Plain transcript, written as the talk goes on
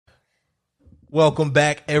Welcome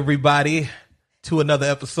back, everybody, to another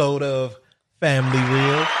episode of Family Real.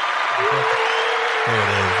 There it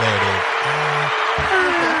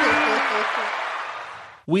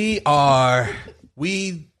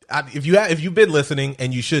is. If you've been listening,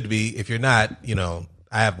 and you should be, if you're not, I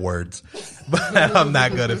have words, but I'm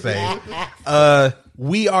not going to say.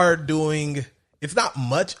 We are doing, it's not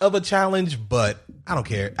much of a challenge, but I don't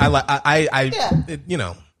care.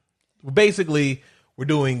 Basically, we're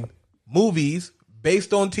doing movies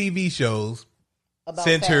based on TV shows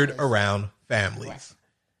centered around families. Right.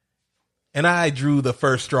 And I drew the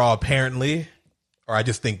first straw, apparently, or I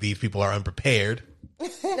just think these people are unprepared.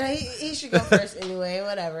 No, he should go first anyway,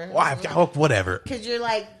 whatever. Why? Whatever. Because you're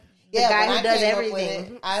like the guy who does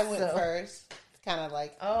everything. I went first. It's kind of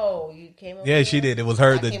like... Oh, you came up Yeah, with she did. It was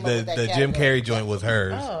her. The Jim Carrey joint was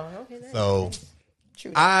hers. Oh, okay. So...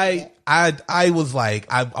 I was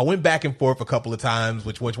like, I went back and forth a couple of times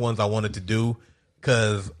which ones I wanted to do,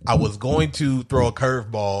 because I was going to throw a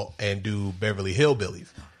curveball and do Beverly Hillbillies.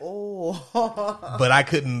 Oh. But I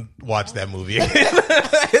couldn't watch that movie again.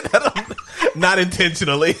 Not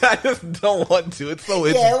intentionally. I just don't want to. It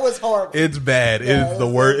was horrible. It's bad. It's the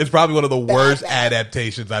worst. It's probably one of the worst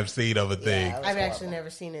adaptations I've seen of a thing. I've actually never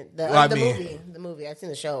seen it. The movie. I've seen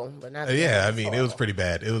the show, but not. It was pretty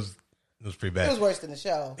bad. It was pretty bad. It was worse than the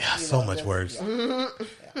show. Yeah, so much worse. Yeah.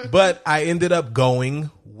 But I ended up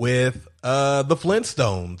going with the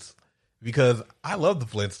Flintstones, because I love the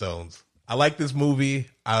Flintstones. I like this movie.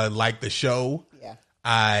 I like the show. Yeah.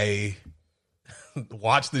 I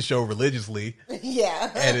watch the show religiously.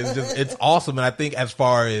 Yeah. And it's awesome. And I think as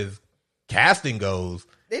far as casting goes,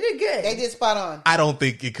 they did good. They did spot on. I don't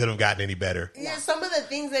think it could have gotten any better. Yeah, some of the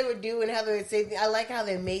things they would do and how they would say, I like how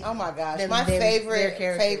they make. Oh my gosh, my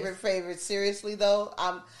favorite. Seriously though,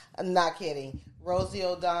 I'm not kidding. Rosie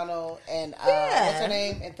O'Donnell and what's her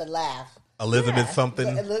name? And the laugh. Elizabeth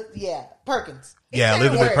something. Perkins. Yeah,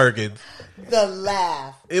 Elizabeth Perkins. The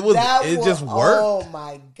laugh. It just worked. Oh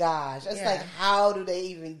my gosh, it's like, how do they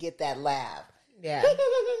even get that laugh? Yeah.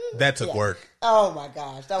 That took work. Oh my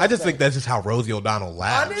gosh. I just think that's just how Rosie O'Donnell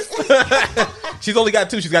laughs. She's only got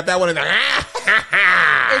two. She's got that one in there.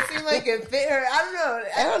 It seemed like it fit her. I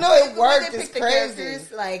don't know. It worked. It's crazy.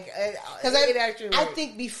 I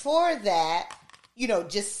think before that,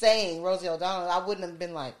 just saying Rosie O'Donnell, I wouldn't have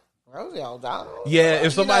been like, Rosie O'Donnell? Yeah,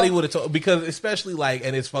 if somebody would have told, because especially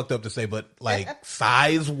and it's fucked up to say, but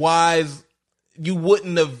size-wise, you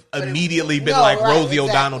wouldn't have immediately been Rosie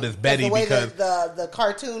O'Donnell is Betty, because the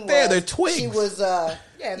cartoon was. They're twigs. She was,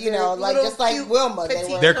 just like Wilma.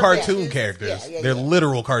 They're cartoon characters. They're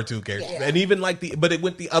literal cartoon characters. Yeah. And even but it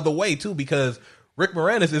went the other way too, because Rick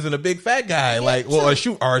Moranis isn't a big fat guy,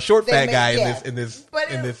 a short fat guy in this.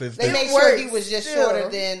 They made sure he was just shorter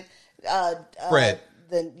than Fred.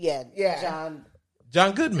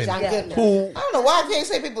 John Goodman. Who? I don't know why I can't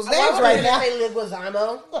say people's names right now. Say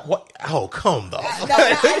Leguizamo. What? Oh, come though.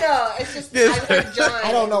 I know. It's just I heard John.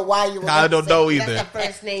 I don't know why you were. I don't know either. That's the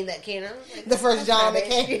first name that came out. The first John that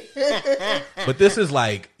came. But this is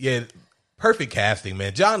perfect casting,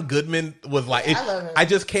 man. John Goodman was I love him. I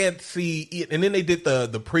just can't see it. And then they did the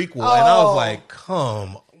prequel, and I was like,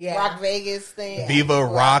 come. Yeah. Rock Vegas thing. Viva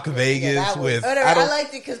Rock Vegas with. I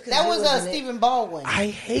liked it because that was Stephen Baldwin. I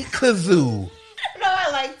hate Kazoo. No, I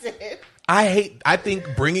liked it. I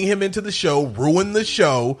think bringing him into the show ruined the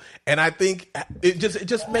show, and I think it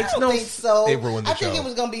just makes no sense. So they ruined the show. I think it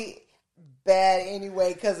was gonna be bad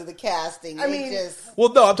anyway because of the casting. No, I'm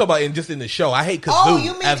talking about in the show. I hate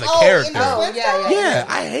Kazoo as a character. Yeah,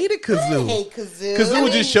 I hated Kazoo. I hate Kazoo. Kazoo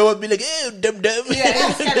would just show up and be like, dum dum. Yeah, he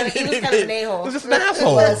was kind of an a-hole. He was just an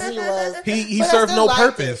asshole. He was. He served no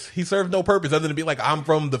purpose. He served no purpose other than to be like, I'm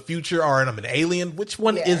from the future or I'm an alien. Which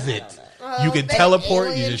one is it? You can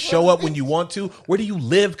teleport. You just show up when you want to. Where do you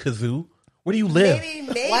live, Kazoo? Where do you live?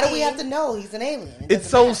 Maybe. Why do we have to know he's an alien? It's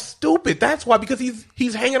so stupid. That's why, because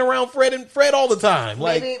he's hanging around Fred all the time.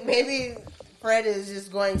 Maybe Fred is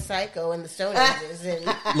just going psycho in the Stone Ages. And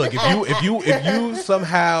look, if you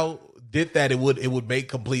somehow did that, it would make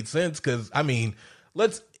complete sense. Because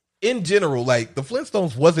in general, the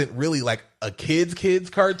Flintstones wasn't really like a kids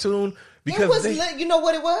cartoon, because it was. You know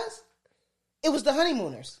what it was? It was the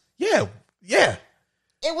Honeymooners. Yeah.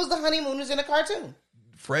 It was the Honeymooners in a cartoon.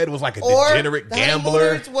 Fred was like a degenerate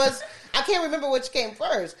gambler. I can't remember which came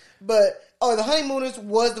first, but or the Honeymooners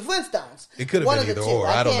was the Flintstones. It could have been either or.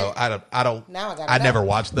 I don't know. I don't. Now I never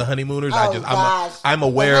watched the Honeymooners. Oh, I'm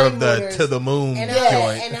aware of the To the Moon joint.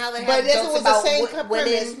 And how they have jokes was about the same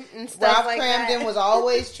premise and stuff Ralph like Cramden that. was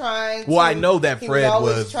always trying. Well, I know that Fred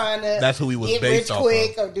was trying to. That's who he was get based rich off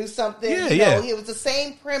quick of. or do something. Yeah, It was the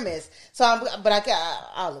same premise. So,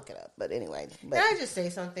 I'll look it up. But anyway, Can I just say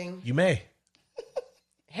something? You may.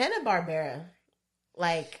 Hanna-Barbera.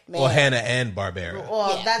 Well, Hanna and Barbera.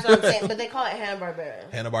 Well, that's what I'm saying, but they call it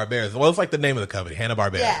Hanna-Barbera. Hanna-Barbera. Well, it's like the name of the company,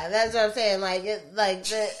 Hanna-Barbera. Yeah, that's what I'm saying.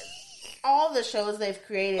 All the shows they've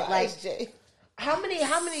created, how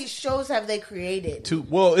many shows have they created?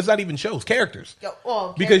 Well, it's not even shows, characters.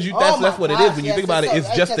 Because that's what it is. When you think about it, it's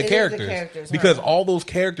just the characters. The characters. Because all those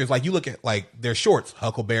characters, you look at their shorts,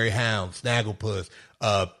 Huckleberry Hound, Snagglepuss,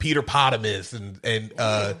 Peter Potamus, and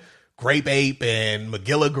Grape Ape and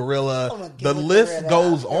Magilla Gorilla. The list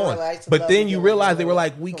goes on. But then you realize they were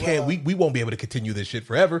like, we won't be able to continue this shit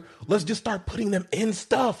forever. Let's just start putting them in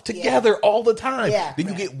stuff together all the time. Yeah, then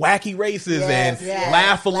you get Wacky Races and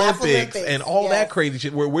Laugh Olympics and all that crazy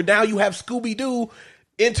shit where now you have Scooby-Doo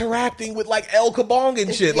interacting with El Kabong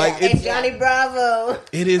and shit. And Johnny Bravo.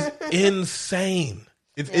 It is insane.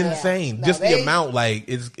 It's insane. No, just the amount, they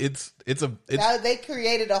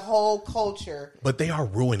created a whole culture. But they are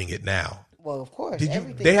ruining it now. Well, of course.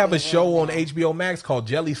 They have a show on HBO Max called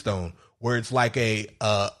Jellystone, where it's like an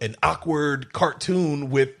awkward cartoon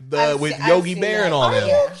with Yogi Bear and all that. Are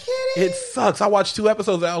you kidding? It sucks. I watched 2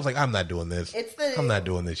 episodes and I was like, I'm not doing this. I'm not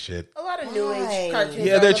doing this shit. A lot of new age cartoons.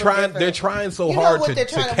 Yeah, they're trying so hard to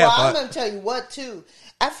keep up. I'm going to tell you what too.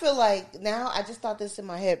 I feel like now, I just thought this in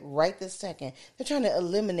my head right this second. They're trying to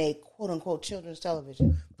eliminate quote unquote children's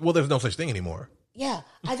television. Well, there's no such thing anymore. Yeah,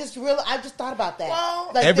 I just thought about that.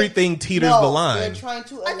 Well, everything teeters the line. They're trying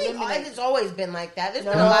to eliminate. I think it's always been like that. There's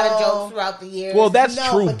been a lot of jokes throughout the years. Well, that's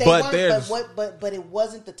true, but it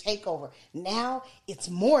wasn't the takeover. Now it's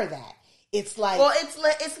more that. It's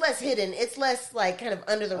it's less hidden. It's less kind of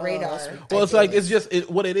under the radar. Well, it's what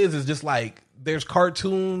it is just there's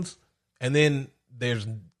cartoons and then there's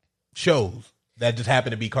shows that just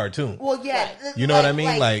happen to be cartoons. Well, yeah. You know what I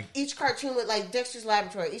mean? Each cartoon with Dexter's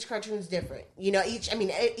Laboratory, each cartoon's different. Each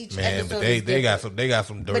man, but they got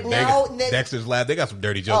some dirty Dexter's Lab, they got some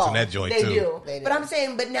dirty jokes in that joint they too. Do. They do. But I'm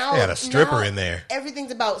saying, now they had a stripper in there.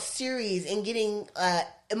 Everything's about series and getting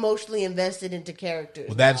emotionally invested into characters.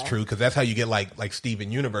 Well, that's true, because that's how you get like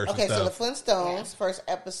Steven Universe and stuff. So the Flintstones first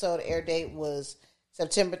episode air date was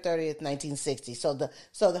September 30th, 1960. So the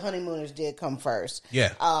Honeymooners did come first.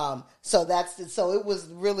 Yeah. So it was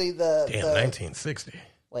really the 1960.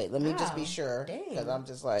 Wait, let me just be sure, because I'm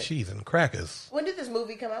just like cheese and crackers. When did this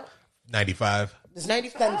movie come out? 95. It's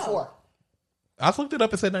 94. I looked it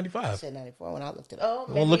up. It said 95. I said 94 when I looked it up.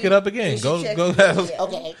 Oh, well, look it up again. Go.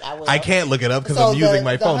 Okay, I can't look it up because I'm using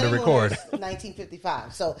my phone to record.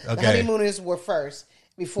 1955. So the Honeymooners were first.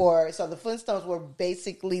 So the Flintstones were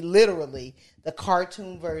basically, literally, the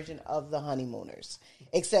cartoon version of the Honeymooners.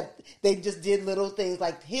 Except they just did little things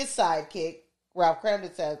like his sidekick, Ralph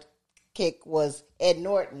Cramden's sidekick, was Ed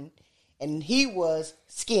Norton, and he was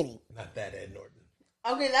skinny. Not that Ed Norton.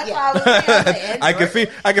 Okay, that's how I was saying.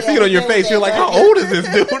 I can see it on your face. You're like, how old is this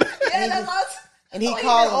dude? Yeah, that's awesome. And he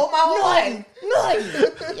called him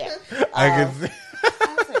Norton. Yeah. I can see.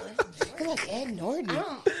 Like Ed Norton.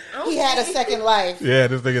 He had a second life. Yeah,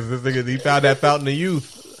 this thing is he found that fountain of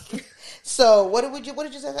youth. So what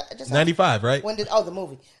did you say? Just 95, right? When did the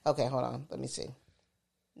movie? Okay, hold on. Let me see.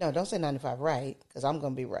 No, don't say 95, right? Because I'm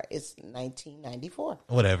going to be right. It's 1994.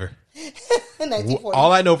 Whatever. 1940.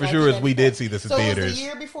 All I know for sure is we did see this in theaters. So it was the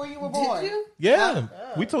year before you were born. Did you? Yeah,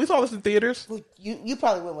 we saw this in theaters. You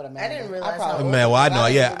probably went with a man. I didn't realize. I know.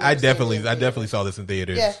 Yeah, I definitely saw this in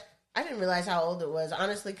theaters. Yeah. I didn't realize how old it was,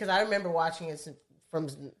 honestly, because I remember watching it from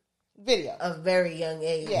video, a very young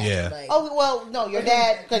age. Yeah. No, your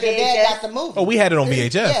dad, because your dad got the movie. Oh, we had it on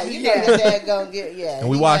VHS. Yeah, you know your dad gonna get and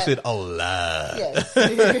we watched it a lot. Yes,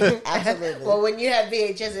 absolutely. Well, when you had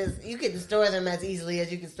VHSs, you could store them as easily as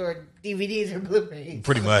you can store DVDs or Blu-rays.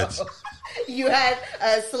 Pretty much. You had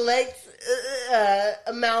a select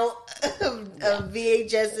amount of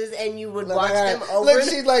VHSs, and you would watch them over. Look,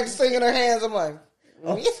 she's like singing her hands. I'm like.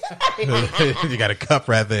 You got a cup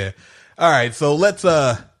right there. All right, so let's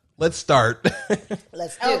start. Let's do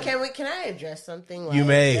it. Can I address something? You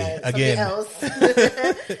may again else.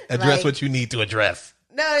 address what you need to address.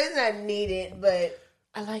 No, it's not needed, but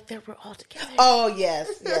I like that we're all together. Oh yes.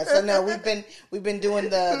 So no, we've been doing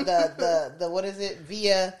the what is it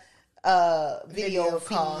via video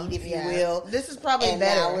call, feed, if you will. This is probably and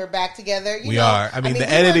better. Now we're back together. We are. I mean, the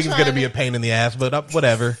editing is going to be a pain in the ass, but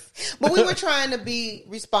whatever. But we were trying to be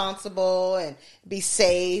responsible and be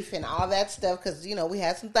safe and all that stuff because we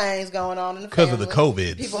had some things going on in the family. Because of the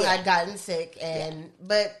COVID. People had gotten sick, and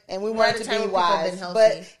we wanted to be wise.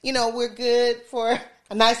 But we're good for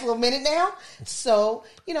a nice little minute now. So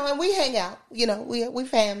and we hang out. We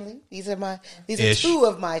family. These are two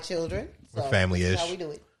of my children. So we're family-ish. That's how we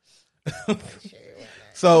do it.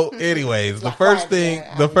 So, anyways, let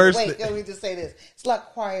me just say this. It's a lot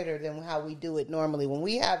quieter than how we do it normally. When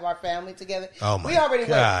we have our family together, oh my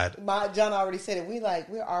God. John already said it.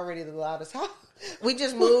 We're already the loudest house. We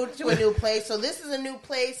just moved to a new place. So this is a new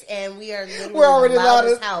place, and we are literally the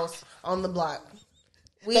loudest house on the block.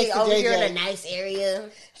 We over here in a nice area.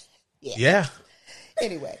 Yeah.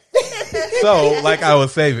 Anyway. So, like I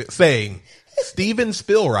was saying, Steven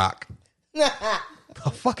Spielrock. The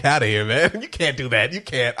fuck out of here, man. You can't do that. You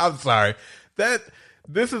can't. I'm sorry.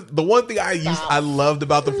 This is the one thing I loved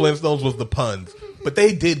about the Flintstones was the puns. But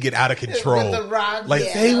they did get out of control. With the rock,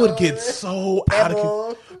 they would get so out of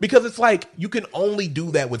control. Because it's like, you can only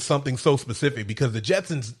do that with something so specific because the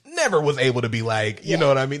Jetsons never was able to be like, you know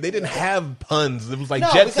what I mean? They didn't have puns. It was like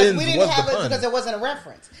Jetsons we didn't have it because it wasn't a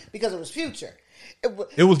reference. Because it was future.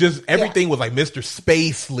 It was just, everything was like Mr.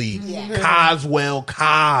 Spacely, Coswell,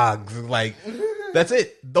 Cogs. Like, that's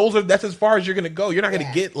it. That's as far as you're going to go. You're not going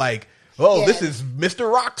to get like, this is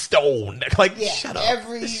Mr. Rockstone. Like, shut up.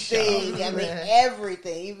 Everything. Shut up. I mean,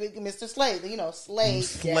 everything. Even Mr. Slate. Slate.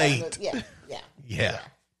 Slate. Yeah.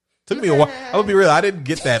 Took me a while. I'm gonna be real. I didn't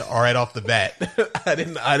get that right off the bat. I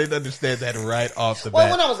didn't understand that right off the bat.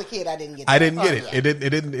 Well, when I was a kid, I didn't get that. I didn't get it. Yeah. It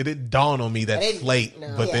didn't dawn on me that Slate.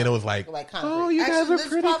 No. But then it was like oh, you guys are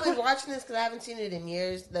pretty. Probably watching this because I haven't seen it in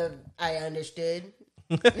years. I understood.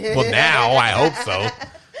 Well, now I hope so,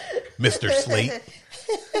 Mr. Slate.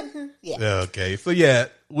 Okay, so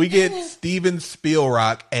we get Steven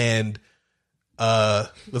Spielrock and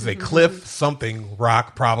let's say Cliff something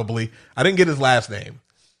Rock probably. I didn't get his last name.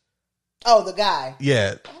 Oh, the guy.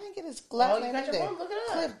 Yeah. I didn't get his last name. Look it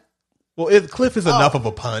up. Cliff. Well, Cliff is enough of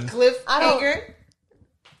a pun. Cliffhanger.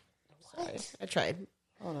 I tried.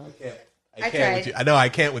 Hold on. I can't with you. I know I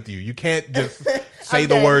can't with you. You can't just say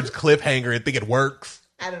the words cliffhanger and think it works.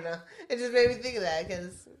 I don't know. It just made me think of that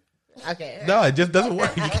because. Okay. No, it just doesn't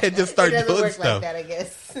work. You can't just start doing work stuff like that, I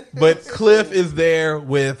guess. But Cliff is there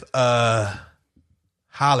with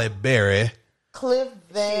Halle Berry. Cliff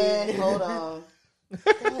Van. Hold on.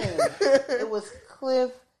 It was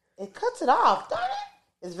Cliff. It cuts it off, darn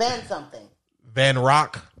it. It's Van something. Van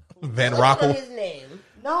Rock. Van Rockle. His name.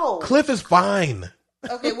 No. Cliff is fine.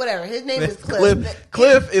 Okay, whatever. His name is Cliff.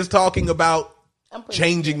 Cliff is talking about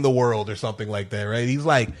changing the world or something like that, right? He's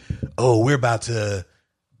like, oh, we're about to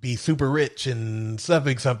be super rich and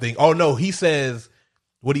something. Oh, no, what he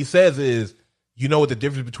says is, you know what the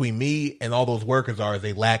difference between me and all those workers are is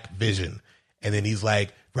they lack vision. And then he's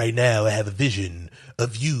like, right now I have a vision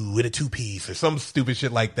of you in a two-piece or some stupid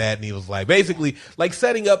shit like that. And he was like, basically, like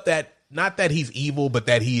setting up that, not that he's evil, but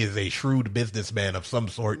that he is a shrewd businessman of some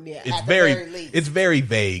sort. Yeah, it's very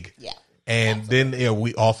vague. Yeah. And then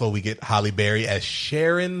we get Halle Berry as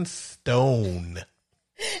Sharon Stone.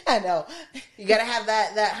 I know. You gotta have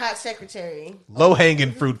that hot secretary. Low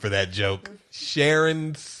hanging fruit for that joke.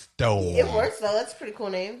 Sharon Stone. It works though. That's a pretty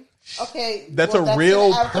cool name. Okay, that's a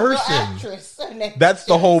real person. That's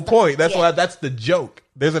the whole point. That's why that's the joke.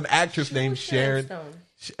 There's an actress named Sharon.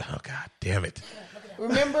 Oh God damn it!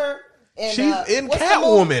 Remember, she's in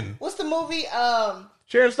Catwoman. What's the movie?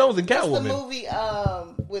 Sharon Stone's in Catwoman. What's the movie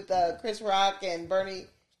with Chris Rock and Bernie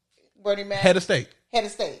Mac? Head of State. Head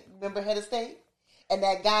of State. Remember Head of State? And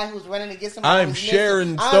that guy who's running to get somebody. I'm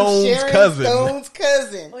Sharon Stone's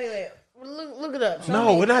cousin. Wait. Look it up.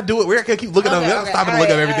 No, we're not doing it. We're going to keep looking up. We're stopping to look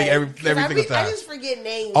up everything every single time. I just forget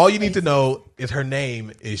names. All you need to know is her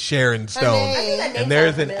name is Sharon Stone. And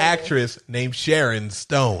there's an actress named Sharon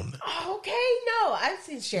Stone. Oh, okay. No, I've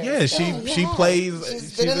seen Sharon Stone. She plays.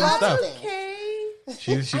 She's in stuff. Okay.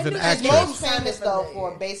 She's an actress. She's most famous though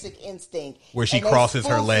for Basic Instinct, where she crosses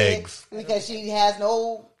her legs because she has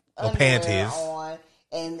no panties on,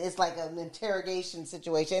 and it's like an interrogation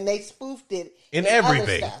situation. And they spoofed it in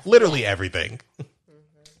everything, literally everything.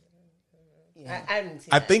 Yeah. I didn't see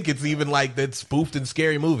I think it's even like that spoofed in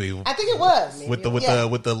Scary Movie. I think it was with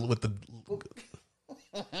the.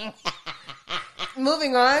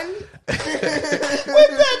 Moving on. With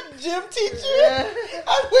that gym teacher.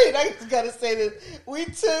 I just gotta say this.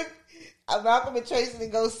 Malcolm and Tracy to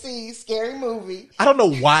go see Scary Movie. I don't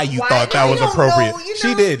know why you thought that was appropriate.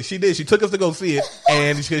 She did. She took us to go see it,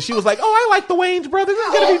 and she was like, "Oh, I like the Wayans brothers.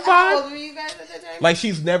 It's gonna be fine." How old were you guys at that time? Like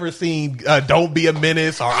she's never seen "Don't Be a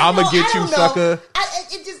Menace" or "I'ma Get You, Sucker."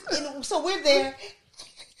 So we're there,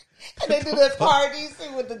 and they do that party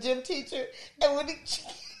scene with the gym teacher, and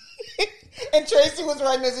and Tracy was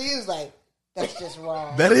right there, so he was like, "That's just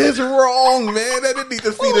wrong. That is wrong, man. I didn't need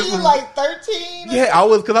to see what, this. Were you like 13? Yeah, I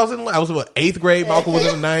was in what, 8th grade. Malcolm was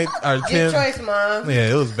in the 9th or 10th. Good choice, Mom.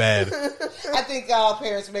 Yeah, it was bad. I think all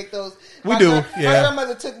parents make those. We do. My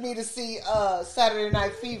grandmother took me to see Saturday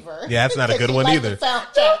Night Fever. Yeah, that's not a good one either. I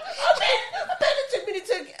bet it took me to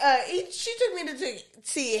she took me to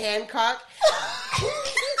see Hancock.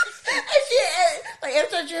 And she, like,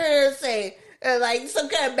 every time you heard her say, like, some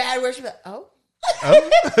kind of bad word, she'd be like, oh.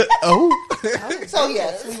 So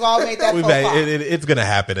yes, we've all made that. It's gonna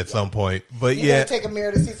happen at some point, but you're gonna take a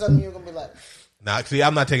mirror to see something. You're gonna be like, nah. See,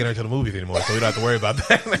 I'm not taking her to the movies anymore, so we don't have to worry about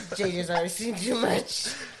that. JJ's already seen too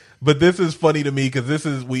much. But this is funny to me because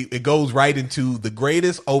it goes right into the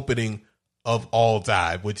greatest opening of all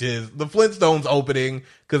time, which is the Flintstones opening.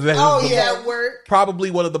 Because that work probably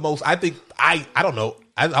one of the most. I think I don't know.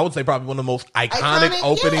 I would say probably one of the most iconic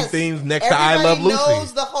opening themes next to "I Love Lucy."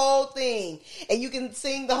 Knows the whole thing, and you can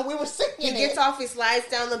sing the. We were singing. He gets off, he slides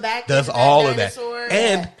down the back, does all of that,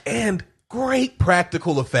 and great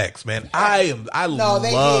practical effects, man. I love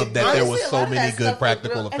that there was so many good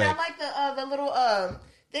practical effects, and I like the little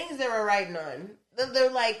things they were riding on.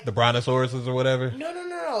 They're like the brontosauruses or whatever.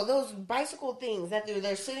 No. Those bicycle things that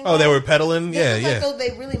they're sitting. Oh, they were pedaling. Yeah. Like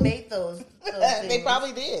they really made those they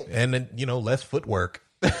probably did. And then less footwork.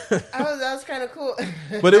 That was kind of cool.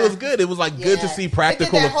 But it was good. It was like good to see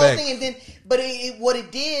practical effects. Whole thing, and then, what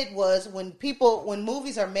it did was when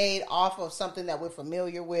movies are made off of something that we're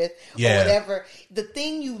familiar with or whatever, the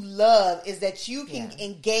thing you love is that you can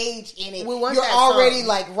engage in it. You're already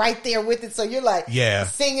like right there with it, so you're like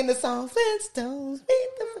singing the song Flintstones,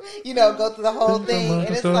 go through the whole thing,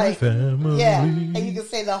 and it's like and you can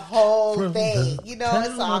say the whole thing.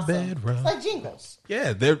 It's awesome. It's like jingles.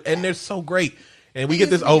 Yeah, they're so great. And we get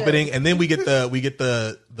this opening, and then we get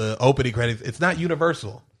the opening credits. It's not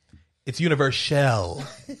Universal, it's Universal.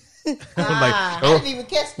 I didn't even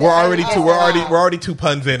catch that. We're already 2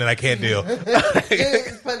 puns in, and I can't deal. This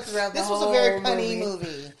was a very punny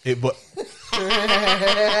movie.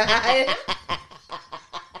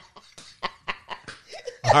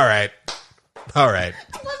 All right.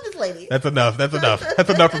 I love this lady. That's enough. That's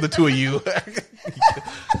enough from the two of you.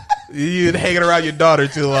 You're hanging around your daughter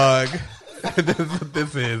too long. This is what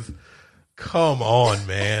this is. Come on,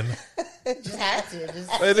 man. Just had to.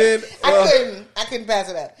 And then, I couldn't pass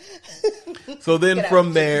it up. So then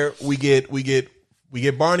from there we get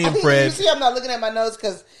Barney and Fred. You see, I'm not looking at my notes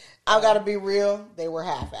because I gotta be real. They were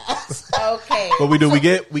half-assed. Okay. But we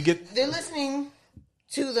get. They're listening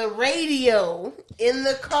to the radio in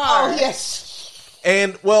the car. Oh yes.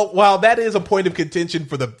 And while that is a point of contention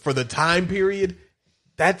for the time period.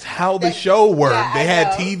 That's how the show worked. Yeah, they had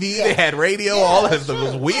TV, they had radio, all that stuff. It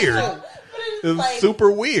was weird. It was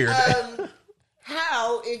super weird.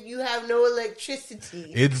 How if you have no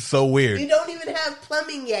electricity? It's so weird. You don't even have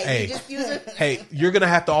plumbing yet. Hey, you just use it. Hey, you're gonna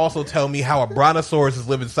have to also tell me how a brontosaurus is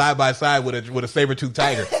living side by side with a saber-toothed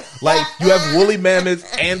tiger. Like you have woolly mammoths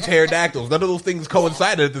and pterodactyls. None of those things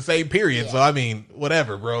coincided at the same period. Yeah. So I mean,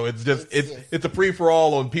 whatever, bro. It's just it's a free for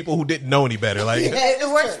all on people who didn't know any better. Like it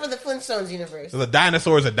works for the Flintstones universe. The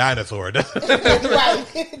dinosaur is a dinosaur. Right.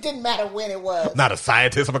 It didn't matter when it was. I'm not a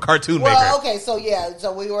scientist. I'm a cartoon maker. Well, okay, so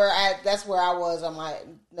so we were at. That's where I was on my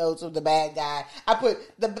notes of the bad guy. I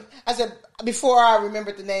said before I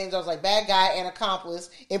remembered the names, I was like bad guy and accomplice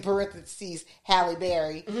in parentheses Halle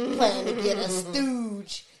Berry planning to get a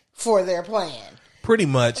stooge for their plan. Pretty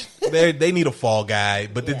much, they need a fall guy,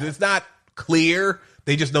 but it's not clear.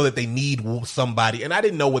 They just know that they need somebody, and I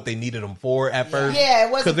didn't know what they needed them for at first. Yeah,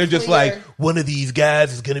 it wasn't because they're just clear. like one of these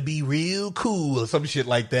guys is gonna be real cool or some shit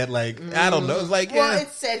like that. Like I don't know. It's like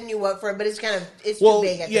it's setting you up for it, but it's too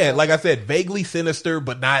big. Like I said, vaguely sinister,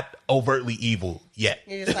 but not overtly evil yet.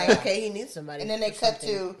 You're just like, okay, he needs somebody. And then they cut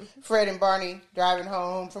to Fred and Barney driving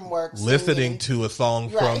home from work, listening to a song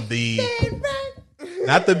from the.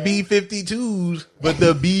 Not the B-52s, but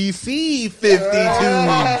the BC-52s.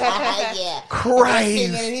 Yeah.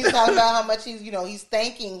 Christ. And he's talking about how much he's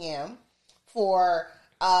thanking him for,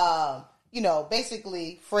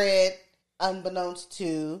 basically Fred, unbeknownst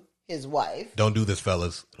to his wife. Don't do this,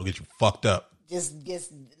 fellas. It'll get you fucked up. just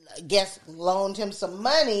gets loaned him some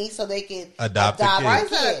money so they could adopt a kid. Why is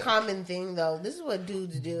that a common thing though? This is what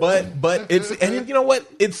dudes do. But it's, and you know what?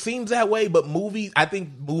 It seems that way, but I think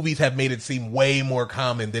movies have made it seem way more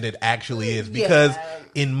common than it actually is, because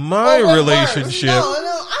in my relationship, no,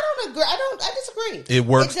 I don't agree. I disagree. It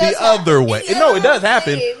works the other way. No, it does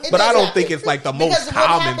happen, but I don't think it's like the most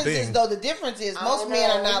common thing. Is, though, the difference is most men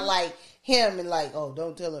are not like him and like, oh,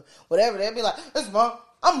 don't tell her whatever. They'll be like, listen, mom,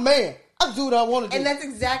 I'm a man. I do what I want to do. And that's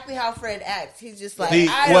exactly how Fred acts. He's just like,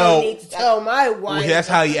 I don't need to tell my wife. Well, that's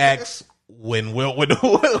how he acts when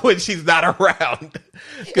she's not around.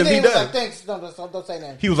 Because he does. Like, thanks, don't say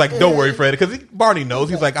that. He was like, don't worry, Fred, because Barney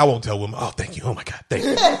knows. He's like, I won't tell him. Oh, thank you. Oh my God, thank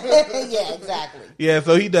you. Yeah, exactly. Yeah,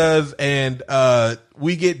 so he does, and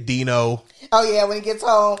we get Dino. Oh yeah, when he gets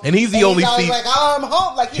home, and he's the only. He's like, oh, I'm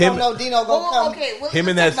home. Like you don't know Dino gonna come. Okay, him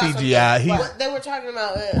and that CGI. They were talking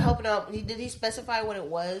about helping out. Did he specify what it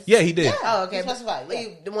was? Yeah, he did. Yeah, oh, okay. He specified. Yeah.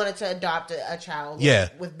 He wanted to adopt a child. Yeah.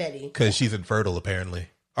 With Betty because she's infertile apparently,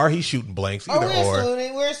 or he's shooting blanks. We're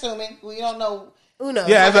assuming. We don't know. Who knows?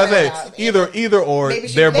 Yeah, as I say, either or.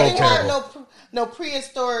 They're both terrible. No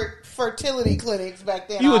prehistoric fertility clinics back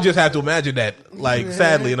then. You would just have to imagine that. Like,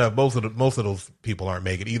 sadly enough, most of those people aren't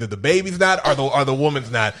making it. Either the baby's not, or the woman's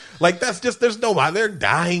not. Like, that's just, there's no. They're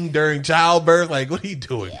dying during childbirth. Like, what are you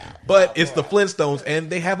doing? Yeah, but it's the Flintstones, and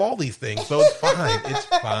they have all these things, so it's fine. It's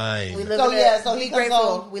fine. So he comes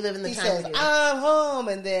home. We live in the he time. Says, I'm home,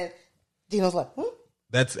 and then Dino's like,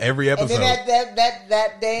 That's every episode. And then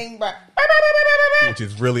that dang. Which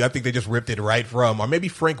is really, I think they just ripped it right from, or maybe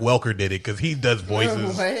Frank Welker did it because he does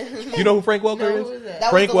voices. You know who Frank Welker is?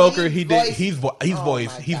 Frank Welker. He's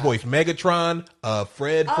voiced Megatron,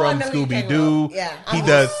 Fred from Scooby Doo. Yeah. He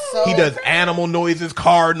does animal noises,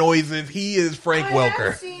 car noises. He is Frank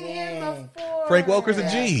Welker. Seen him before. Frank Welker's a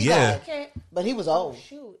G. Yeah. Okay. But he was old.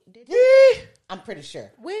 Shoot. Did he? I'm pretty sure.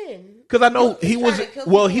 When? Because I know he was.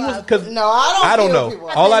 Well, he was. Because no, I don't know. People.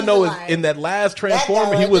 All I know is in that last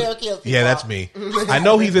Transformer, he was. Yeah, that's me. I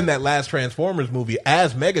know he's in that last Transformers movie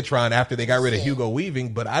as Megatron after they got rid of Hugo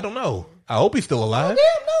Weaving, but I don't know. I hope he's still alive. Oh,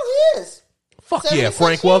 damn, no, he is. Fuck yeah,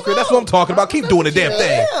 Frank Welker. That's what I'm talking about. Keep doing the damn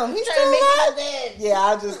thing. Damn, he's still alive. Yeah,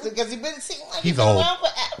 I just because he's been seeing like he's old. Around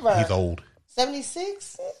forever. He's old.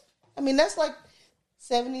 76. I mean, that's like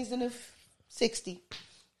 70s and 60.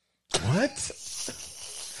 What?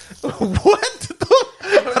 What?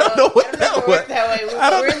 I don't know what that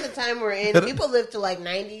was. We're in the time we're in. People live to like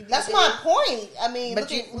 90. That's my point. I mean,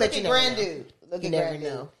 look at Grand Dude. Look at Grand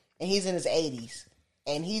Dude. And he's in his 80s.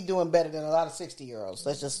 And he's doing better than a lot of 60-year-olds.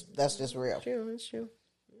 That's just real. That's true.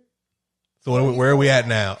 So where are we at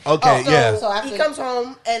now? Okay, So he comes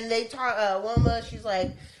home and they talk. Wilma, she's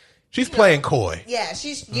like, she's playing coy. Yeah,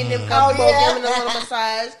 she's getting him comfortable, giving him a little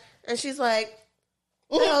massage, and she's like,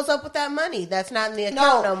 "What the hell's up with that money? That's not in the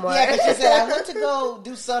account no more." Yeah, but she said, "I went to go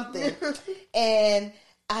do something, and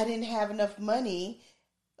I didn't have enough money."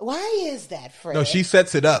 Why is that, Fred? No, she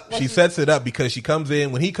sets it up. She sets it up because she comes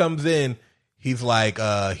in. When he comes in, he's like,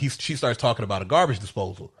 she starts talking about a garbage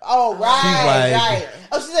disposal. Oh, right. She's like, right.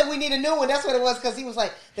 Oh, she said, we need a new one. That's what it was, because he was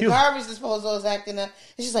like, the garbage disposal is acting up.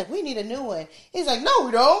 And she's like, we need a new one. He's like, no,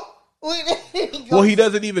 we don't. Well, he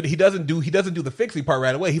doesn't do the fixing part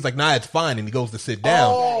right away. He's like, nah, it's fine. And he goes to sit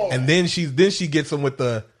down. Oh. And then she gets him with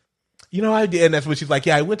the, I did. And that's when she's like,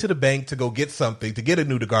 yeah, I went to the bank to go get something, to get a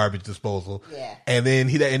new garbage disposal. Yeah. And then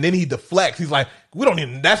he deflects. He's like,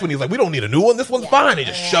 that's when he's like, we don't need a new one. This one's fine. He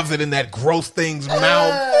just shoves it in that gross thing's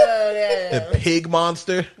mouth. The pig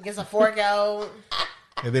monster. Gets a fork out.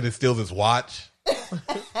 And then it steals his watch.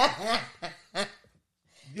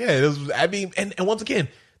 Yeah, it was, I mean, and once again,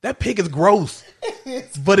 that pig is gross,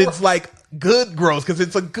 but it's like good gross because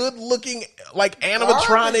it's a good looking like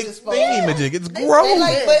animatronic thingy-majig. It's gross.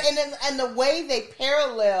 And the way they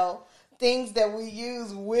parallel things that we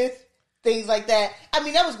use with things like that. I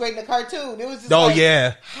mean, that was great in the cartoon. It was just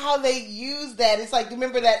how they use that. It's like,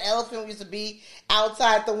 remember that elephant used to be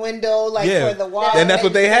outside the window, for the water. And that's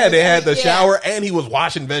what they had. They had the shower, and he was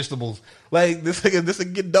washing vegetables. Like this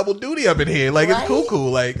would get double duty up in here. Like it's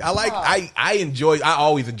cool. Like I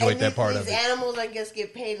always enjoyed that part of it. These animals, I guess,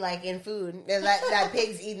 get paid like in food. That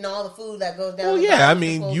pig's eating all the food that goes down. Well, yeah, I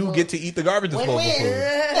mean, you get to eat the garbage disposal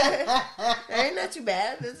food. Ain't not too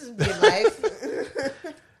bad. This is good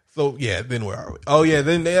life. So yeah, then where are we? Oh yeah,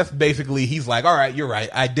 then that's basically he's like, all right, you're right,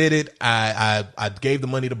 I did it. I gave the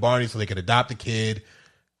money to Barney so they could adopt a kid.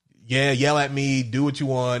 Yeah, yell at me, do what you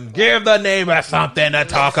want, give the neighbor something to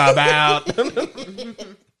talk about.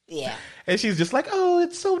 Yeah, and she's just like, oh,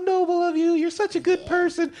 it's so noble of you. You're such a good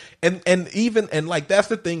person. And like that's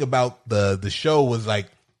the thing about the show was like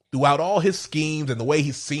throughout all his schemes and the way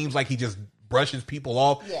he seems like he just brushes people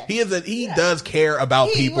off. Yeah. He does care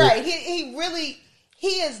about people. Right. He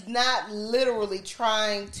is not literally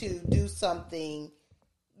trying to do something,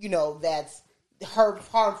 that's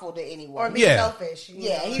harmful to anyone. Or be selfish.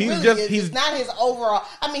 He's not his overall.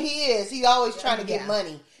 I mean, he is. He's always trying to get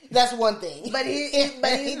money. That's one thing. But he's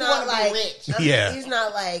not like rich. He's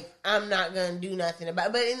not like, I'm not gonna do nothing about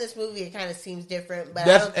it. But in this movie it kind of seems different. But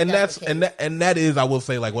that is, I will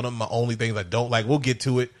say, like, one of my only things I don't like. We'll get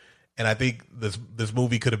to it. And I think this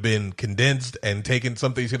movie could have been condensed and taken,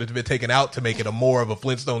 some things should have been taken out to make it a more of a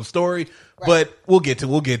Flintstone story. Right. But we'll get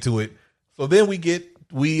to it. So then we get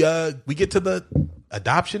to the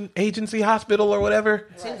adoption agency hospital or whatever.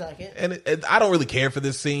 Seems like it. And I don't really care for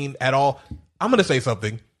this scene at all. I'm gonna say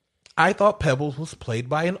something. I thought Pebbles was played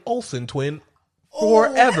by an Olsen twin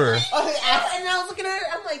forever. And I was looking at her,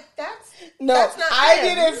 I'm like, that's not I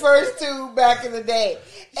him. did it first too back in the day.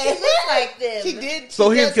 She looks like them. She did. So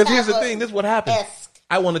here's the thing. This is what happened.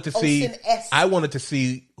 I wanted to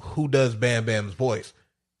see who does Bam Bam's voice.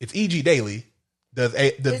 It's E.G. Daily does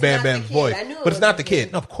Bam Bam's voice, but it's not the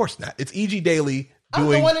kid. No, of course not. It's E.G. Daily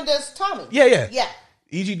doing the one that does Tommy. Yeah.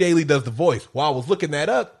 E.G. Daily does the voice. While I was looking that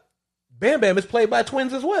up, Bam Bam is played by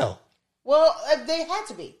twins as well. Well, they had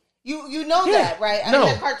to be. You know that, right? No.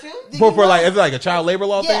 In the cartoon? For like, is it like a child labor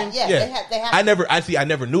law thing? Yeah. They have I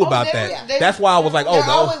never knew about that. That's why I was like,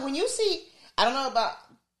 when you see, I don't know about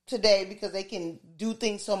today because they can do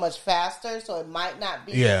things so much faster, so it might not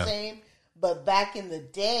be the same. But back in the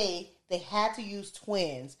day, they had to use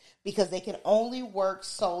twins because they can only work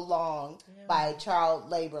so long by child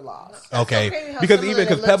labor laws. Okay, because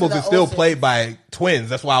Pebbles is still played by twins.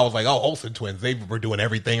 That's why I was like, oh, Olsen twins. They were doing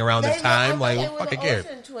everything around this time. Like, who fucking cares?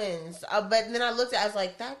 Olsen twins. But then I looked at it, I was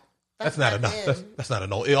like, that's not enough. That's not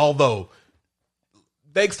enough. Although,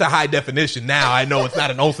 thanks to high definition, now I know it's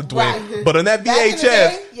not an Olsen twin. Right. But on that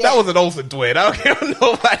VHS, that was an Olsen twin. I don't care what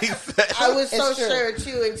nobody said. I was so sure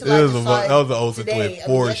too until I saw it. That was an Olsen twin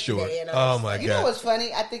for sure. Oh my god! You know what's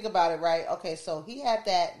funny? I think about it. Right? Okay, so he had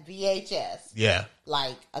that VHS. Yeah.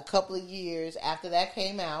 Like a couple of years after that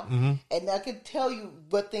came out, and I could tell you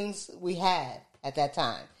what things we had at that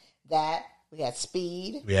time. That we had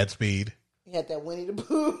Speed. We had that Winnie the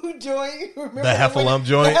Pooh joint. Remember the Heffalump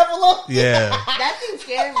joint? The Heffalump? Yeah. That thing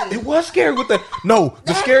scared me. It was scary with the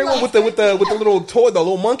scary one with the little toy, the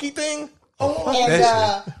little monkey thing.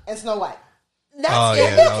 And Snow White. That's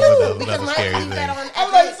scary too. Because my scary thing.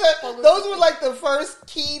 I'm like, so those were like the first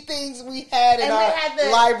key things we had in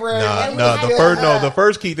our library. The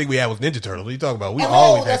first key thing we had was Ninja Turtles. What are you talking about? We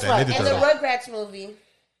always had that Ninja Turtles. And the Rugrats movie.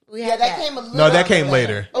 That came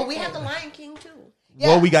later. Oh, we had the Lion King too. Yeah,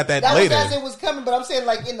 well, we got that later. Was as it was coming, but I'm saying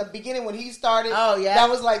like in the beginning when he started. Oh yeah, that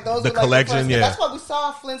was like those. The were collection. Like that's why we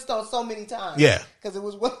saw Flintstones so many times. Yeah, because it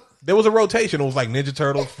was. There was a rotation. It was like Ninja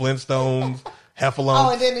Turtles, Flintstones, Heffalump.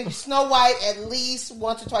 Oh, and then Snow White at least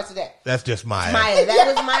once or twice a day. That's just Maya.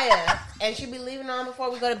 That was Maya, and she'd be leaving on before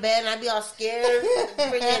we go to bed, and I'd be all scared.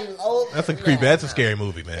 Freaking old. That's a creepy. That's a scary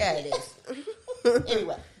movie, man. Yeah, it is.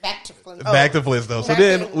 Anyway, back to Flintstones. So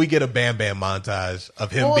then we get a Bam Bam montage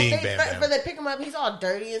of him being Bam Bam. For they pick him up, he's all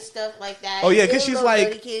dirty and stuff like that. Oh yeah, because she's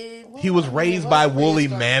like, he was raised by woolly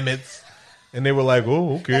mammoths, and they were like,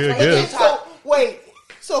 oh, okay, I guess.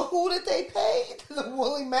 So who did they pay? The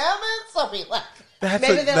woolly mammoths? I mean, like,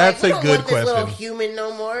 that's a good question. Little human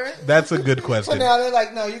no more. That's a good question. So now they're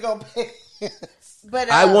like, no, you're gonna pay. But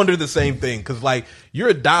I wonder the same thing because like you're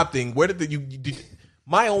adopting. Where did you?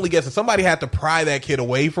 My only guess is somebody had to pry that kid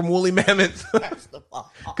away from woolly mammoths.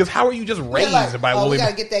 Because how are you just raised by woolly mammoths? We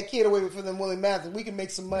gotta get that kid away from them woolly mammoths. We can make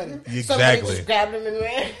some money. Exactly. Somebody just grabbed him and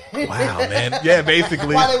ran. Wow, man. Yeah,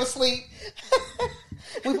 basically. While they were asleep.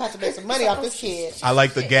 We about to make some money off this kid. I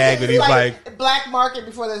like the gag that he's like black market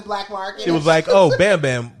before there's black market. It was like, oh, Bam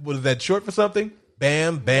Bam. Was that short for something?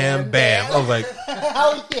 Bam, bam, bam. I was like,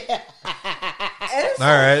 oh yeah. And it's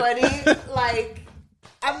so funny.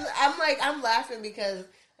 Like, I'm laughing because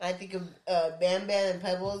I think of Bam Bam and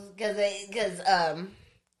Pebbles because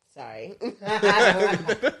sorry.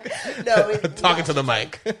 No, talking to the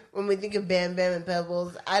mic. When we think of Bam Bam and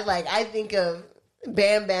Pebbles, I think of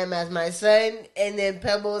Bam Bam as my son, and then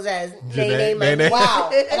Pebbles as Nene.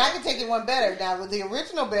 Wow, and I can take it one better. Now, with the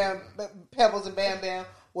original Pebbles and Bam Bam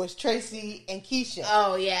was Tracy and Keisha.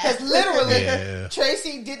 Oh, yeah. Because literally,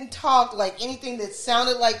 Tracy didn't talk like anything that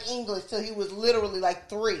sounded like English till he was literally like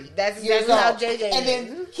 3. That's exactly how JJ And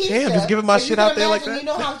then Keisha. Damn, just giving my shit out there like that. You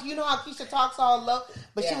know how Keisha talks all low?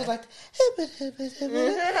 But she was like, I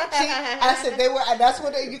said they were, and that's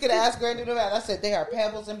what you could ask Granny about. I said, they are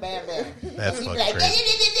Pebbles and Bam Bam. That's fucking like,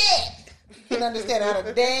 crazy. You can understand how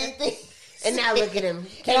the dang thing And now look at him. And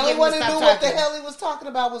the only one who knew what the hell he was talking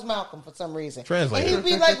about was Malcolm for some reason. Translator. And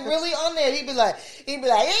he'd be like really on there. He'd be like,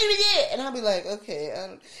 hey, and I'd be like,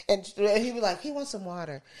 okay. And he'd be like, he wants some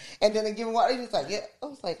water. And then they give him water. He was like, yeah. I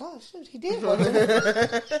was like, oh shoot, he did want some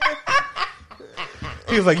water.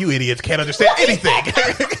 He was like, you idiots can't understand anything.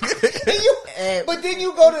 But then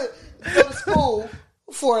you go to school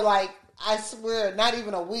for like, I swear, not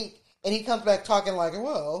even a week. And he comes back talking like,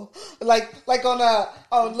 well, like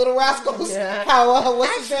on Little Rascals. Yeah. How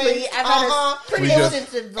what's his name? I've had a pretty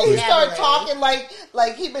extensive vocabulary. He started talking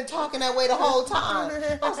like he'd been talking that way the whole time.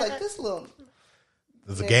 I was like, this little.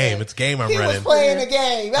 It's a game. It's a game I'm running. He was playing the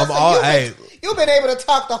game. You've been able to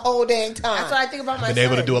talk the whole dang time. That's what I think about my son. Been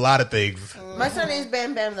able to do a lot of things. My son is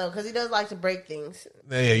Bam Bam though, because he does like to break things.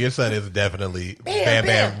 Yeah, your son is definitely Bam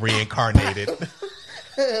Bam reincarnated.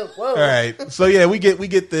 Whoa! All right, so yeah, we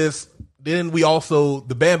get this. Then we also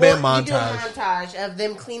the Bam Bam montage. You do a montage of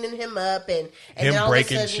them cleaning him up and him then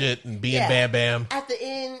breaking all of a sudden, shit and being Bam Bam. At the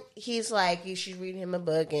end, he's like, "You should read him a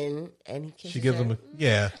book," and he kisses she gives her. him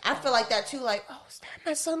I feel like that too. Like, oh,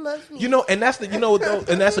 my son loves me. And that's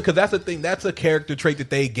because that's the thing. That's a character trait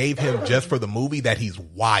that they gave him just for the movie, that he's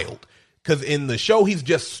wild. Because in the show, he's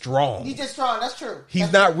just strong. He's just strong. That's true.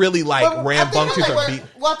 He's not really like rambunctious or beat.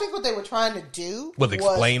 Well, I think what they were trying to do was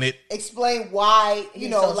explain it. Explain why,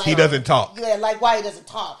 like, he doesn't talk. Yeah, like why he doesn't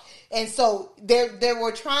talk. And so they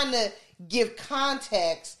were trying to give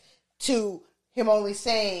context to him only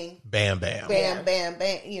saying Bam Bam. Bam Bam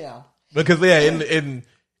Bam, Because in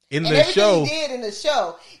the show, he did in the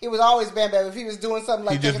show, it was always Bam Bam. If he was doing something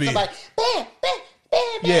like taking somebody, Bam Bam Bam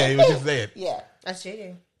Bam. Yeah, he was just saying. Yeah, that's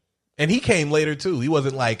cheating. And he came later too. He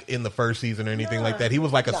wasn't like in the first season or anything like that. He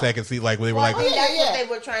was like a second season. Like they were like, that's what they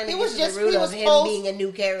were trying to get to the root of him being a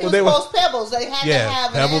new character. It was post Pebbles. They had to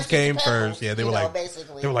have Pebbles came first. Yeah, they were like,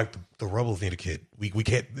 basically. They were like, the Rebels need a kid. We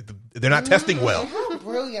can't. They're not testing well. How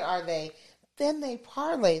brilliant are they? Then they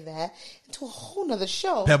parlay that into a whole nother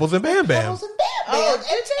show. Pebbles and Bam Bam. Pebbles and Bam Bam. And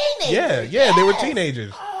teenagers. Yeah, they were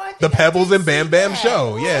teenagers. The Pebbles and Bam Bam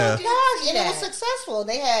show. Yeah. Gosh, and it was successful.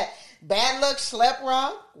 They had Bad Luck, Schlep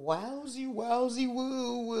Rock, Wowzy, Wowzy,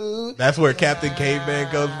 Woo Woo. That's where Captain Caveman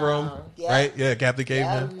comes from, right? Yeah, Captain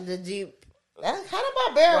Caveman. The deep. That's kind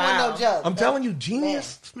of barbaric with no joke. I'm telling you,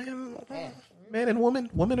 genius, man and woman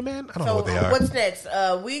and man. I don't know what they are. What's next?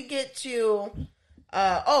 We get to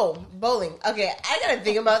bowling. Okay, I gotta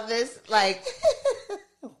think about this. Like,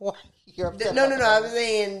 you're upset. No. I'm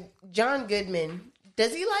saying John Goodman.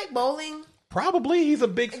 Does he like bowling? Probably. He's a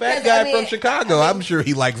big fat guy from Chicago. I'm sure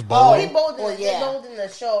he likes bowling. Oh, he bowled in the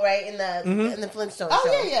show, right? In the Flintstones show.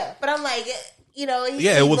 Oh, yeah. But I'm like, he's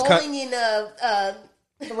it was bowling in the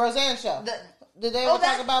Roseanne show. Did they ever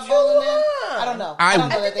talk about bowling then? I don't know. I don't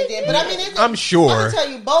know that they did. But I mean, I'm sure. Let me tell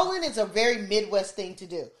you, bowling is a very Midwest thing to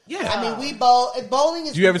do. Yeah. I mean, we bowl. Bowling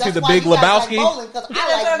is. Do you ever see The Big Lebowski? That's what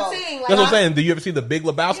I'm saying. That's what I'm saying. Do you ever see The Big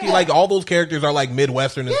Lebowski? Yeah. Like, all those characters are like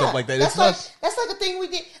Midwestern and stuff like that. That's like a thing we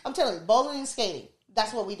did. I'm telling you, bowling and skating.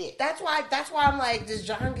 That's what we did. That's why I'm like, does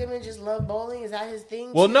John Goodman just love bowling? Is that his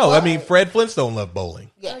thing? Well, no. I mean, Fred Flintstone loved bowling.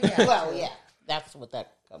 Yeah. Well, yeah. That's what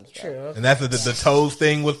that comes from. True. And that's the toes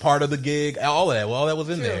thing was part of the gig. All of that. Well, all that was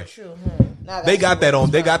in there. True. They got that on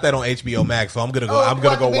HBO Max. So I'm gonna go. I'm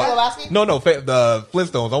gonna go watch. No, the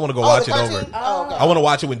Flintstones. I want to go watch it over. Oh, okay. I want to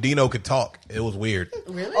watch it when Dino could talk. It was weird.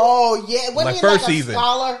 Really? Oh yeah. Wasn't he first like a season.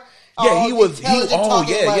 scholar? Yeah, he was.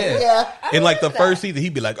 Yeah. In like the first season,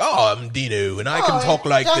 he'd be like, "Oh, I'm Dino, and I can talk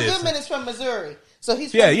like John this." John Goodman is from Missouri, so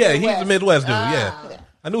he's he's a Midwest dude. Yeah,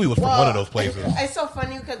 I knew he was from one of those places. It's so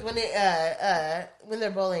funny because when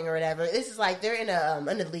they're bowling or whatever, this is like they're in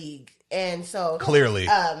a league, and so clearly,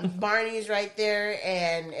 Barney's right there,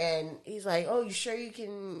 and he's like, "Oh, you sure you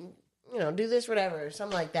can, do this, whatever,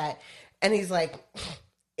 something like that," and he's like.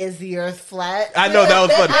 Is the earth flat? I know, that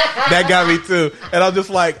was funny. That got me too. And I'm just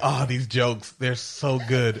like, oh, these jokes, they're so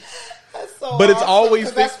good. That's so but it's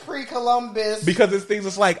always that's pre-Columbus. Because it's things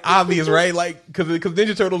that's like obvious, right? Like, because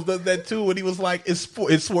Ninja Turtles does that too when he was like, is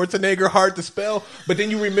Schwarzenegger hard to spell? But then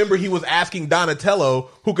you remember he was asking Donatello,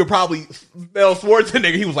 who could probably spell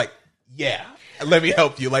Schwarzenegger. He was like, yeah, let me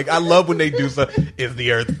help you. Like, I love when they do something. Is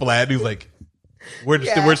the earth flat? And he's like,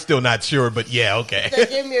 we're still not sure, but yeah, okay. That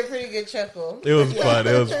gave me a pretty good chuckle. It was fun.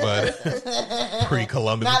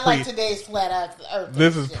 Pre-Columbus. Not like today's flat earth.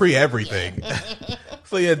 This is pre-everything.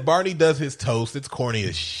 So yeah, Barney does his toast. It's corny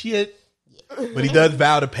as shit. But he does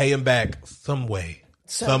vow to pay him back some way.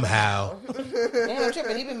 Somehow. Damn, I'm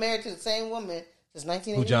tripping. He's been married to the same woman since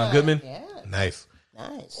 1989. Who, John Goodman? Yeah. Nice.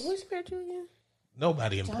 Who's married to again?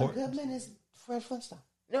 Nobody important. John Goodman is Fred Flintstone.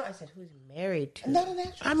 No, I said who's married to. Not an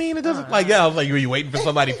actress. I mean, it doesn't I was like, were you waiting for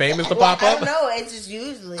somebody famous to pop I up? don't know. It's just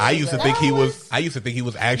usually. I used to think he was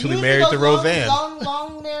actually Usually married to those Roseanne.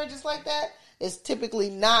 long marriages like that is typically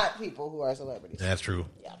not people who are celebrities. That's true.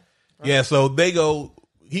 Yeah. Yeah, so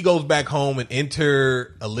he goes back home and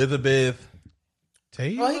enter Elizabeth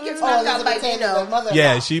Taylor. Well, he gets knocked out by Dino.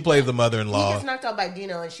 Yeah, she plays the He mother-in-law. gets knocked out by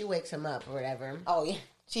Dino, and she wakes him up or whatever. Oh yeah,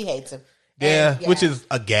 she hates him. Yeah, Yeah. which is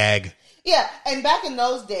a gag. Yeah, and back in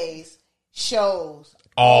those days, shows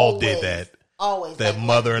All did that. Always The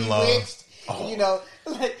mother-in-law. Bewitched, you know,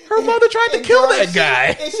 like, Her mother tried to kill that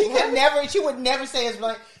guy. And she would never say his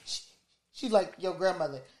like. She's like your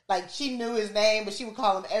grandmother. Like she knew his name, but she would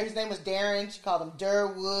call him. His name was Darren. She called him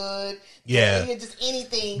Durwood. Yeah, just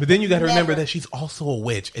anything. But then you got to remember that she's also a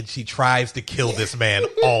witch, and she tries to kill this man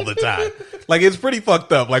all the time. Like it's pretty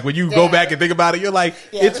fucked up. Like when you go back and think about it, you're like,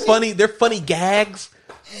 it's funny. They're funny gags.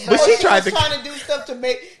 But she tried to trying to do stuff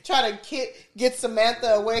to try to get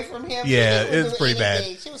Samantha away from him. Yeah, it was pretty bad.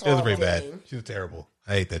 She was pretty bad. She was terrible.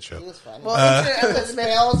 I hate that show. It was funny. Well,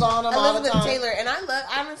 Spells on him all the time. Taylor, and I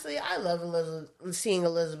love seeing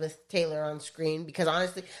Elizabeth Taylor on screen because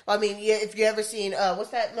honestly, if you ever seen what's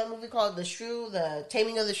that movie called, The Shrew, The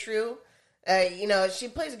Taming of the Shrew, she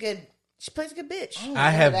plays a good bitch. I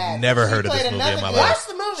have never heard of this movie in my life. Watch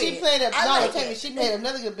the movie. She played she played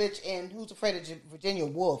another good bitch in Who's Afraid of Virginia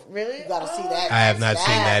Woolf. Really? You got to see that. I have not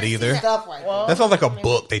seen that either. Stuff right there. That sounds like a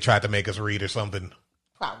book they tried to make us read or something.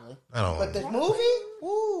 Probably. I don't know. But the movie,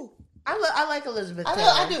 woo. I like Elizabeth Taylor.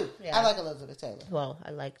 I do. Yeah. I like Elizabeth Taylor. Well,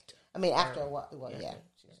 I liked. I mean, after a while, yeah.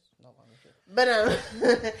 But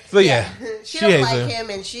so yeah, she don't like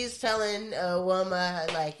him, and she's telling Wilma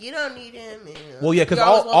like, you don't need him. Well, yeah, because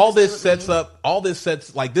all this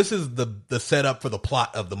sets like this is the setup for the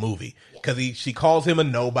plot of the movie. Because she calls him a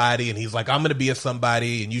nobody, and he's like, I'm gonna be a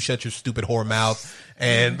somebody, and you shut your stupid whore mouth,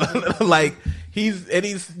 and like he's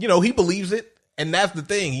he believes it. And that's the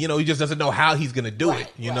thing, he just doesn't know how he's going to do it.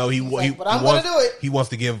 He wants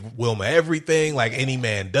to give Wilma everything like any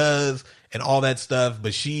man does and all that stuff.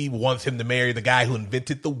 But she wants him to marry the guy who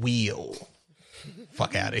invented the wheel.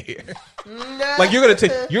 Fuck out of here. No. Like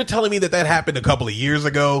you're telling me that happened a couple of years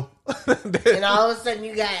ago. And all of a sudden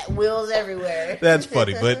you got wheels everywhere. That's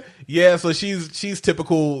funny. But yeah, so she's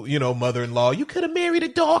typical, mother-in-law. You could have married a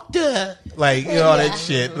doctor. Like, all that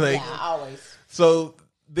shit. Like, yeah, always. So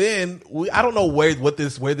then I don't know where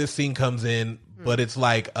this scene comes in, but it's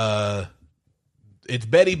like it's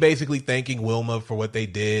Betty basically thanking Wilma for what they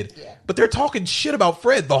did, but they're talking shit about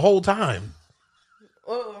Fred the whole time.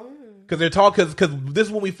 Because this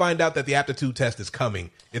is when we find out that the aptitude test is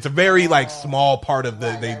coming. It's a very small part of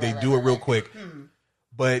they do it real quick,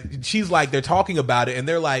 but she's like they're talking about it and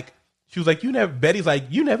they're like. She was like, Betty's like,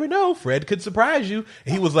 you never know. Fred could surprise you.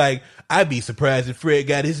 And he was like, I'd be surprised if Fred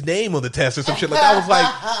got his name on the test or some shit like that. I was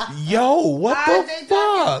like, yo, what the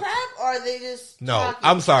fuck? Crap, or are they just no,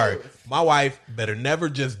 I'm sorry. My wife better never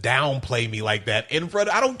just downplay me like that in front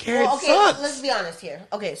of, I don't care. Well, it sucks. Let's be honest here.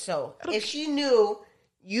 Okay, so if she knew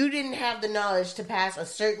you didn't have the knowledge to pass a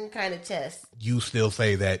certain kind of test. You still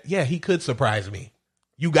say that, yeah, he could surprise me.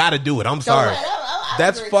 You got to do it. I'm sorry.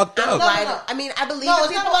 That's fucked up. No. I mean, I believe it's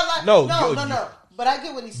people. Not about no. But I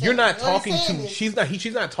get what he's saying. You're not talking to.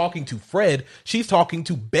 She's not talking to Fred. She's talking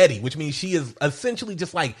to Betty, which means she is essentially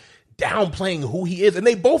just like downplaying who he is, and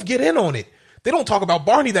they both get in on it. They don't talk about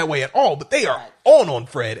Barney that way at all, but they are on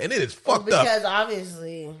Fred, and it is fucked up. Because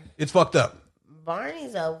obviously, it's fucked up.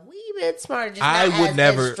 Barney's a wee bit smarter. I would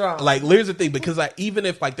never like. Here's the thing, because even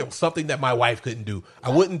if there was something that my wife couldn't do, I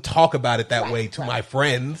wouldn't talk about it that way to my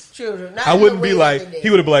friends. True. I wouldn't be like. He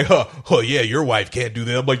would have been like, "Huh, yeah, your wife can't do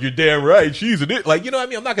that." I'm like, "You're damn right, she's an it." Like, you know what I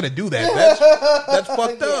mean? I'm not gonna do that. That's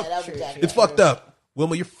fucked up. It's fucked up,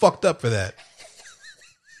 Wilma. You're fucked up for that.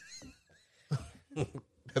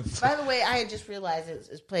 By the way, I had just realized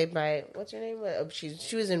it's played by what's her name?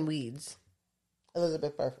 She was in Weeds.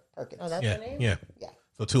 Elizabeth Perkins. Oh, that's her name? Yeah.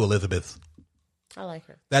 So 2 Elizabeths. I like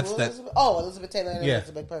her. Elizabeth Taylor and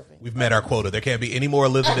Elizabeth Perfect. We've met our quota. There can't be any more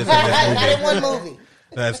Elizabeths in this movie. Not in one movie.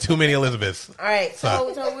 That's too many Elizabeths. All right. So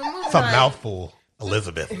we're moving on. It's a mouthful.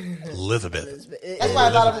 Elizabeth. That's why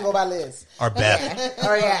a lot of them go by Liz. Or Beth.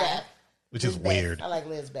 Or yeah. Which is weird. I like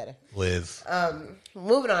Liz better. Liz.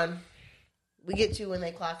 Moving on. We get to when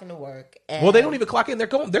they clock into work. Well, they don't even clock in. They're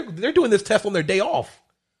doing this test on their day off.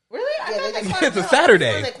 Really? It's a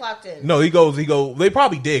Saturday. They clocked in. No, he goes. They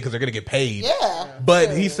probably did because they're gonna get paid. Yeah.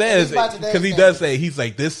 But he says, because he does say, he's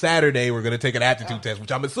like, this Saturday we're gonna take an aptitude test,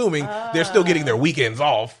 which I'm assuming they're still getting their weekends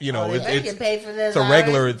off. You know, they get paid for this. It's a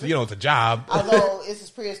regular. It's it's a job. Although this is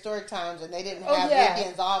prehistoric times and they didn't have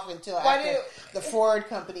weekends off until after the Ford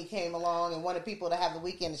company came along and wanted people to have the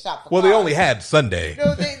weekend to shop for cars. They only had Sunday.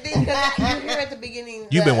 No, you hear at the beginning.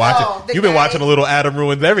 You've been watching. You've been watching a little Adam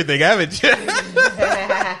Ruins Everything, haven't you?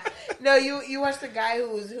 No, you watched the guy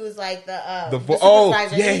who's like the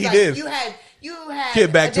supervisor. Yeah, he did. You had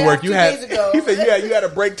get back to work. You had. He said you had a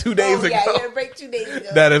break 2 days ago. Yeah, you had a break 2 days ago.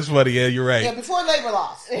 That is funny. Yeah, you're right. Yeah, before labor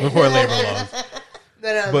laws. Before labor laws.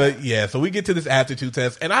 But yeah, so we get to this aptitude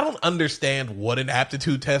test, and I don't understand what an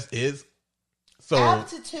aptitude test is. So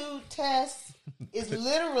aptitude test is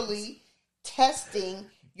literally testing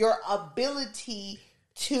your ability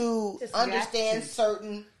to understand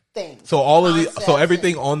certain things. So all of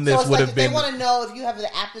everything on this would have been. They want to know if you have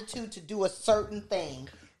the aptitude to do a certain thing.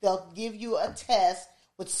 They'll give you a test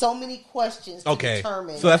with so many questions to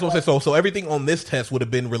determine. So that's what I'm saying. So everything on this test would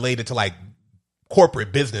have been related to like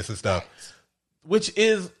corporate business and stuff, which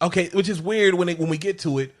is weird when we get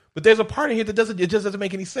to it. But there's a part in here that just doesn't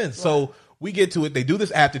make any sense. Right. So we get to it. They do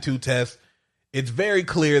this aptitude test. It's very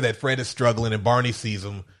clear that Fred is struggling, and Barney sees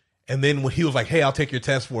him. And then when he was like, "Hey, I'll take your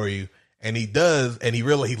test for you," and he does, and he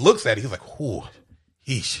looks at it. He's like, "Ooh,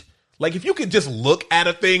 yeesh." Like, if you could just look at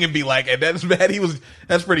a thing and be like, and that's bad,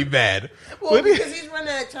 that's pretty bad. Well, because he's running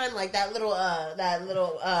out of time, like that little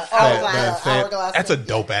hourglass. That's a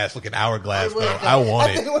dope ass looking hourglass, though. I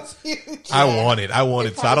want it. It was huge. I want it.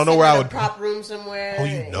 So I don't know where I would. Prop room somewhere. Oh,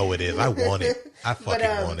 you know it is. I want it. I fucking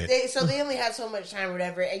want it. So they only have so much time or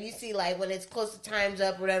whatever. And you see, like, when it's close to time's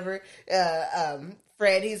up, whatever,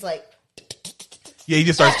 Fred, he's like, yeah, he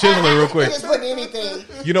just starts chiseling real quick. Just put anything.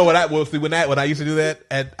 You know what? When I used to do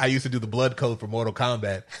that, I used to do the blood code for Mortal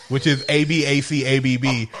Kombat, which is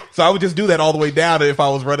ABACABB. So I would just do that all the way down if I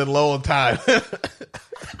was running low on time.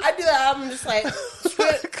 I do that. I'm just like,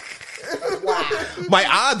 wow. My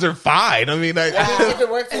odds are fine. I mean, if it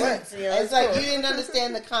works, it works. You know, it's like you didn't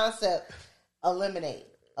understand the concept. Eliminate.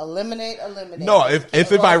 No,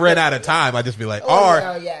 if I ran out of time, I'd just be like,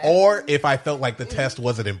 or if I felt like the test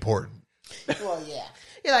wasn't important. Well, yeah.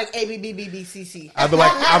 You're like ABBBBCC. I'd be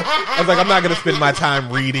like, I'm not going to spend my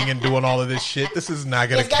time reading and doing all of this shit. This is not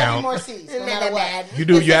going to count. Be more C's, no matter what. You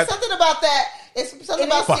do. You have something about that. It's something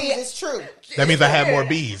about C's. It's true. That means I have more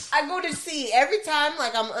B's. I go to C every time.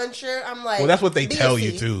 Like, I'm unsure. I'm like, well, that's what they tell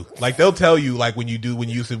you too. Like, they'll tell you, like, when we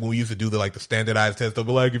used to do the standardized test, they'll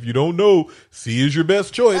be like, if you don't know, C is your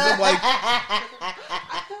best choice. I'm like,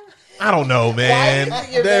 I don't know, man.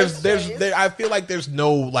 I feel like there's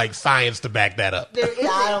no like science to back that up.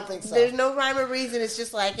 I don't think so. There's no rhyme or reason. It's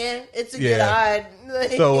just like, it's a good odd.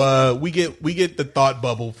 So we get the thought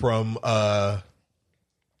bubble from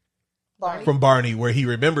Barney, where he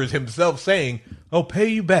remembers himself saying, "I'll pay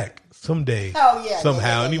you back someday,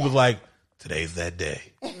 somehow," and he was like, "Today's that day."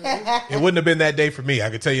 It wouldn't have been that day for me. I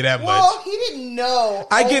could tell you that much. Well, he didn't know.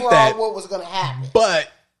 I get that what was going to happen,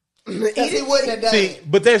 but. Because he wouldn't have done it.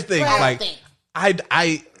 But there's things like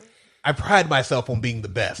I pride myself on being the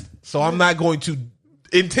best, so I'm not going to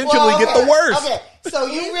intentionally get the worst. Okay, so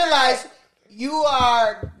you realize you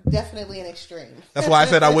are definitely an extreme. That's why I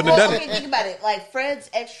said I wouldn't have done it. Think about it. Like, Fred's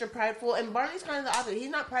extra prideful, and Barney's kind of the opposite. He's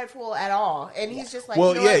not prideful at all, and he's just like,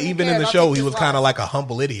 even in the show, he was kind of like a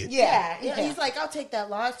humble idiot. Yeah. He's like, I'll take that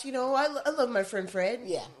loss. You know, I love my friend Fred.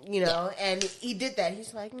 Yeah, you know, and he did that.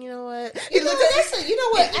 He's like, you know what? You know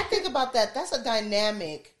what? I think about that. That's a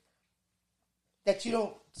dynamic that you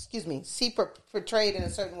don't, see portrayed in a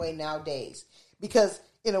certain way nowadays, because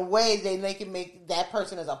in a way they can make that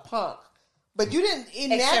person as a punk. But you didn't,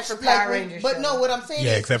 except for Power Rangers. But no, what I'm saying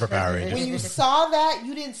is, except for Power Rangers. When you saw that,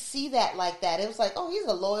 you didn't see that like that. It was like, oh, he's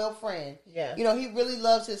a loyal friend. Yeah, you know, he really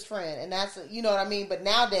loves his friend, and that's, you know what I mean. But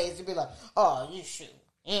nowadays, it'd be like, oh, you shoot,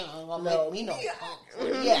 make me know.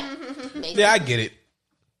 Yeah, I get it.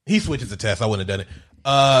 He switches the test. I wouldn't have done it.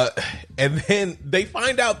 And then they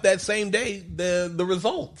find out that same day the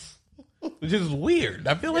results. Which is weird.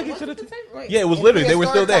 I feel like it should have. Yeah, it was literally they were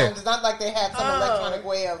still there. It's not like they had some electronic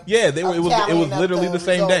way of. Yeah, they were. It was literally the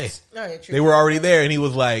same day. They were already there, and he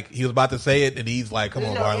was about to say it, and he's like, "Come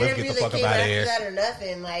on, Barney, let's get the fuck up out of here." That or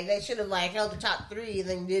nothing. Like, they should have held the top 3 and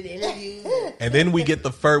then did interviews. And then we get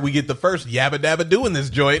the first Yabba Dabba Doo in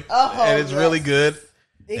this joint, and it's really good.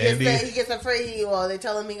 He gets afraid. They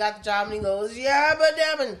tell him he got the job, and he goes, "Yabba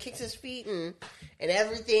Dabba," and kicks his feet and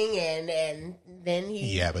everything, and then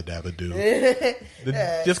he Yabba Dabba Doo.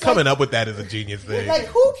 Just coming up with that is a genius thing. Like,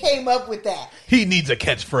 who came up with that? He needs a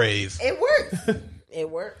catchphrase. It works. It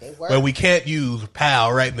worked. But we can't use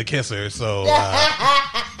 "pal" right in the kisser, so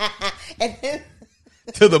and then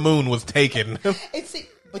 "To the Moon" was taken.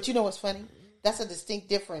 But you know what's funny? That's a distinct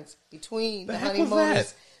difference between the heck was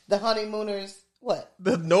honeymooners. that? The honeymooners. What?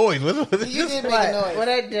 The noise. You did make a noise. What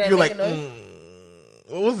I did? You're like,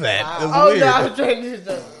 what was that? Wow. It was Oh weird. no, I was trying to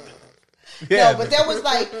do Yeah, No, but that was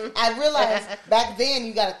like, I realized back then,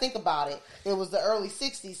 you got to think about it. It was the early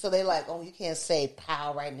 60s, so they like, oh, you can't say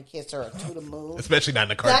 "pal" right in the kisser or "to the moon." especially not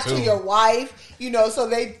in the Not cartoon. to your wife, so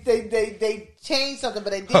they changed something, but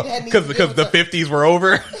they did because the 50s were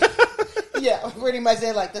over. Yeah, pretty much.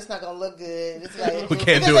 They're like, that's not gonna look good. It's like We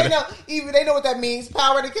can't do they it. They know what that means.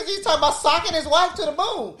 Power, because he's talking about socking his wife to the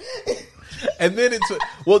moon. And then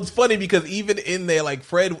it's funny because even in there, like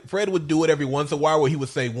Fred would do it every once in a while where he would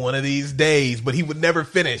say "one of these days," but he would never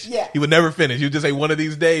finish. Yeah. He would never finish. He would just say "one of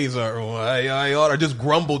these days" or "why I oughta," or just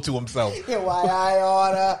grumble to himself. Yeah, why I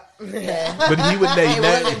oughta. Yeah. But he would It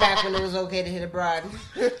wasn't back when it was okay to hit a broad.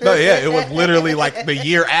 No, yeah, it was literally like the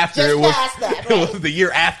year after Just it was. past that, It right. was the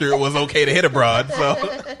year after it was okay to hit abroad. So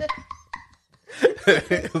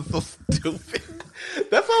it was so stupid.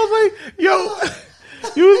 That's why I was like, yo,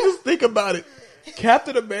 you just think about it.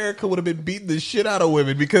 Captain America would have been beating the shit out of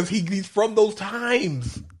women because he's from those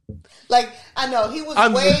times. Like, I know he was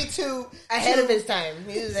way too Ahead of his time.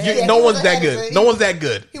 He was ahead Yeah, No he was one's that ahead of good. it. No one's that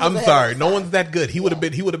good. He was I'm ahead sorry. of No his one's that good. He would have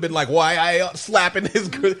been like, why I slapping his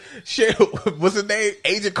shit. What's his name?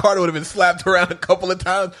 Agent Carter would have been slapped around a couple of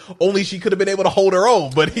times. Only she could have been able to hold her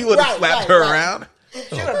own, but he would have slapped her around.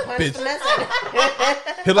 Should have punched bitch. the mess out of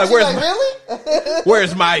him. He's like, She's where's like, my, really?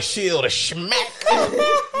 where's my shield? A smack.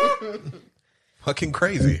 Fucking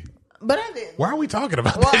crazy. But I did. Why are we talking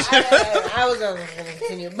about Well, this shit? I was going to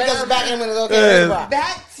continue. But Because back when it was okay.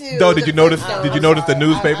 back to. No, did the you notice? Flintstones. Did you notice the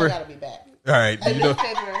newspaper? I gotta be back. All right. The Did you know?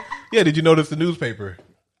 newspaper. Yeah. Did you notice the newspaper?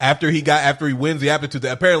 After he wins the aptitude,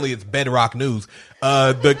 apparently it's Bedrock News.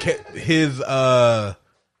 His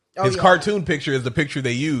cartoon picture is the picture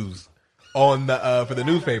they use on the for the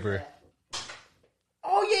newspaper.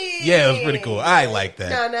 Oh yeah. Yeah, it was pretty cool. I like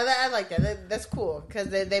that. No, I like that. That's cool because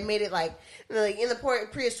they made it like in the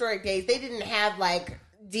prehistoric days they didn't have like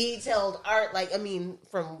detailed art. Like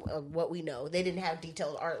from what we know, they didn't have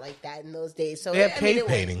detailed art like that in those days. So They have cave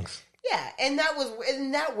paintings, Yeah, and that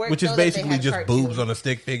worked. which is though, that they basically had just cartoons. boobs on a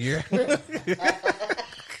stick figure.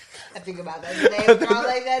 I think about that. They draw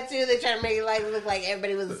like that too. They try to make it like look like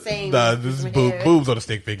everybody was the same. Nah, this is boobs on a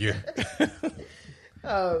stick figure.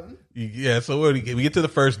 Yeah, so we get to the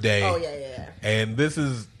first day. Oh yeah. And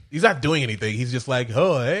he's not doing anything. He's just like,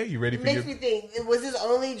 oh, hey, you ready for Makes me think. Was his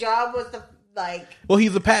only job was to like? Well,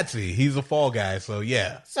 he's a patsy. He's a fall guy, so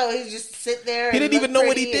yeah. So he just sit there. He and didn't even look know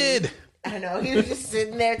what he pretty and- did. I know he was just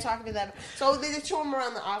sitting there talking to them. So they just show him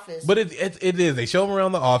around the office. But it is. They show him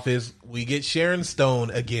around the office. We get Sharon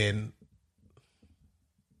Stone again.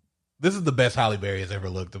 This is the best Halle Berry has ever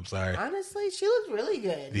looked. I'm sorry. Honestly, she looks really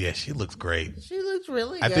good. Yeah, she looks great. She looks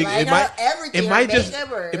really good. I think like, it might just be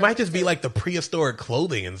everything. like the prehistoric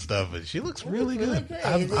clothing and stuff. But she looks really good.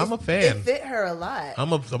 I'm a It fan. fit her a lot.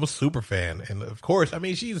 I'm a super fan, and of course, I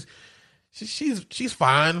mean she's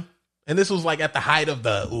fine. And this was like at the height of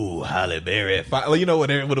the Halle Berry, when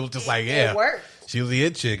it was just like It worked. she was the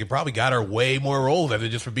it chick. It probably got her way more roles after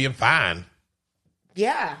just for being fine.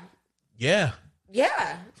 Yeah. Yeah.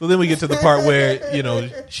 Yeah. So then we get to the part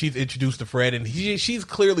where she's introduced to Fred, and she's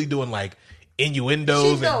clearly doing like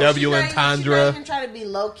innuendos and double entendre. She's not even trying to be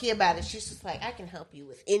low key about it. She's just like, I can help you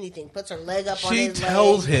with anything. Puts her leg up on She his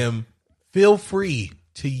tells leg. him, "Feel free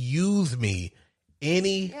to use me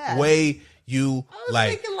any way you I was like."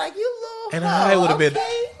 thinking like, you little And hoe, I would have been.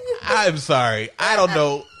 okay? I'm sorry. I don't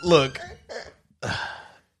know. Look,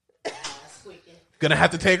 gonna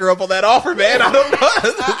have to take her up on that offer, man. I don't know.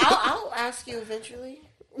 I'll ask you eventually.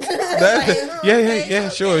 Yeah.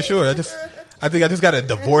 Sure. I think I just got a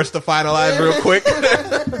divorce to finalize real quick.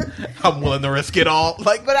 I'm willing to risk it all.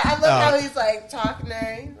 Like, But I love how he's like talking to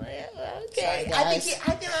her. He's like, okay. Sorry, I guys.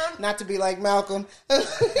 think Not to be like Malcolm.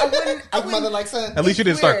 I Like mother, like son. at least you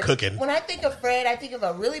didn't start weird. cooking. When I think of Fred, I think of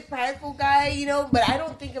a really prideful guy, but I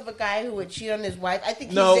don't think of a guy who would cheat on his wife. I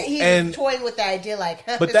think he's toying with the idea, like,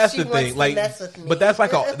 But that's she the wants thing, to like, mess with me. but that's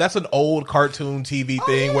like that's an old cartoon TV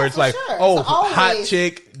thing yeah, where it's for like, sure. oh, It's always hot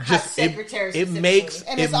chick, just secretary it makes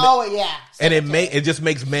And it's always, it just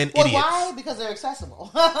makes men Well, idiots. why? Because they're accessible.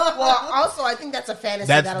 Well, also, I think that's a fantasy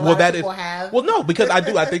That's that a well, lot that of people is have. well, no, because I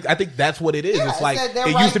think that's what it is. Yeah, it's like it's that they're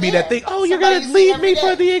it right used to be there. that thing. Oh, you're Somebody gonna you see leave every me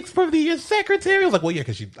day. for the secretary. I was like, well, yeah,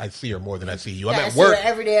 because I see her more than I see you. I'm I at see work her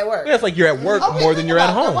every day at work. Yeah, it's like you're at work Okay, more than think you're at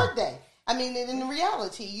about home. the work day. I mean, in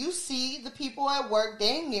reality, you see the people at work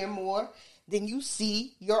dang near more then you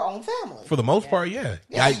see your own family. For the most part, yeah.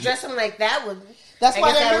 Dressing like that was. That's why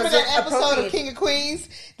I remember that episode of King of Queens,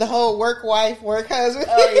 the whole work wife, work husband.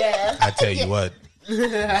 Oh yeah. I tell you what,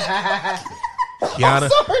 Kiana.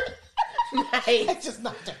 Nice. I just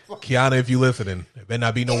knocked her. Kiana, if you listening, it better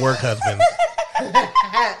not be no work husbands.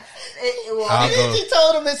 And then she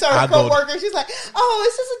told him it's her co-worker. She's like, "Oh,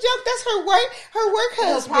 it's just a joke. That's her work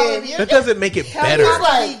husband." That doesn't make it better. He's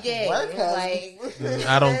like, work husband.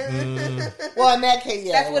 I don't. Well, in that case,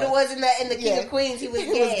 yeah, that's what it was in the King of Queens. He was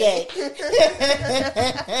gay.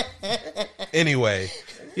 Anyway,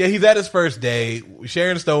 yeah, he's at his first day.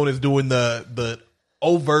 Sharon Stone is doing the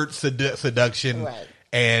overt seduction, right?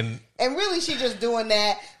 And really, she's just doing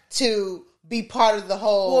that to be part of the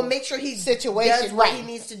whole. Well, make sure he situation does what he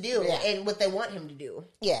needs to do and what they want him to do.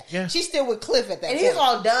 Yeah. She's still with Cliff at that and point. he's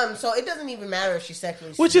all dumb, so it doesn't even matter if she's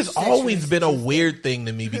sexually. Which has always been a weird thing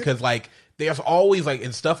to me because like there's always like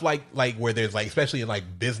in stuff like where there's like especially in like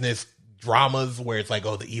business dramas where it's like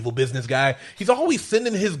the evil business guy, he's always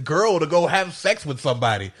sending his girl to go have sex with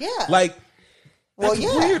somebody. Yeah, like well,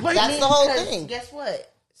 weird. Like, that's the whole thing. Guess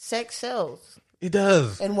what? Sex sells. It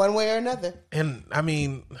does in one way or another. And I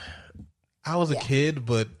mean, I was a kid,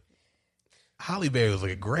 but Halle Berry was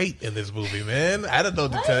looking great in this movie, man. I don't know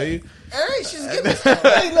what to tell you. All right, she's giving stuff.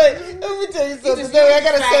 Let me tell you something. I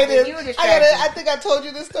gotta say this. I think I told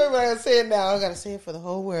you this story, but I gotta say it now. I gotta say it for the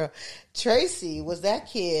whole world. Tracy was that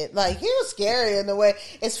kid. Like, he was scary in a way.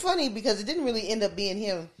 It's funny because it didn't really end up being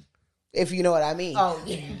him, if you know what I mean. Oh,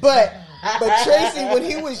 yeah. But Tracy, when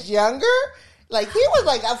he was younger, like, he was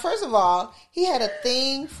like, first of all, he had a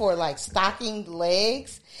thing for like stockinged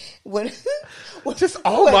legs. Just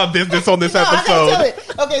all my business on this episode.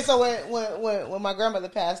 Okay, so when my grandmother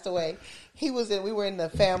passed away, we were in the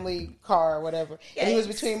family car or whatever, and he was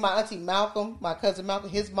between my auntie Malcolm, my cousin Malcolm,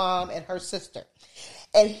 his mom, and her sister,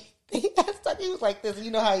 and he was like this.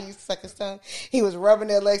 You know how he used to suck his tongue? He was rubbing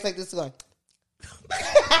their legs like this, going.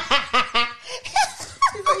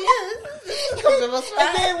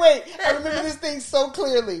 And then wait, I remember this thing so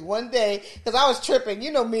clearly. One day, because I was tripping,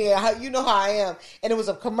 you know me, you know how I am, and it was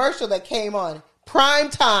a commercial that came on prime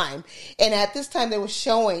time, and at this time they were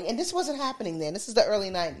showing, and this wasn't happening then. This is the early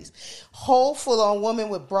 90s. Whole full-on woman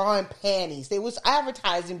with bra and panties. They was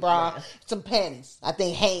advertising bra, some panties. I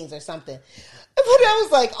think Hanes or something. But that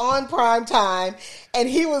was like on prime time, and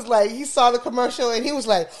he was like, he saw the commercial, and he was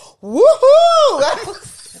like, woohoo!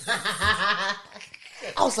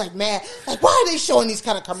 I was like, man, like, why are they showing these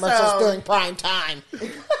kind of commercials during prime time?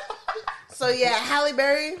 So yeah, Halle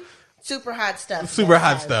Berry, super hot stuff. Super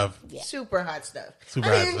hot stuff. Yeah. Super hot stuff. Super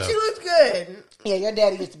hot stuff. She looked good. Yeah, your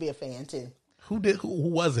daddy used to be a fan too. Who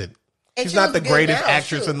wasn't? And she's she not the greatest now,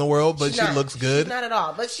 actress in the world, but she looks good. She's not at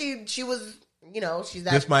all. But she was, she's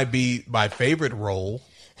that. This might be my favorite role.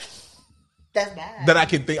 That's bad. That I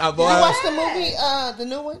can think of. Did you watch the movie, the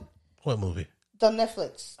new one? What movie? The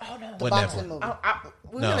Netflix. Oh no, the boxing movie.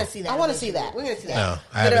 We're gonna see that. I want to see that. We're gonna see that. No,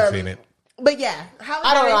 I haven't seen it. But yeah, Halle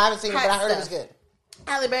I don't Berry, know. I haven't seen it, but I heard it was good.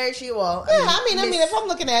 Halle Berry, she will. I mean, if I'm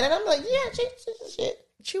looking at it, I'm like, yeah, she's shit.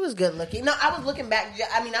 She was good looking. No, I was looking back.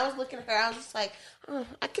 I mean, I was looking at her. I was just like,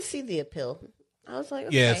 I could see the appeal. I was like,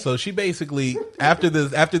 okay. Yeah. So she basically after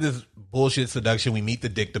this bullshit seduction, we meet the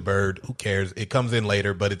Dick the Bird. Who cares? It comes in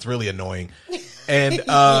later, but it's really annoying. And it's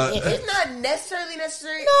not necessarily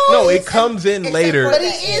necessary. No, it comes in later. But he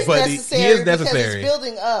is necessary. He is necessary. It's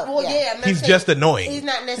building up. Well, yeah, he's just annoying. He's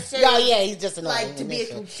not necessarily. Oh, yeah, he's just annoying. Like to be a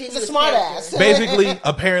continuous. He's a smart ass. Basically,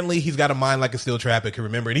 apparently, he's got a mind like a steel trap. It can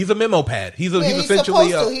remember, and he's a memo pad. He's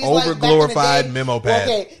essentially an over glorified memo pad.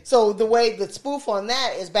 Okay, so the way the spoof on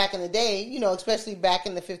that is back in the day, especially back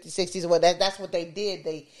in the 50s, 60s, that's what they did.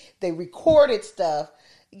 They recorded stuff.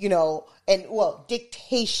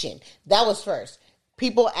 Dictation. That was first.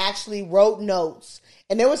 People actually wrote notes.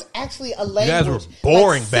 And there was actually a language. You guys were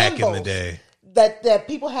boring back in the day. That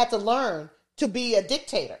people had to learn to be a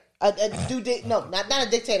dictator. Not a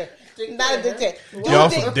dictator. Not a dictator. Y'all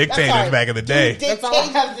some dictators back in the day. That's all I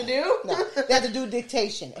have to do? No, they had to do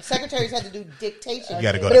dictation. Secretaries had to do dictation. You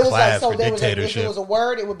got to go to class for dictatorship. If it was a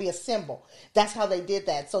word, it would be a symbol. That's how they did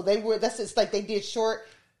that. So it's like they did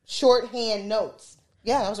shorthand notes.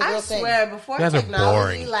 Yeah, that was a real thing. I swear, before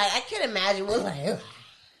technology, I can't imagine what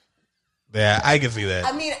Yeah, I can see that.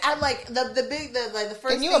 I mean, I like the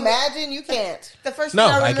first. Can you imagine? You can't. The first thing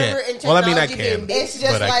I remember in technology I can. It's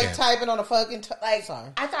just like typing on a fucking sorry.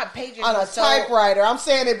 I thought pagers on a typewriter. I'm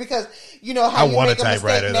saying it because you know how you make a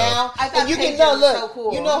mistake now. I thought you can so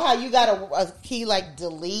cool. You know how you got a key like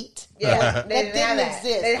delete. Yeah, that didn't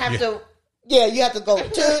exist. They have to. Yeah, you have to go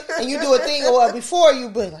and you do a thing. Well, before you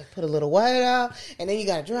like put a little white out, and then you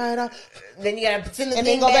gotta dry it out. Then you gotta send the and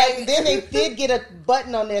thing then go back. back. Then they did get a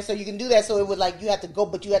button on there so you can do that. So it would like you have to go,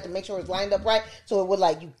 but you have to make sure it's lined up right. So it would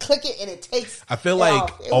like you click it and it takes. I feel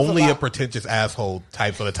like only a pretentious asshole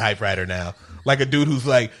types on a typewriter now. Like a dude who's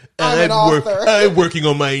like, I'm working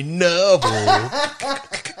on my novel.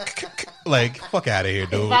 Like, fuck out of here,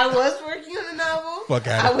 dude. If I was working on a novel, fuck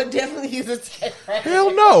out. I would definitely use a typewriter.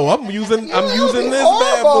 Hell no, I'm using this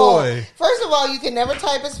bad boy. First of all, you can never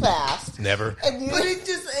type as fast. Never. But it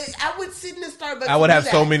just, I would sit in the Starbucks. I would have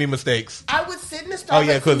so many mistakes. I would sit in the Starbucks. Oh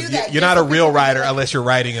yeah, because you're not a real writer unless you're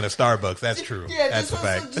writing in a Starbucks. That's true. Yeah, that's a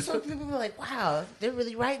fact. Just so people be like, wow, they're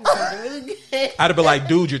really writing something really good. I'd have been like,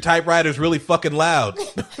 dude, your typewriter's really fucking loud.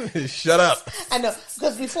 Shut up. I know,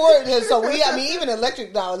 because before, even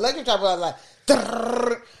electric typewriter was like,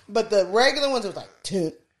 but the regular ones was like,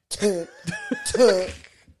 tut, tut, tut,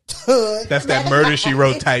 tut. That's that Murder, She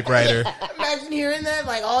Wrote typewriter. Imagine hearing that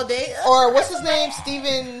like all day. Or what's his name?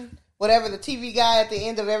 Steven, whatever, the TV guy at the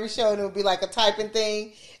end of every show, and it would be like a typing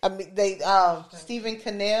thing. I mean, Stephen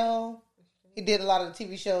Cannell, he did a lot of the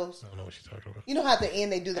TV shows. I don't know what you're talking about. You know how at the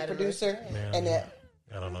end they do the producer and that.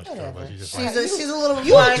 I don't know what you're talking about. She's a little.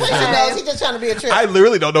 You and Trisha knows. He's just trying to be a trick. I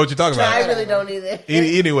literally don't know what you're talking about. I really don't either.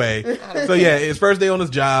 Anyway, so yeah, his first day on his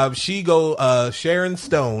job, Sharon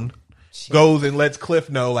Stone goes and lets Cliff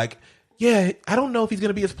know, like, yeah, I don't know if he's going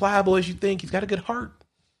to be as pliable as you think. He's got a good heart.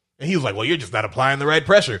 And he was like, well, you're just not applying the right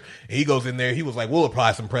pressure. And he goes in there. He was like, we'll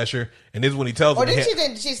apply some pressure. And this is when he tells him. Or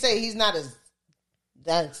didn't she say he's not as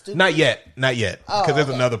that stupid? Not yet. Because there's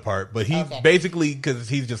another part. But he basically, because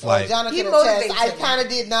he's just like. Jonathan attest, I kind of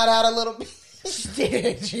did nod out a little bit.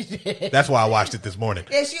 She did. That's why I watched it this morning.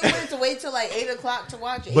 Yeah, she wanted to wait till like 8 o'clock to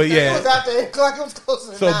watch it. But yeah. It was after 8 o'clock. It was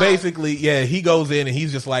closer to So 9. basically, yeah, he goes in and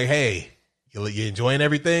he's just like, hey, you enjoying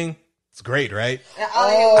everything? It's great, right?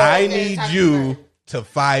 I need you to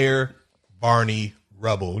fire Barney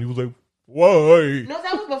Rubble. And he was like, why? No,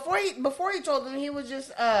 that was before he told him. He was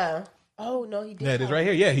just oh no, he did. Yeah, it is right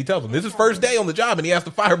here. Yeah, he tells him this is his first day on the job and he has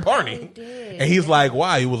to fire Barney. He did. And he's like,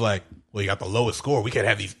 why? He was like, well, you got the lowest score. We can't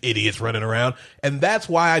have these idiots running around. And that's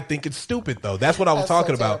why I think it's stupid, though. That's what I was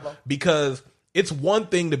talking about. Terrible. Because it's one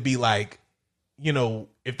thing to be like,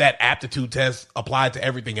 if that aptitude test applied to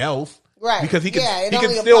everything else. Right. Because he can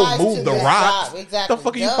still move the rocks. Exactly. The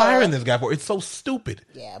fuck are you firing this guy for? It's so stupid.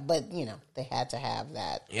 Yeah, but they had to have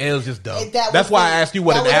that. Yeah, it was just dumb. That's why I asked you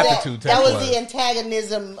what an aptitude test was. That was the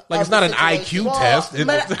antagonism. Like, it's not an IQ test.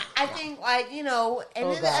 But I think, like, and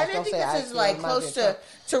I think this is like close to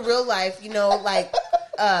real life.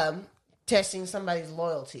 Testing somebody's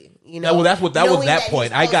loyalty. Well, that was that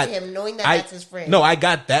point. I got him, knowing that that's his friend. No, I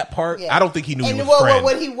got that part. Yeah. I don't think he knew he was friend.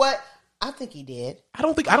 I think he did. I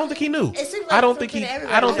don't think he knew. It seems like I don't think he.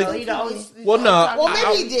 Well, no. Well,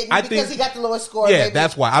 maybe he didn't because he got the lowest score. Yeah, maybe.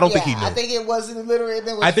 That's why I don't think he knew. I think it wasn't literally.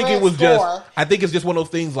 I think it was just. I think it's just one of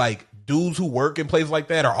those things like dudes who work in places like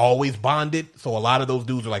that are always bonded. So a lot of those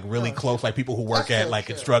dudes are like really close, like people who work at like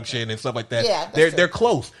construction and stuff like that. Yeah, they're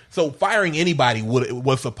close. So firing anybody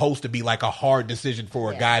was supposed to be like a hard decision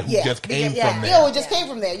for a guy who just came from there. Yeah, it just came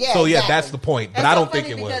from there. Yeah. So that's the point. But I don't think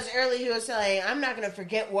it was because earlier he was saying, "I'm not going to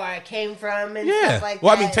forget where I came from." And stuff like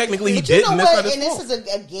well, that. I mean, technically he didn't. And this is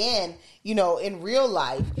again. In real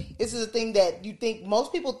life, this is a thing that you think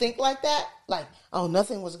most people think like that. Like, oh,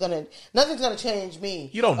 nothing's gonna change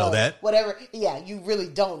me. You don't know that. Whatever. Yeah, you really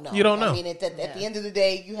don't know. You don't know. I mean, at the end of the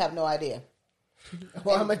day, you have no idea.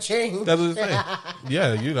 Well, I'm a change. That's what I'm saying.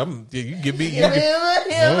 Yeah, you give me. I'm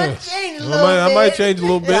a change a little bit. I might change a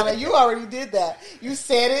little bit. Yeah, you already did that. You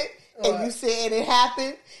said it, and you said it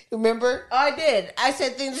happened. Remember? Oh, I did. I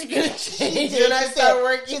said things are gonna change when I start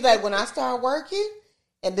working. She's like, when I start working,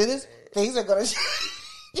 and do this. Things are gonna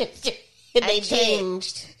change. They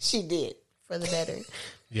changed. She did for the better.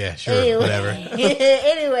 Yeah, sure, whatever.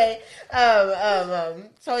 Anyway,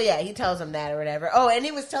 so yeah, he tells him that or whatever. Oh, and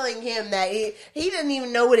he was telling him that he didn't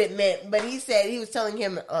even know what it meant, but he was telling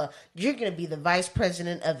him, "You're going to be the vice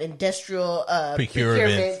president of industrial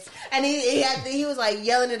procurement." And he was like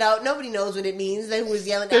yelling it out. Nobody knows what it means. They was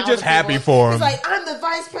yelling. They're just happy for him. He's like, "I'm the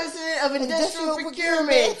vice president of industrial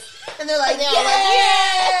procurement," and they're like,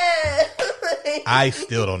 "Yeah!" I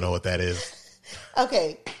still don't know what that is.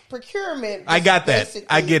 Okay, procurement. I got that.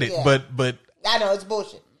 I get it, but I know it's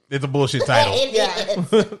bullshit. It's a bullshit title.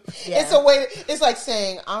 It's a way. It's like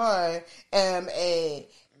saying I am a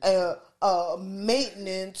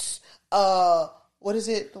maintenance what is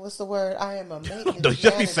it? What's the word? I am a maintenance Don't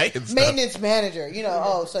just be saying stuff. Maintenance manager. You know,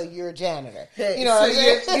 oh, so you're a janitor. You know,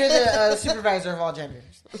 so you're the supervisor of all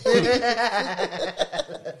janitors.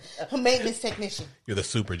 A maintenance technician. You're the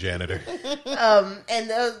super janitor.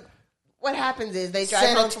 What happens is they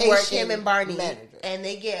drive home from work, him and Barney, manager. and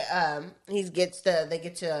they get they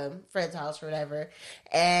get to Fred's house or whatever,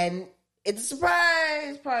 and it's a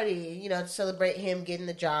surprise party, you know, to celebrate him getting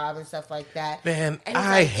the job and stuff like that. Man, and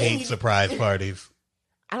I hate surprise parties.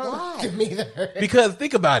 I don't like them either. Because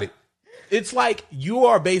think about it. It's like you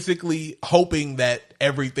are basically hoping that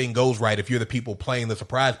everything goes right if you're the people playing the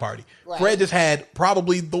surprise party. Right. Fred just had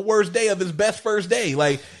probably the worst day of his best first day.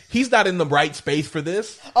 Like, he's not in the right space for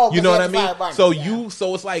this. Oh, you know what I mean? So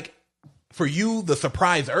so it's like, for you, the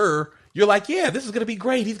surpriser, you're like, yeah, this is going to be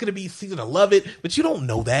great. He's going to love it. But you don't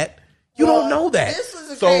know that. You don't know that. This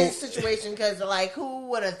was a crazy situation because, like, who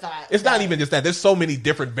would have thought? It's not even just that. There's so many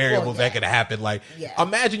different variables that could happen. Like,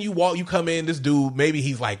 imagine you come in, this dude, maybe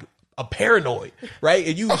he's like a paranoid, right?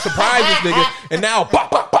 And you surprise this nigga, and now, pop,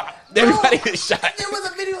 pop, pop, everybody gets shot. There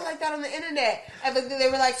was a video like that on the internet. And they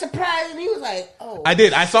were like, surprise, and he was like, oh. I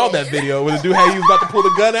did. I saw that video where the dude he was about to pull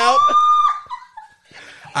the gun out.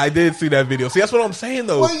 I did see that video. See, that's what I'm saying,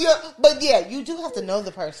 though. But you do have to know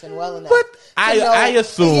the person well enough. But I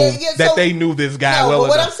assume that they knew this guy well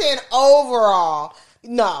enough. What I'm saying, overall,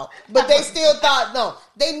 no. But they still thought, no.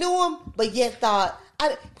 They knew him, but yet thought,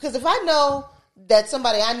 because if I know that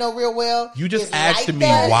somebody I know real well, you just asked me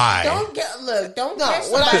why. Don't catch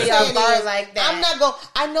somebody off guard like that. I'm not going.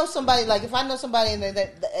 I know somebody, like, if I know somebody and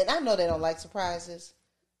I know they don't like surprises.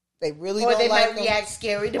 They really don't like them. Or they might react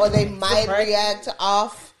scary. Or they might react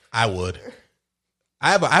off. I would.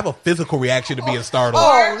 I have a physical reaction to being startled.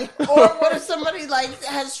 Or what if somebody like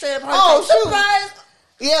has a straight up heart attack? Surprise!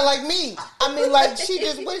 Yeah, like me. I mean, like,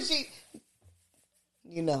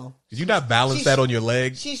 you know. Did you not balance that on your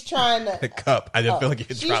leg? She's trying to. The cup. I just feel like you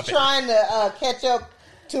drop it. She's trying to catch up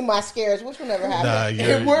to my scares, which will never happen.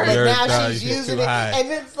 It worked. But now she's using it. And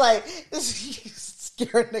it's like,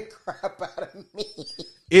 scaring the crap out of me.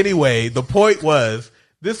 Anyway, the point was,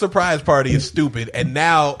 this surprise party is stupid, and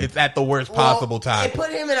now it's at the worst possible time. It put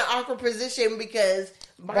him in an awkward position because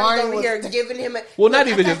Barney's over here giving him a... Well, not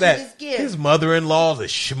even just that. His mother-in-law's a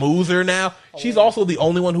schmoozer now. She's also the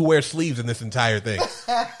only one who wears sleeves in this entire thing.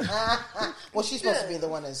 Well, she's supposed to be the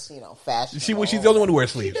one that's, fashion. She's the only one who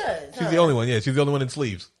wears sleeves. She's the only one. Yeah, she's the only one in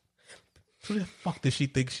sleeves. Who the fuck does she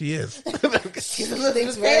think she is? She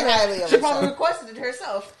thinks very highly of herself. She probably requested it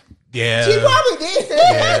herself. Yeah. She probably did.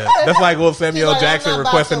 Yeah. That's like Samuel Jackson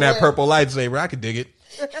requesting that purple lightsaber. I could dig it.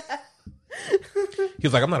 He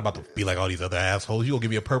was like, I'm not about to be like all these other assholes. You gonna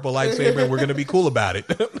give me a purple lightsaber and we're gonna be cool about it.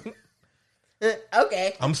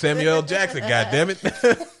 Okay. I'm Samuel L. Jackson,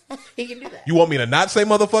 goddammit. He can do that. You want me to not say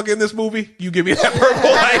motherfucker in this movie? You give me that purple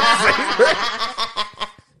lightsaber.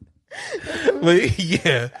 But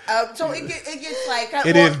yeah. So it gets like...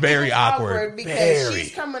 It is very awkward. Because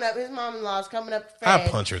she's coming up, his mom-in-law's coming up to Fred. I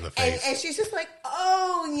punch her in the face. And she's just like,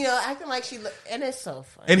 acting like she... And it's so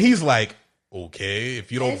funny. And he's like, okay,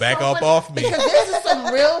 if you don't back up off me. Because this is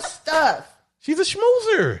some real stuff. She's a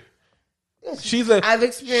schmoozer. I've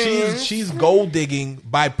experienced. She's gold digging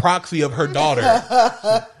by proxy of her daughter.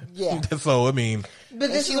 Yeah. So, I mean... But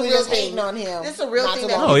this is a real thing on him. This is a real thing.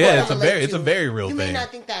 It's a very real thing. You may not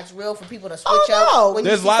think that's real for people to switch up. When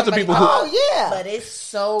there's lots of people who. But it's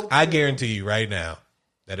so true. I guarantee you right now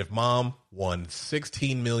that if Mom won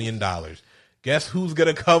 $16 million, guess who's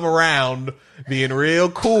gonna come around being real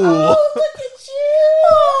cool? Oh, look at you!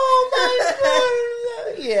 Oh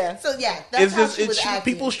my God! Yeah. So that's how she was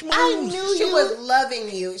acting. People schmooze. I knew she was loving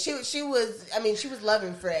you. She was. I mean, she was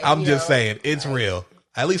loving Fred. I'm just saying, it's real.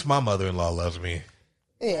 At least my mother-in-law loves me.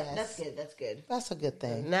 Yeah, that's good. That's good. That's a good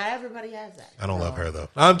thing. Not everybody has that. I don't love her though.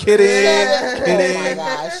 I'm kidding. Oh my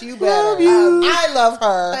gosh, you better. Love you. I love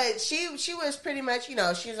her. But she was pretty much,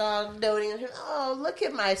 she's all doting on him. Oh, look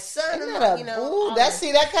at my son.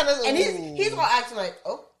 That kind of. And he's all acting like,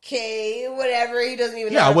 okay, whatever. He doesn't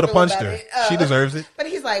even. Yeah, I would have punched her. She deserves it. But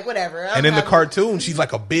he's like, whatever. And in the cartoon, she's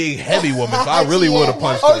like a big, heavy woman. So I really would have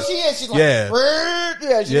punched her. Oh, she is. She's like,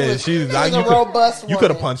 she's a robust. You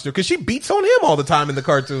could have punched her because she beats on him all the time in the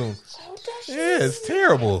cartoon. Yeah, it's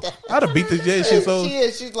terrible. I'd have beat the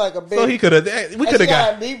shit. She's like a big. So he could have. We could have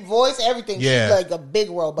got a deep voice, everything. Yeah. She's like a big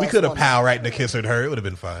robust. We could have pow right in the kiss at her. It would have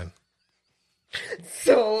been fine.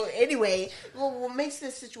 So anyway, what makes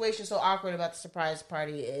this situation so awkward about the surprise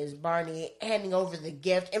party is Barney handing over the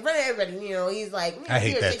gift in front of everybody. He's like, I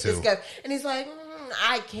hate that take too. This gift. And he's like,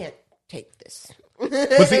 I can't take this.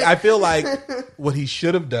 But see, I feel like what he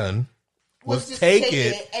should have done was take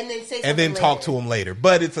it and then say and then talk later. to him later.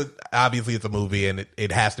 But obviously it's a movie and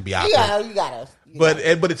it has to be awkward. You gotta.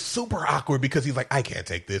 But it's super awkward because he's like, I can't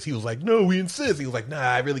take this. He was like, no, we insist. He was like, nah,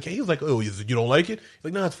 I really can't. He was like, oh, you don't like it? He's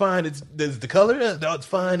like, no, it's fine. It's the color. No, it's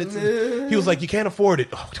fine. He was like, you can't afford it.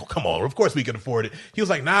 Oh, come on. Of course we can afford it. He was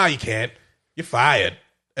like, nah, you can't. You're fired.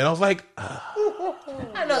 And I was like, I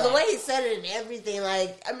don't know, the way he said it and everything,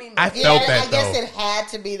 like, I mean, I felt that, I guess it had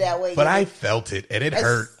to be that way. But I felt it, and it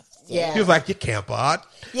hurt. Yeah. He was like, you can't, bot.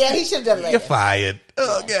 Yeah, he should have done it later. You're fired.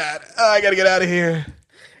 Oh, God. Oh, I got to get out of here.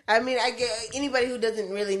 I mean, I get anybody who doesn't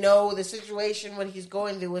really know the situation, what he's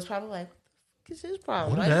going through, was probably like, "What's his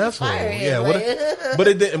problem?" What an asshole! Yeah,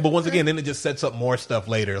 but once again, then it just sets up more stuff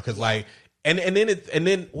later because and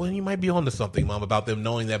then you might be onto something, Mom, about them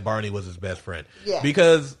knowing that Barney was his best friend. Yeah,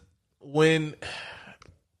 because when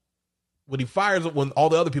he fires, when all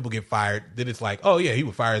the other people get fired, then it's like, oh yeah, he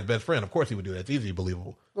would fire his best friend. Of course he would do that. It's easily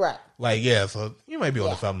believable, right? Like so you might be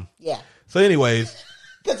onto something. Yeah. So, anyways.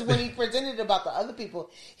 Because when he presented about the other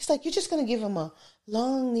people, he's like, you're just going to give him a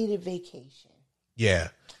long-needed vacation. Yeah.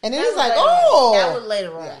 And then he's like, oh. That was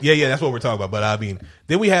later on. Yeah, that's what we're talking about. But, I mean,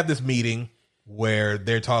 then we have this meeting where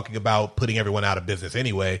they're talking about putting everyone out of business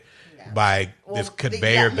anyway by this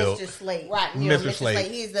conveyor belt. Mr. Slate. Right. Mr. Slate.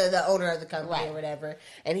 He's the owner of the company or whatever.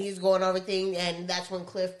 And he's going over everything, and that's when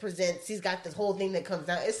Cliff presents. He's got this whole thing that comes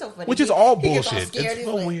out. It's so funny. Which is all he gets bullshit. All It's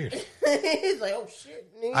so weird. He's like, oh, shit.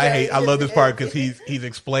 I love this part because he's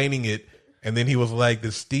explaining it, and then he was like,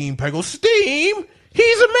 the steam pipe goes, steam?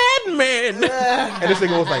 He's a madman. And this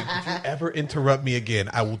nigga was like, if you ever interrupt me again,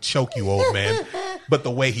 I will choke you, old man. But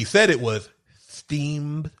the way he said it was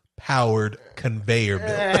steam-powered conveyor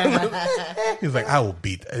belt. He's like, I will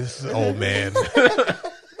beat this old man.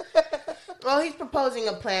 Well, he's proposing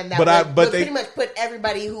a plan that would pretty much put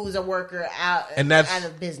everybody who's a worker out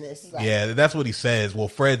of business. Right. Yeah, that's what he says. Well,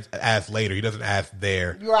 Fred asks later. He doesn't ask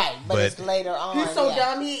there. Right, but it's later on. He's so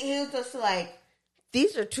dumb. He was just like,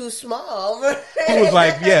 these are too small. He was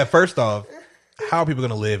like, yeah, first off, how are people going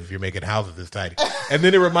to live if you're making houses this tiny? And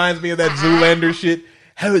then it reminds me of that Zoolander shit.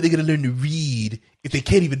 How are they going to learn to read if they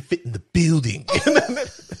can't even fit in the building?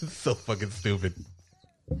 It's so fucking stupid.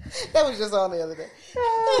 That was just on the other day.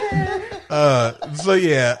 So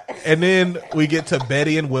yeah, and then we get to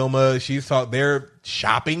Betty and Wilma. They're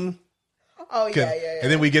shopping. Oh yeah. And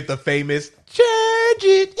then we get the famous charge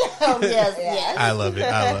it. Oh yes. I love it.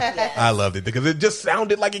 I loved it because it just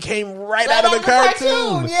sounded like it came right out of the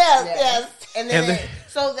cartoon. Yes. And then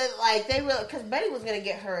so that like they really because Betty was gonna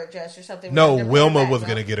get her a dress or something. No, Wilma was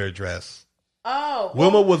gonna get her a dress. Oh,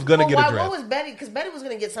 Wilma was gonna get a dress. What was Betty? Because Betty was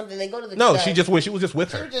gonna get something. They go to the she was just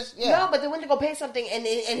with her. No, but they went to go pay something, and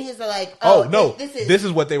he's like, this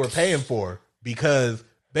is what they were paying for because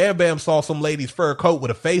Bam Bam saw some lady's fur coat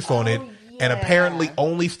with a face on it, and apparently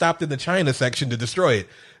only stopped in the China section to destroy it.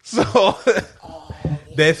 So,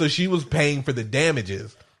 so she was paying for the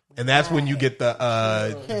damages. And that's when you get the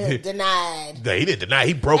denied. He didn't deny.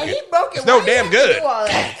 He broke it. He broke it. It's no damn good.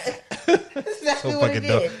 That's so what fucking he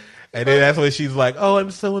dumb. did. And then that's when she's like, "Oh,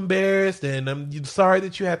 I'm so embarrassed, and I'm sorry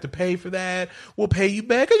that you have to pay for that. We'll pay you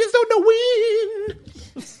back. I just don't know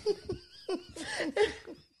when."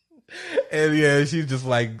 And yeah, she's just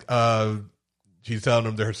like, she's telling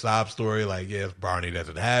them her sob story. Like, yes, Barney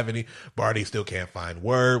doesn't have any. Barney still can't find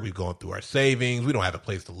work. We've gone through our savings. We don't have a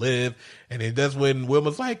place to live. And then that's when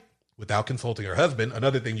Wilma's like, without consulting her husband,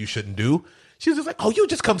 another thing you shouldn't do. She's just like, "Oh, you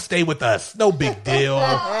just come stay with us. No big deal."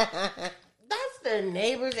 That's their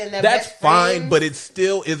neighbors and their That's best fine, friends. but it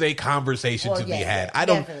still is a conversation to be had. I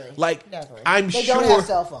don't definitely. I'm they sure don't have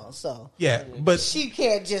cell phones, so but she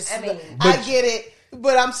can't just. I get it,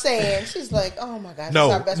 but I'm saying she's like, oh my gosh,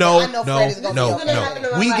 no.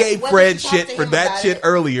 We gave Fred shit for that shit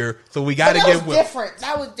earlier, so we got to give Will. Different.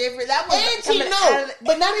 That was different. That was and she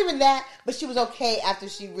but not even that. But she was okay after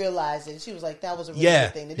she realized it. She was like, that was a really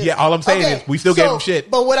good thing to do. Yeah, all I'm saying is we still gave him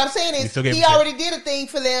shit. But what I'm saying is he already did a thing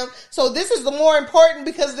for them. So this is the more important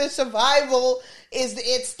because their survival is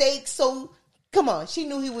at stake. So come on. She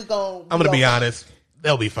knew he was going to I'm going to be honest.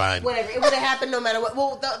 They'll be fine. Whatever. It would have happened no matter what.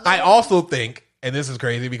 Well, I also think, and this is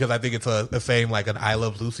crazy because I think it's the same like an I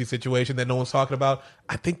Love Lucy situation that no one's talking about.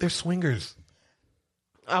 I think they're swingers.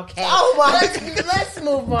 Okay. Oh my! Let's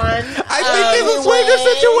move on. I think it's a swinger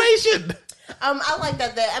situation. I like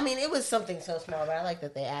that. I mean, it was something so small, but I like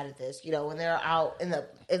that they added this. You know, when they're out in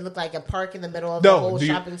it looked like a park in the middle of the whole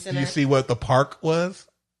shopping center. Do you see what the park was?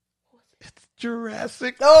 It's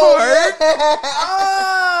Jurassic Park,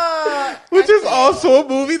 which is also a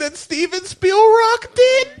movie that Steven Spielberg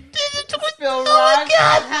did. Oh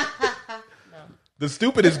God! The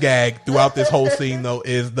stupidest gag throughout this whole scene, though,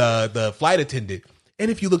 is the flight attendant. And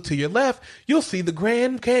if you look to your left, you'll see the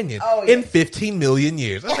Grand Canyon Oh, yeah. in 15 million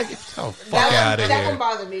years. I was like, oh, fuck out of That here. one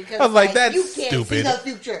bothered me. I was like, that's you can't stupid. See the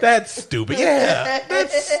future. That's stupid. Yeah,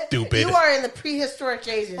 that's stupid. You are in the prehistoric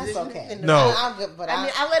ages. That's okay. No. I'm good, but I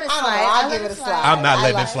mean, I let it slide. I'll give it a slide. I'm not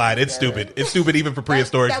letting I it slide. It's stupid. It's stupid even for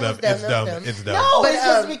prehistoric that was stuff. dumb. It's That dumb. was dumb. It's dumb. No, But, it's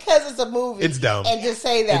just because it's a movie. It's dumb. And just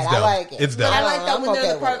say that. It's I dumb. like it. It's dumb. I like that I'm when they're in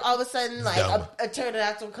okay the park, with it. all of a sudden, like dumb. a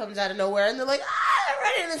pterodactyl comes out of nowhere, and they're like,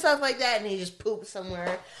 running and stuff like that, and he just poops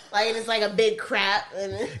somewhere, like, and it's like a big crap.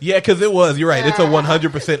 And Yeah, because it was. You're right. It's a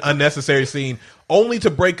 100% unnecessary scene, only to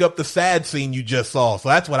break up the sad scene you just saw. So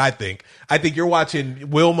that's what I think. I think you're watching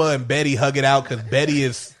Wilma and Betty hug it out because Betty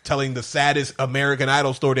is telling the saddest American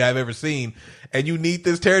Idol story I've ever seen, and you need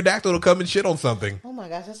this pterodactyl to come and shit on something. Oh my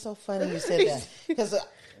gosh, that's so funny you said that. Because,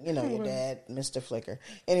 you know, your dad, Mr. Flicker.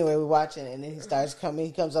 Anyway, we're watching, and then he starts coming.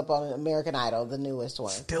 He comes up on American Idol, the newest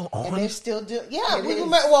one. Still on? And they're still doing. Yeah, It we is.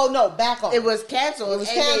 remember. Well, no, back on. it was canceled. It was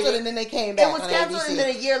canceled, and then they came back. It was on canceled, ABC. and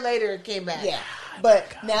then a year later it came back. Yeah, but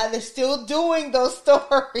now they're still doing those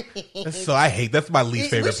stories. So I hate. That's my least We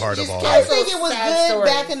favorite should part of just all. I This. think it was Sad good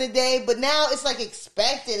stories. back in the day, but now it's like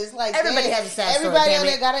expected. It's like Everybody damn, has a sad story, everybody damn on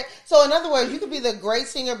there it. got it. So in other words, you could be the great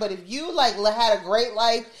singer, but if you like had a great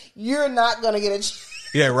life, you're not gonna get a.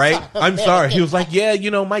 Yeah, right. I'm sorry. He was like, yeah,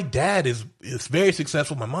 you know, my dad is very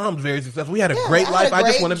successful. My mom's very successful. We had a great I had life. a I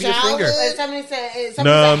just great want to be a singer. childhood. But somebody said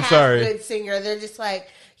No, I'm a sorry. good singer. They're just like,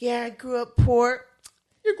 yeah, I grew up poor.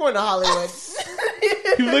 You're going to Hollywood.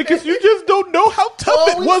 He was like, 'cause you just don't know how tough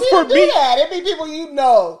Oh, it we was still for do me. that. It be people you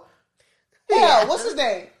know. Hell, Yeah. what's his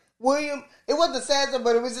name? William. It wasn't sad,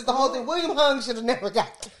 but it was just the whole thing. William Hung should have never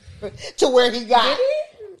got to where he got. Did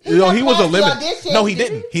he? No, got he was past the eliminated. audition. No, he Did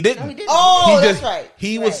didn't. He didn't. No, he didn't. Oh, He that's just- right.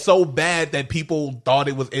 He Right. was so bad that people thought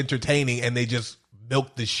it was entertaining, and they just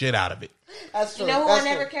milked the shit out of it. That's true. You know who That's I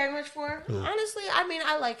never true. cared much for? Honestly, I mean,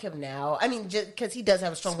 I like him now. I mean, just because he does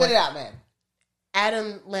have a strong Spit voice. it out, man.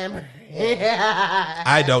 Adam Lambert.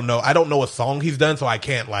 I don't know. I don't know a song he's done, so I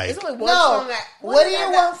can't like. It's only one No. song. What do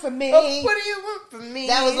you want from me? Oh, what do you want from me?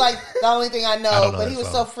 That was like the only thing I I know, don't know but that he was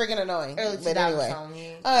song. so freaking annoying. early But 2000 anyway, song.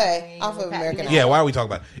 all right, off of American Idol. Yeah, why are we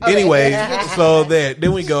talking about it? Okay. Anyways, so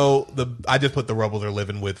then we go. I just put the Rebels are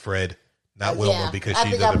living with Fred, not Wilma, Yeah, because I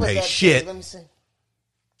she think I doesn't put pay that too. shit. Let me see.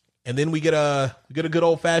 And then we get a good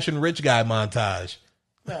old fashioned rich guy montage,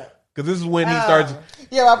 What? because this is when Oh. he starts.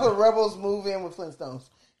 Yeah, I put Rebels move in with Flintstones.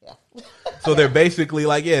 Yeah. So they're basically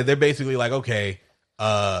like, okay,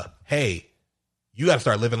 hey, you got to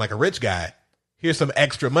start living like a rich guy. Here's some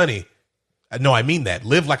extra money. No, I mean that.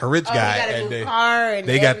 Live like a rich Oh, guy. they got a And new car and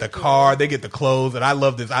they got the everything. car, they get the clothes, and I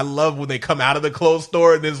love this. I love when they come out of the clothes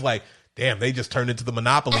store and it's like, damn, they just turned into the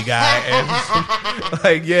Monopoly guy. And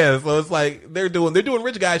like, yeah, so it's like they're doing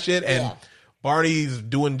rich guy shit, and Yeah. Barney's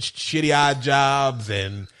doing shitty odd jobs,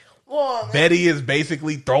 and Well, Betty is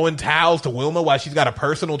basically throwing towels to Wilma while she's got a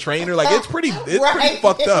personal trainer. Like it's pretty pretty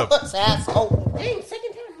fucked It up. was asshole. dang,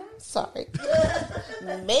 second time, Mom. Sorry.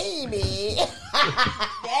 Maybe.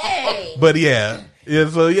 Dang. But yeah,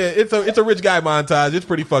 it's a rich guy montage. It's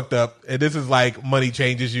pretty fucked up, and this is like money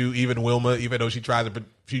changes you. Even Wilma, even though she tries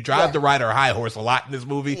to ride her high horse a lot in this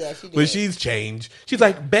movie, Yeah, she but did. she's changed. She's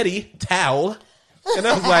like, Betty, towel, and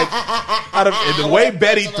I was like, and the way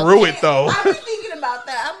Betty threw it though, I was thinking about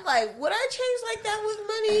that. I'm like, would I change like that with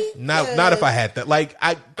money? not if I had that. Like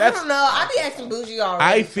I don't know. I be acting bougie already.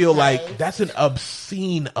 I feel sometimes. like that's an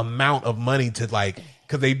obscene amount of money to like,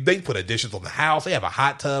 because they put additions on the house. They have a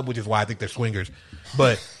hot tub, which is why I think they're swingers.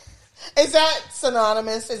 But Is that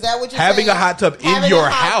synonymous? Is that what you're having saying? a hot tub in Having your a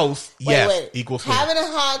hot- house, Wait, yes, wait. equals swingers. Having a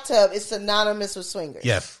hot tub is synonymous with swingers.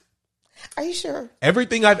 Yes. Are you sure?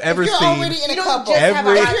 Everything I've ever If you're seen. already in You a don't couple. just have a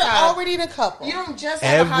Every- hot If you're tub. already in a couple. You don't just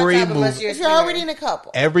have a Every hot tub unless movie- you're a If you're singer. already in a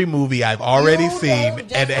couple. Every movie I've already You seen, don't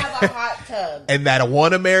just have a hot tub. and that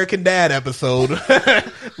One American Dad episode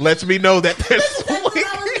lets me know that there's That's what I was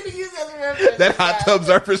swingers. gonna use as a reference. That hot Yeah. tubs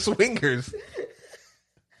are for swingers.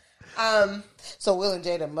 So Will and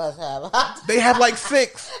Jada must have a hot tub. They have like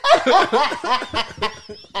 6.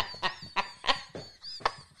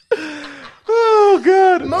 Oh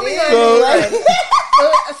god. Moving on. So- anyway.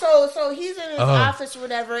 So he's in his office or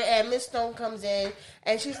whatever, and Miss Stone comes in,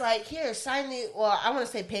 and she's like, "Here, sign the." Well, I want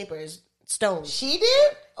to say papers. Stone. She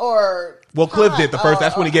did? Or Well, Cliff did the first.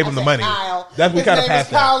 That's when he gave him the money. Kyle. That's we His kind of name is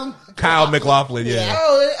passed that. Kyle McLaughlin, yeah.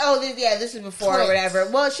 This is before Clint. or whatever.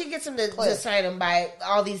 Well, she gets him to Clint. sign him by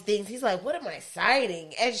all these things. He's like, "What am I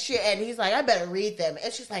signing?" And he's like, "I better read them."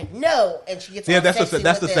 And she's like, "No." And she gets Yeah, all that's sexy the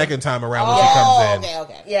with him. second time around when she Oh, comes in.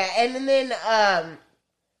 okay. Yeah, and then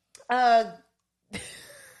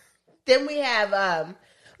then we have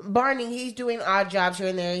Barney. He's doing odd jobs here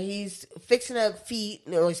and there. He's fixing up feet,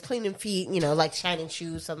 he's cleaning feet, like shining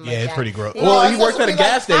shoes, something like that. Yeah, it's pretty gross. You well, know, he works at a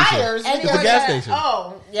gas station. Tires, and it's a gas station.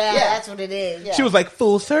 Oh, yeah, that's what it is. Yeah. She was like,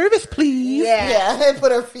 full service, please. Yeah. They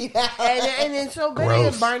put her feet out. And then so Betty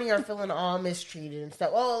Gross. and Barney are feeling all mistreated and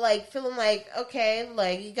stuff. Oh, like feeling like, okay,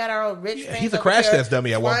 like you got our old rich man. He's a crash test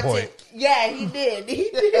dummy at one point. Yeah, he did. He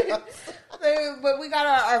did. But we got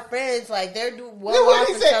our friends, like they're doing well off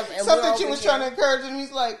and said stuff. And something she was trying to encourage him.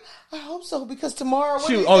 He's like, I hope so, because tomorrow.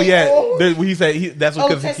 He said that's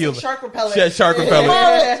because he killed shark repellent. Yeah, shark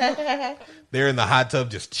repellent. They're in the hot tub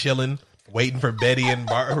just chilling, waiting for Betty and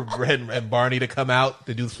Barney to come out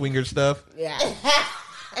to do swinger stuff. Yeah.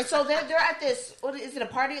 And so they're at this. What is it? A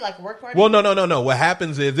party, like a work party? Well, no. What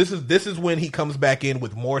happens is this is when he comes back in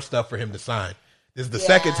with more stuff for him to sign. This is the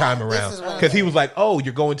second time around because he was like, "Oh,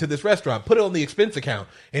 you're going to this restaurant. Put it on the expense account."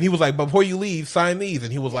 And he was like, "Before you leave, sign these."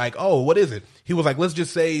 And he was like, "Oh, what is it?" He was like, "Let's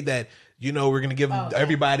just say that we're going to give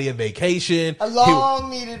everybody a vacation, a long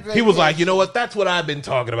needed vacation." He was like, "You know what? That's what I've been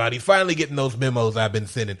talking about." He's finally getting those memos I've been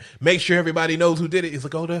sending. Make sure everybody knows who did it. He's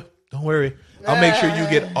like, "Oh, don't worry. I'll make sure you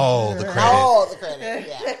get all the credit." All the credit.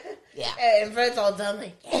 Yeah. Yeah. And Fred's all done.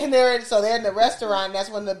 Like, and they're in the restaurant. And that's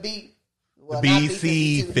when the BC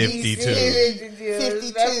 52.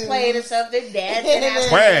 They're playing and stuff. They're dancing.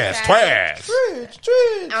 Twash.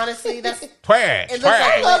 Honestly, that's twash.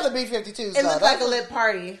 I love the B-52s. It looks like a lit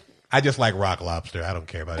party. I just like Rock Lobster. I don't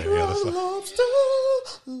care about any other stuff. Of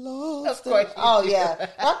course. Oh yeah, they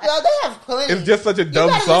have plenty. It's just such a dumb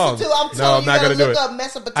song. I'm not going to do it.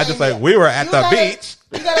 I just like, we were at the beach.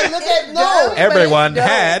 You got to look at Everyone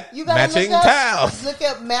had matching towels. Look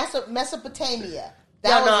at Mesopotamia.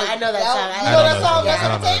 I know that song. You know that song,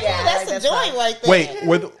 Mesopotamia? That's the joint right there.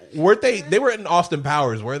 Wait, weren't they? They were in Austin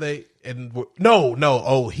Powers, were they? No.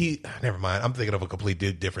 Oh, never mind. I'm thinking of a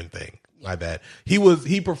completely different thing. My bad.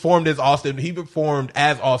 He performed as Austin.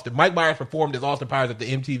 Mike Myers performed as Austin Powers at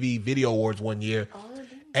the MTV Video Awards one year.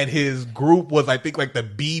 And his group was, I think, like the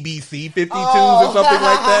BBC 52s or something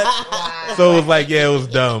like that. Wow. So it was like, it was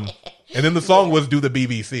dumb. And then the song was "Do the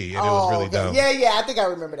BBC," and it was really dumb. Yeah, I think I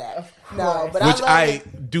remember that. No, but which I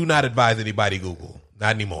do not advise anybody Google.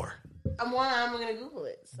 Not anymore. I'm going to Google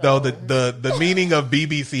it. So. Though the meaning of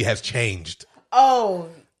BBC has changed. Oh,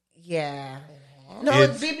 yeah. No,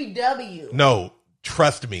 it's BBW. No,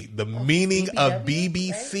 trust me. The meaning of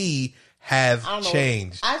BBC has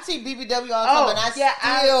changed. I see BBW all the time, and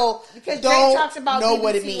I because don't talks about know BBC,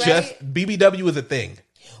 what it means. Right? Just BBW is a thing,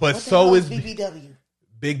 but so is BBW.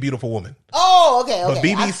 Big Beautiful Woman. Oh, okay. But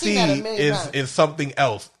BBC is something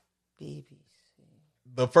else. BBC.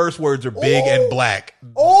 The first words are big and black.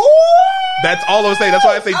 Oh, that's all I'm saying. That's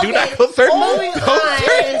why I say do not go search.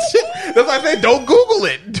 That's why I say don't Google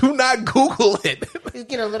it. Do not Google it. It's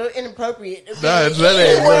getting a little inappropriate. Okay? No,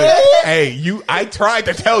 hey, I tried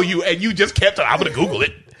to tell you, and you just kept. I'm gonna Google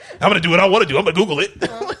it. I'm gonna do what I want to do. I'm gonna Google it.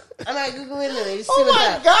 I'm not Googling it. Oh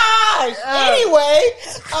my gosh! Anyway,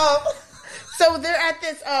 so they're at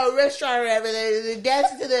this restaurant or whatever. They're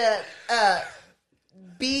dancing to the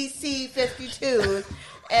BC 52s,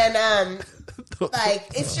 and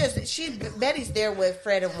like it's just Betty's there with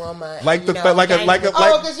Fred and Wilma.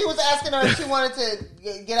 Because she was asking her if she wanted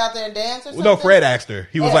to get out there and dance or something. No, Fred asked her.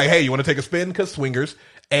 He was like, "Hey, you want to take a spin? Because swingers."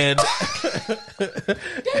 And damn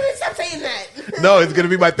it, stop saying that. No, it's gonna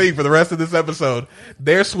be my thing for the rest of this episode.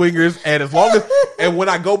 They're swingers, and and when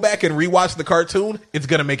I go back and rewatch the cartoon, it's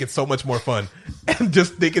gonna make it so much more fun. And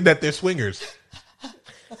just thinking that they're swingers.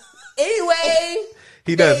 Anyway.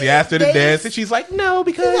 He does. He asked her to dance, and she's like, "No,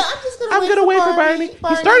 because I'm gonna wait for Barney.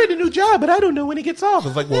 He started a new job, but I don't know when he gets off."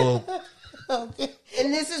 It's like, well. Okay.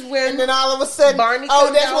 And this is where, and then all of a sudden, Barney.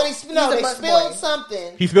 That's when they spilled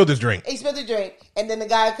something. He spilled his drink. He spilled the drink, and then the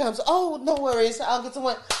guy comes. Oh, no worries, I'll get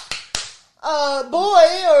someone.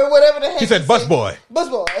 Boy, or whatever the heck. He said, "Bus boy,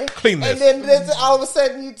 clean this." And then all of a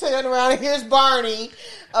sudden, you turn around and here's Barney.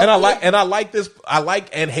 And I like this. I like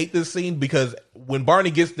and hate this scene because when Barney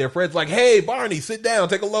gets there, Fred's like, "Hey, Barney, sit down,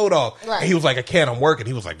 take a load off." Right. And he was like, "I can't, I'm working."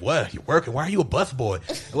 He was like, "What? You're working? Why are you a bus boy?"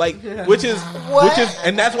 Like, which is,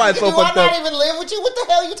 and that's why it's so fucked up. I not even live with you. What the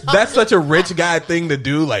hell are you talking about? That's such a rich guy thing to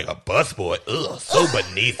do, like a bus boy. Ugh, so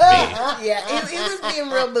beneath me. Yeah, he was being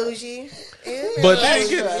real bougie. But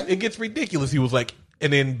then it gets ridiculous. He was like,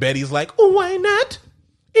 and then Betty's like, "Oh, why not?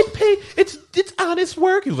 It's honest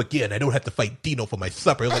work." He was like, "Yeah, and I don't have to fight Dino for my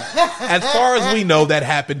supper." Like, as far as we know, that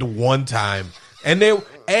happened one time,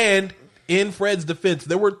 and in Fred's defense,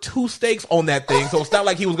 there were 2 steaks on that thing, so it's not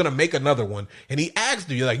like he was gonna make another one. And he asked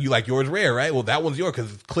her, "You like yours rare, right?" Well, that one's yours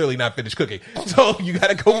because it's clearly not finished cooking, so you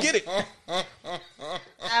gotta go get it.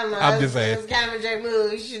 I don't know. I'm just saying. It was kind of a jerk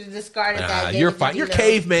move. You should have discarded that. You're fine. You're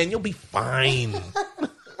caveman. You'll be fine.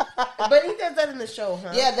 But he does that in the show,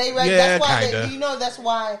 huh? Yeah, that's why. That's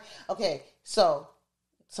why. Okay, so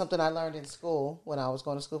something I learned in school when I was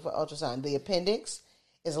going to school for ultrasound. The appendix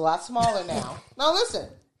is a lot smaller now. No, listen,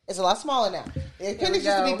 it's a lot smaller now. The appendix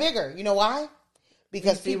used to be bigger. You know why?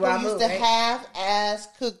 Because people used to have as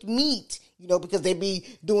cooked meat. Because they be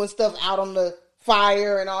doing stuff out on the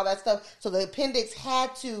fire and all that stuff. So the appendix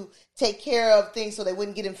had to take care of things so they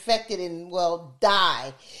wouldn't get infected and,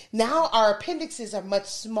 die. Now our appendixes are much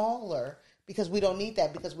smaller because we don't need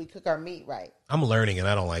that because we cook our meat right. I'm learning and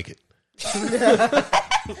I don't like it. I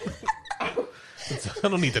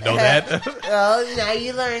don't need to know that. Oh, now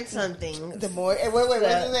you learned something. The more, what's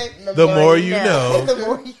his name? The more you know. The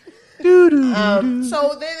more you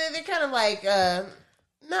so they kind of like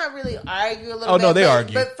not really argue a little bit. Oh, no, they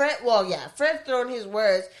argue. But Fred's throwing his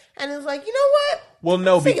words, and it's like, you know what? Well,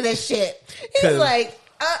 no. I'm sick of this shit. He's like,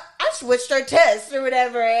 I switched our tests or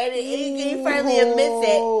whatever, and he finally admits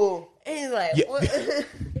it. And he's like, what?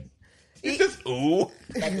 He's just, ooh.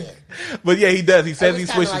 But yeah, he does. He says he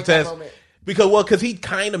switched the test. Because he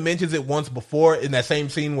kind of mentions it once before in that same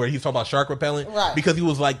scene where he's talking about shark repellent. Right. Because he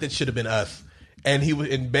was like, that should have been us.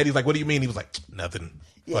 And Betty's like, what do you mean? He was like, nothing.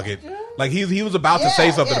 Fuck it. Like he was about to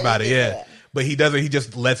say something about it. Yeah. But he doesn't. He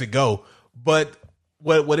just lets it go. But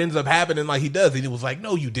what ends up happening, like he does, and he was like,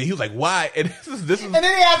 no, you did. He was like, why? And this is. And then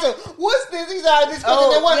he asked him, what's this? He's out of this.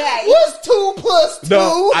 What's 2 plus 2?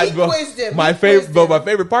 No, he quizzed him. My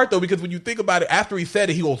favorite part though, because when you think about it, after he said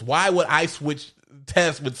it, he goes, why would I switch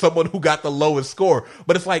tests with someone who got the lowest score?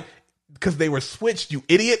 But it's like, because they were switched, you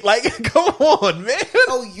idiot. Like, come on, man.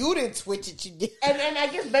 Oh, you didn't switch it, you did. And I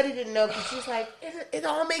guess Betty didn't know because she's like, it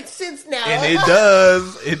all makes sense now. And it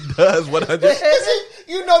does. It does. 100%.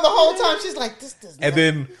 The whole time she's like, this does not. And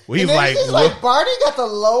then he's like, Barney got the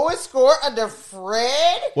lowest score under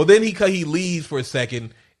Fred? Well, then he leaves for a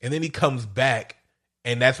second, and then he comes back,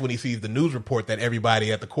 and that's when he sees the news report that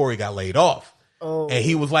everybody at the quarry got laid off. Oh. And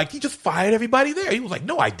he was like, he just fired everybody there. He was like,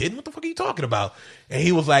 no, I didn't. What the fuck are you talking about? And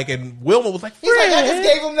he was like, and Wilma was like, he's like, I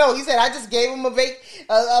just gave him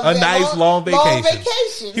a nice long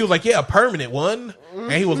vacation. He was like, yeah, a permanent one.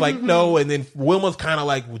 And he was like, no. And then Wilma's kind of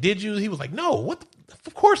like, well, did you? He was like, no,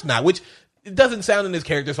 of course not. Which it doesn't sound in his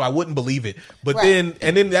character, so I wouldn't believe it. But then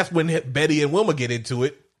that's when Betty and Wilma get into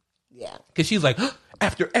it. Yeah. Because she's like,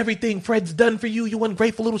 after everything Fred's done for you, you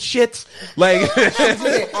ungrateful little shits. Like,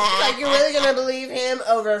 like you're really gonna believe him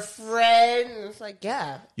over Fred? And it's like,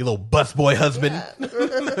 yeah, you little busboy husband. Yeah.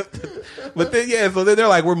 But then, so then they're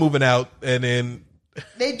like, we're moving out, and then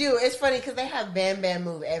they do. It's funny because they have Bam Bam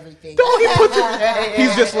move everything.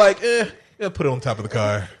 He's just like, yeah, put it on top of the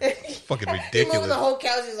car. Fucking ridiculous. He moves the whole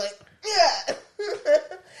couch. He's like,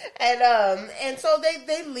 yeah. And so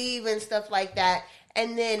they leave and stuff like that,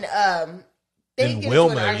 and then And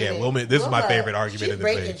Wilma, this is my favorite argument in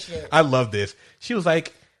this thing. I love this. She was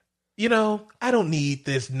like, I don't need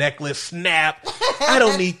this necklace snap. I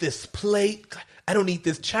don't need this plate. I don't need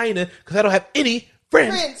this china because I don't have any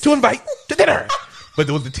friends to invite to dinner. But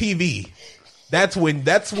there was the TV. That's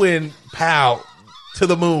when Pow to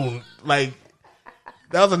the moon. Like,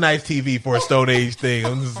 that was a nice TV for a Stone Age thing.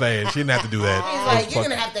 I'm just saying, she didn't have to do that. He's like, you're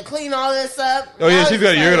gonna have to clean all this up. Oh yeah,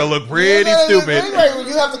 you're gonna look pretty stupid.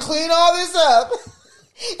 You have to clean all this up.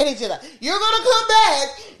 And he's like, you're gonna come back.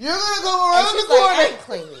 You're gonna go around the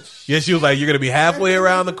corner. Like, yeah, she was like, you're gonna be halfway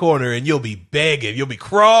around the corner, and you'll be begging. You'll be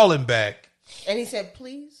crawling back. And he said,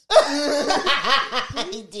 please.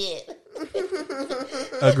 He did.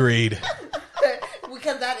 Agreed.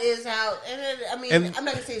 Because that is how, I'm not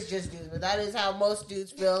gonna say it's just dudes, but that is how most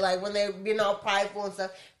dudes feel like when they're being all prideful and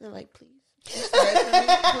stuff. They're like, please. Please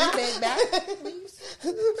beg back, please.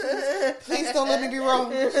 Please don't let me be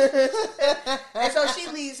wrong. And so she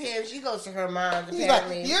leaves him. She goes to her mom's.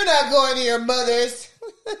 Apparently, like, you're not going to your mother's.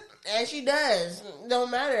 And she does. Don't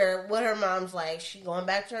matter what her mom's like. She's going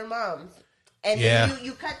back to her mom's. And then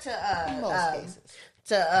you cut to most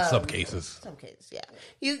cases. Some cases, yeah.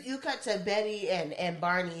 You cut to Betty and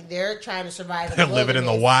Barney. They're trying to survive. They're living in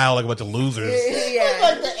the wild like a bunch of losers. Yeah,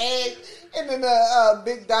 like the egg. And then the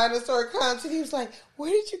big dinosaur comes and he was like, "Where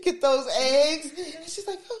did you get those eggs?" And she's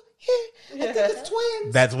like, "Oh, here, I think it's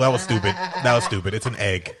twins." That was stupid. That was stupid. It's an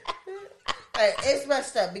egg. It's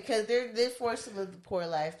messed up because they're forced to live the poor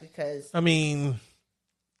life because. I mean,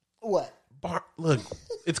 what? Look,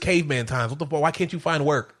 it's caveman times. What the fuck? Why can't you find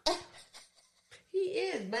work? He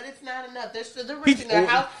is, but it's not enough. They're still rich in their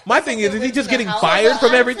house. My thing is he just getting fired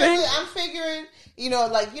from everything? I'm figuring,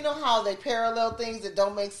 how they parallel things that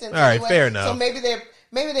don't make sense. All right, fair enough. So maybe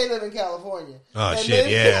they live in California. Oh shit,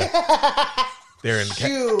 yeah. They're in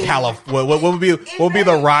California. What would be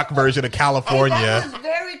the Rock version of California? That was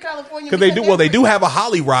very California. Because they do. Well, they do have a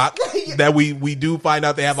Holly Rock that we do find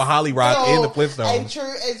out they have a Holly Rock in the Flintstones. And true,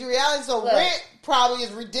 it's reality. So rent probably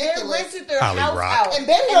is ridiculous. They rented their Holly house Rock. out, and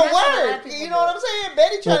Betty don't work. You know what I'm saying?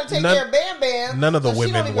 Betty trying to take care of Bam Bam. None of the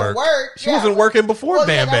women work. She wasn't work. working before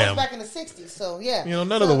Bam that Bam. was back in the '60s. So yeah,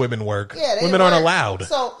 none of the women work. Yeah, women aren't allowed.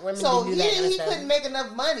 So he couldn't make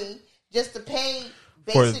enough money just to pay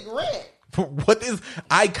basic rent. What is?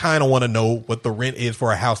 I kind of want to know what the rent is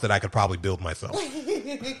for a house that I could probably build myself.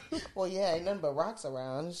 Well, yeah, ain't nothing but rocks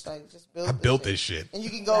around. It's like just build. I built this shit, and you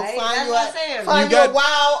can go find you a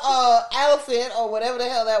wild elephant or whatever the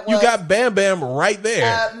hell that was. You got Bam Bam right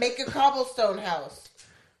there. Make a cobblestone house.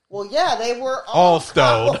 Well, yeah, they were all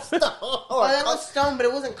stone. Oh, that was stone, but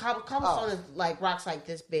it wasn't cobblestone. Is like rocks like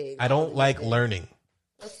this big. I don't like learning.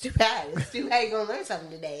 That's too bad. It's too bad you're gonna learn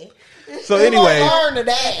something today. So anyway,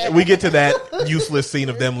 we get to that useless scene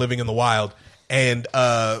of them living in the wild, and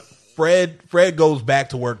Fred goes back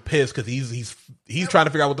to work pissed because he's trying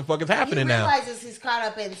to figure out what the fuck is happening now. He realizes he's caught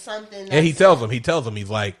up in something. And he tells him, he's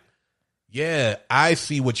like, yeah, I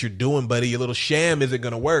see what you're doing, buddy. Your little sham isn't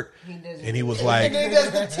going to work. And he was like... And then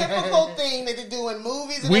there's the typical thing that they do in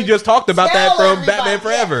movies. We just talked about that from Batman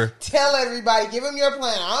Forever. Yeah, tell everybody, give him your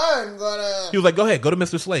plan. I'm going to... He was like, go ahead, go to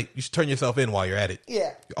Mr. Slate. You should turn yourself in while you're at it.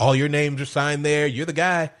 Yeah. All your names are signed there. You're the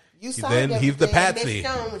guy. You signed he's the patsy.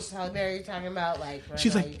 Miss Stone, which is how Barry's talking about, like,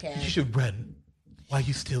 she's like, you should run while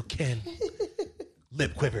you still can.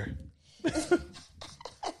 Lip quiver.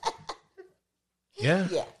 Yeah.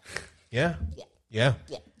 Yeah. Yeah. Yeah.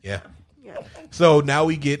 Yeah. Yeah. So now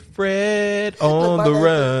we get Fred on the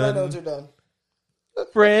run. My notes are done.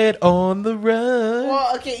 Fred on the run.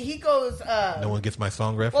 Well, okay, he goes. No one gets my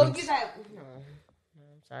song reference. Well, get that. No,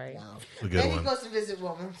 I'm sorry. No. Then he goes to visit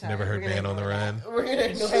Wilma. Never heard Man on the Run. We're gonna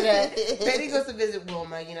ignore that. Betty goes to visit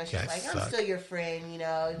Wilma. You know, she's like, I'm still your friend. You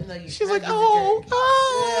know, even though you. She's like, I'm so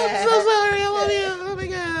sorry. I love you. Oh my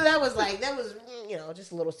god. That was. You know,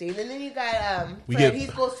 just a little scene, and then you got Fred. He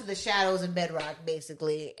goes to the shadows in Bedrock,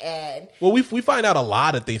 basically, and we find out a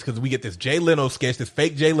lot of things because we get this Jay Leno sketch, this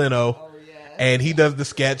fake Jay Leno, and he does the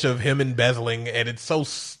sketch of him embezzling, and it's so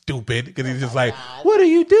stupid because he's just like, "What are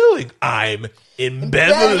you doing? I'm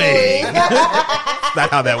embezzling." That's not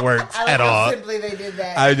how that works at all. Simply, they did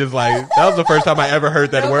that. I just like that was the first time I ever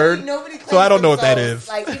heard that word. So I don't know what that is.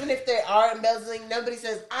 Like even if they are embezzling, nobody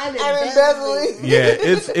says I'm embezzling. Yeah,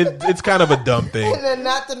 it's kind of a dumb thing. And then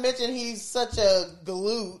not to mention he's such a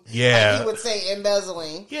galoot. Yeah, like he would say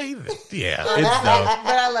embezzling. Yeah, it's dumb.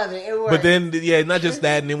 But I love it. It works. But then, not just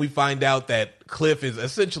that, and then we find out that Cliff is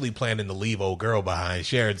essentially planning to leave old girl behind,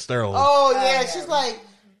 Sharon Stone. Oh yeah, she's like,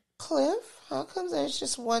 Cliff, how come there's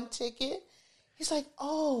just one ticket? He's like,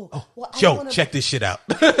 well, Joe, check this shit out.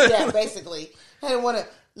 Yeah, basically, I didn't want to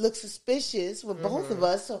look suspicious with both of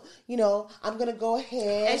us, so I'm gonna go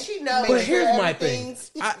ahead. And she knows. But here's my thing: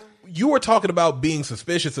 you were talking about being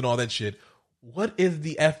suspicious and all that shit. What is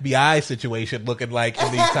the FBI situation looking like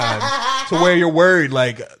in these times to where you're worried?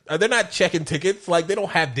 Like, are they not checking tickets? Like, they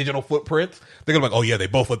don't have digital footprints. They're gonna be like, oh yeah, they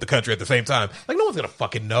both left the country at the same time. Like, no one's gonna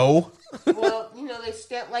fucking know. Well, they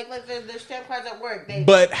stamp like their stamp cards at work.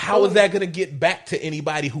 But how is that gonna get back to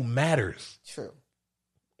anybody who matters? True.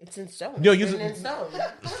 It's in stone. It's in stone.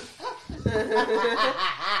 Everything's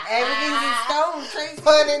in stone. Tracy.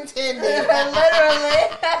 Pun intended. Literally.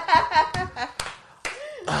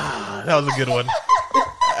 That was a good one.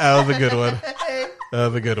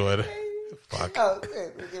 Fuck.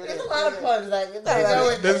 There's a lot of puns. Like,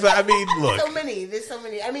 There's so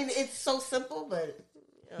many. I mean, it's so simple, but.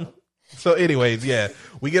 So, anyways,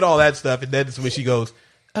 we get all that stuff, and then it's when she goes,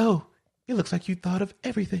 "Oh, it looks like you thought of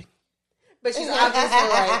everything." But she's obviously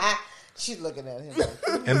like. She's looking at him.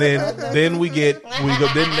 And then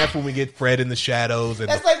that's when we get Fred in the shadows. And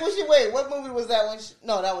that's like wait, what movie was that one?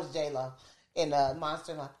 No, that was J-Lo in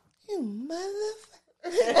Monster Line. You motherfucker.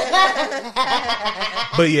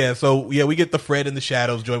 But we get the Fred in the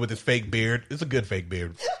shadows, Joy with his fake beard. It's a good fake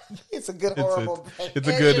beard. It's a good horrible. It's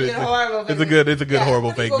a good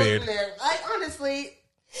horrible fake beard. Like honestly.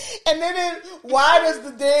 And then why does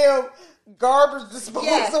the damn garbage disposal?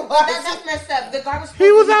 That's messed up. The garbage. He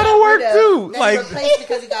was out of work too. Like replaced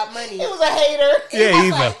because he got money. He was a hater.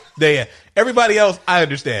 Yeah, everybody else, I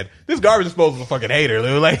understand. This garbage disposal is a fucking hater.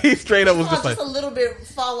 Like he straight up was just like a little bit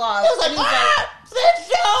fall off. He was like,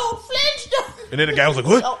 Flintstone. And then the guy was like,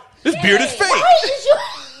 "What? This beard is fake."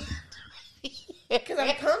 Because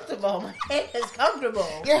I'm comfortable. My head is comfortable.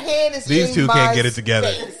 Your head is. These two can't get it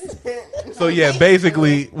together. So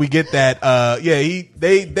basically we get that.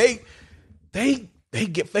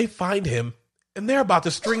 They find him and they're about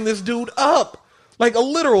to string this dude up Like a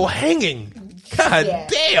literal hanging. God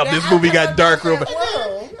damn, this movie got dark real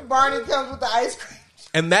fast. Barney comes with the ice cream.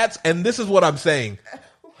 And this is what I'm saying.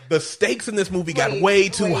 The stakes in this movie got way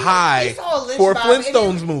too high for a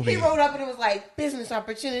Flintstones movie. He wrote up and it was like, business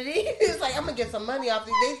opportunity. He was like, I'm going to get some money off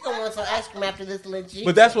these. They still want some ice cream after this lynching.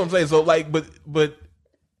 But that's what I'm saying. So, like, but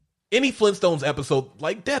any Flintstones episode,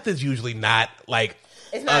 like, death is usually not, like...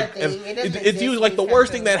 It's not a thing. It's usually, like, the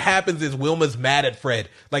worst thing that happens is Wilma's mad at Fred.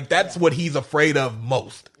 Like, that's what he's afraid of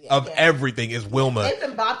most. Of everything is Wilma. They've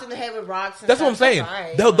been bopped in the head with rocks. And that's what I'm saying.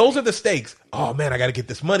 Those are the stakes. Oh man, I got to get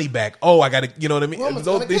this money back. Oh, I got to, you know what I mean? Wilma's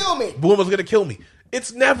gonna kill me. Wilma's gonna kill me.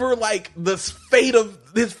 It's never like the fate of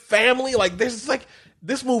his family. Like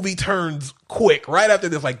this movie turns quick right after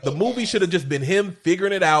this. Like the movie should have just been him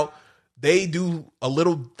figuring it out. They do a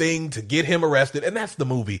little thing to get him arrested, and that's the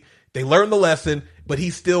movie. They learn the lesson, but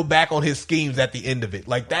he's still back on his schemes at the end of it.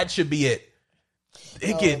 Like that should be it.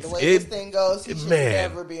 The way this thing goes, he should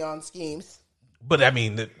never be on schemes. But I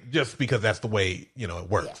mean, just because that's the way it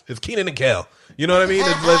works. Yeah. It's Kenan and Kel. You know what I mean?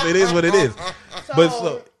 It is what it is.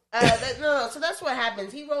 So that's what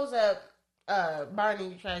happens. He rolls up.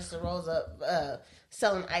 Barney tries to rolls up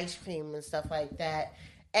selling ice cream and stuff like that,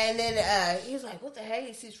 and then he's like, "What the heck?"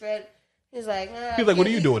 He sees Fred. He's like, "What are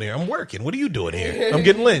you doing here? I'm working. What are you doing here? I'm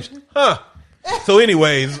getting lynched, huh?" So,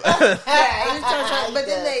 anyways, but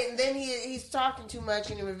then he's talking too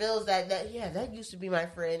much, and he reveals that used to be my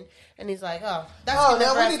friend, and he's like,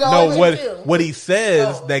 what he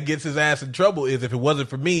says that gets his ass in trouble is if it wasn't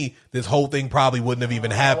for me, this whole thing probably wouldn't have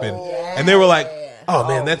even happened. And they were like, "Oh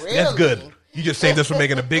man, that's good. You just saved us from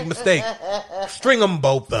making a big mistake. String them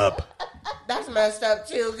both up." That's messed up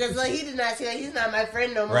too, because he did not see that he's not my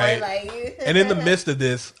friend no more. Right. And in the midst of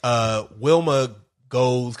this, Wilma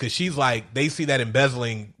goes, because she's like, they see that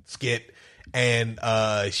embezzling skit, and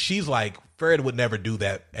she's like, Fred would never do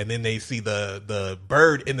that. And then they see the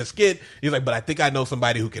bird in the skit. He's like, but I think I know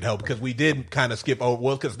somebody who could help, because we did kind of skip over,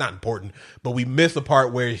 well, because it's not important, but we missed the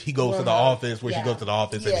part where he goes to the office, she goes to the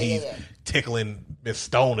office, and he's tickling Miss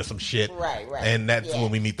Stone or some shit. Right. And that's when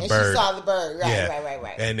we meet the bird. She saw the bird.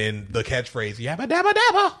 Right. And then the catchphrase, yabba dabba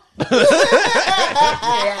dabba.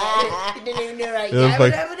 He didn't even know, like, yabba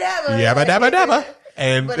dabba dabba. Yabba dabba dabba.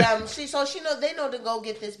 And but they know to go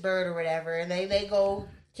get this bird or whatever, and they go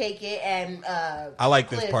take it, and I like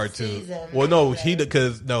this part too. Well, no, he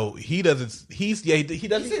doesn't. He doesn't. He sees him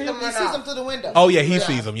through the window. Oh yeah, he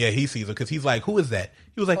sees him. Yeah, he sees him because he's like, "Who is that?"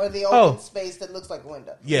 He was like, or the open space that looks like a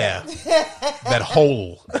window. Yeah, that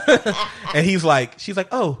hole. And she's like,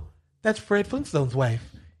 "Oh, that's Fred Flintstone's wife."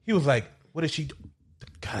 He was like, "What is she do?" The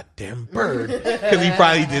goddamn bird, because he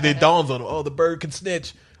probably did. It dawns on him. Oh, the bird can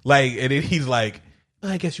snitch. Like, and then he's like,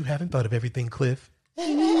 I guess you haven't thought of everything, Cliff.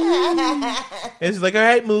 And she's like, all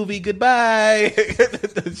right, movie, goodbye.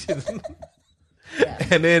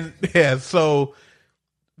 And then, so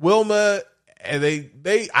Wilma and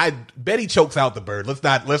Betty chokes out the bird. Let's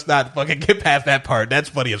not fucking get past that part. That's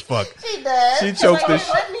funny as fuck. She does. She chokes the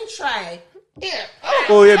let me try. Yeah.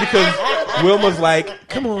 Oh yeah, because Wilma's like,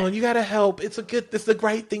 come on, you gotta help. It's the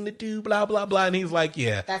right thing to do, blah, blah, blah. And he's like,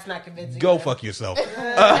 yeah. That's not convincing. Go fuck yourself.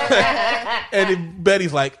 And then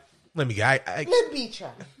Betty's like, let me try.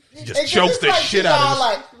 He just chokes the shit out of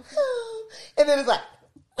like, and then it's like,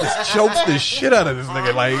 just chokes the shit out of this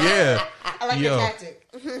nigga. Like, yeah. I like the tactic.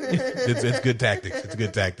 It's good tactics. It's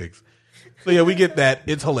good tactics. So yeah, we get that.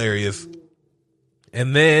 It's hilarious.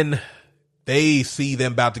 And then they see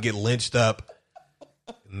them about to get lynched up,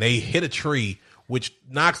 and they hit a tree, which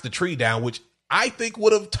knocks the tree down, which I think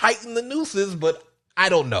would have tightened the nooses, but I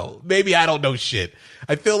don't know. Maybe I don't know shit.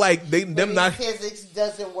 I feel like physics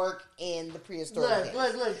doesn't work in the prehistoric.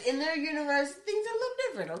 Look. In their universe, things are a little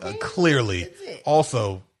different. Okay, clearly.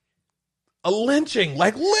 Also, a lynching,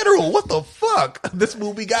 like literal. What the fuck? This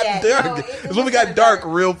movie got dark. This movie got dark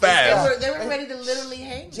real fast. They were ready to literally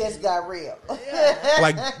hang. Just got real.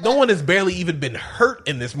 Like no one has barely even been hurt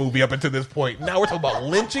in this movie up until this point. Now we're talking about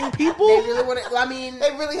lynching people. They really want to. I mean,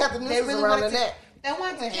 they really have the nooses around their neck. They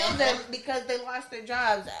wanted to kill them because they lost their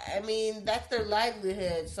jobs. I mean, that's their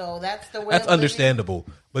livelihood, so that's the way. That's understandable,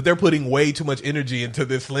 but they're putting way too much energy into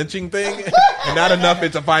this lynching thing, and not enough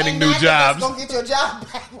into finding new jobs. Gonna get your job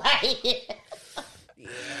back, right?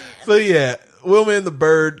 So yeah, Wilma and the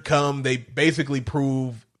bird come. They basically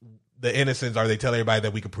prove the innocence, or they tell everybody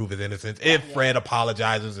that we can prove his innocence. If Fred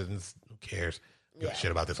apologizes, and who cares? Give a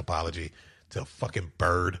shit about this apology to a fucking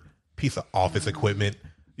bird, piece of office equipment.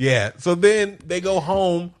 Yeah, so then they go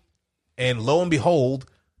home, and lo and behold,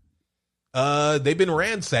 They've been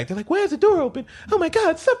ransacked. They're like, "Where's the door open? Oh my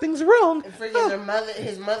God, something's wrong." And freaking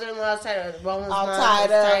his mother-in-law all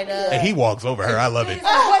tied up. And he walks over her. I love it.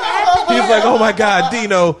 What happened? He's like, "Oh my God,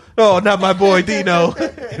 Dino! Oh, not my boy Dino!"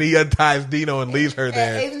 And he unties Dino and leaves her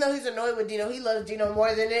there. And even though he's annoyed with Dino, he loves Dino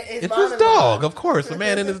more than his It's mom. his dog, of course. The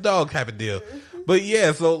man and his dog type of deal. But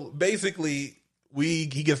yeah, so basically, he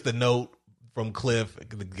gets the note from Cliff.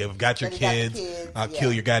 Got your kids. I'll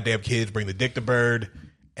kill your goddamn kids. Bring the dick to Bird.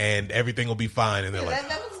 And everything will be fine. And they're like,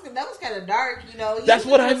 that was kind of dark, you know. That's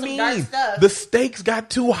what I mean. The stakes got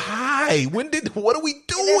too high. What are we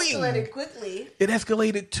doing? It escalated quickly. It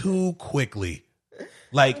escalated too quickly.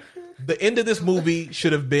 Like, the end of this movie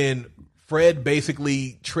should have been Fred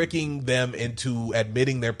basically tricking them into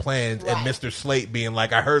admitting their plans, and Mr. Slate being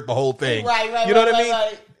like, "I heard the whole thing." Right. You know what I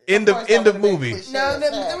mean? End of movie. No,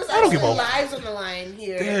 there was actually lives on the line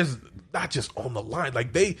here. There's not just on the line.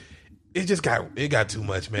 Like it got too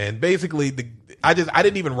much, man. Basically, I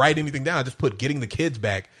didn't even write anything down. I just put getting the kids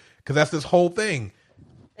back because that's this whole thing.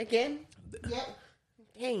 Again, yeah.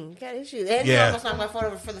 Dang, you got issues. And you almost knocked my phone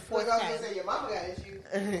over for the fourth time. Say your mama got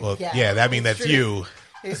issues. Well, that means that's true. you.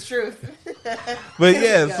 It's true. But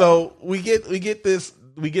yeah, so we get this,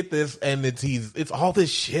 and it's all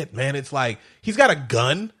this shit, man. It's like he's got a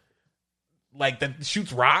gun, like that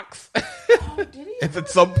shoots rocks. Oh, did he? And at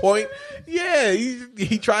some point,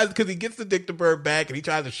 he tries because he gets the Dick to Bird back, and he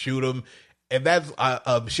tries to shoot him, and that's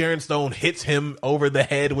Sharon Stone hits him over the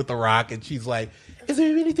head with the rock, and she's like, "Is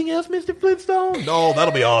there anything else, Mr. Flintstone?" "No,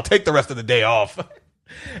 that'll be all. Take the rest of the day off."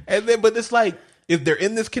 And then, but it's like if they're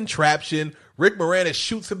in this contraption, Rick Moranis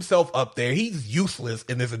shoots himself up there. He's useless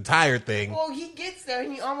in this entire thing. Well, he gets there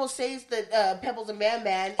and he almost saves the Pebbles and Bam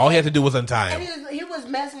Bam. All he had to do was untie him. And he was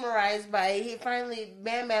mesmerized by it. He finally,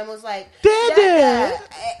 Bam Bam was like, "Dada!"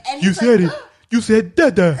 And you said it. You said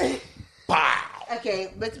Dada. Wow.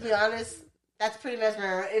 Okay, but to be honest, that's pretty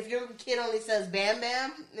mesmerizing. If your kid only says Bam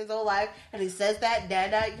Bam his whole life and he says that,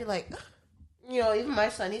 Dada, you're like, you know, even my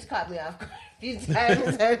son, he's caught me off guard a few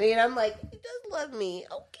times. I mean, I'm like, he does love me.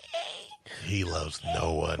 Okay. He loves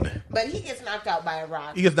no one. But he gets knocked out by a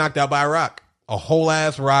rock. A whole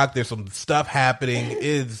ass rock. There's some stuff happening.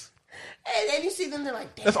 And then you see them, they're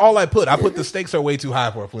like, damn. That's all I put. I put the stakes are way too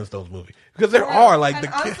high for a Flintstones movie. Because there are like and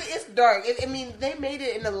honestly, it's dark. I mean, they made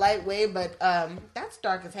it in a light way, but that's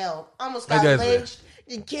dark as hell. Almost got lynched.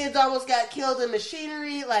 The kids almost got killed in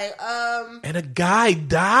machinery. And a guy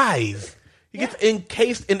dies. He gets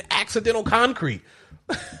encased in accidental concrete.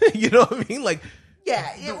 You know what I mean? Like,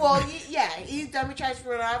 he's dummy tries to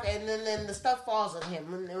run off, and then the stuff falls on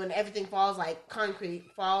him. When everything falls, like concrete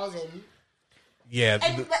falls, and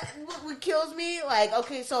And what kills me, like,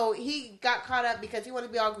 okay, so he got caught up because he wanted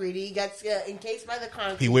to be all greedy. He got encased by the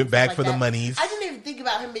concrete. He went back for the monies. I didn't even think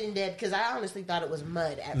about him being dead because I honestly thought it was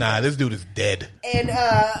mud. Nah, this dude is dead. And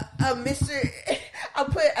I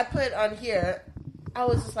put on here. I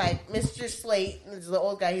was just like, Mr. Slate, this is the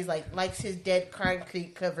old guy. He's like, likes his dead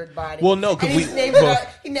concrete covered body. Well, no, because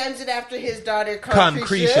he names it after his daughter,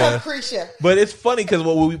 Concretia. But it's funny because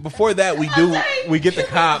before that we get the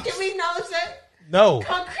cops. Can we acknowledge that? No,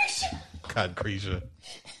 Concretia.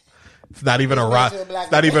 It's not even a rock.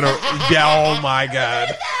 It's not even a. Oh my God!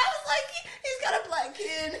 I was like, he's got a black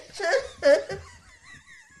kid.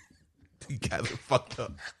 You guys are fucked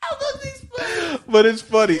up. I love these puns. But it's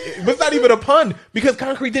funny. But it's not even a pun because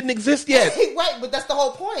concrete didn't exist yet. Right, but that's the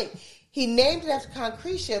whole point. He named it after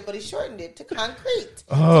Concretia, but he shortened it to Concrete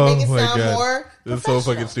to make it sound more This is so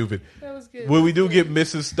fucking stupid. That was good. When we do get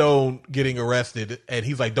Mrs. Stone getting arrested, and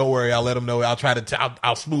he's like, "Don't worry, I'll let him know. I'll try to.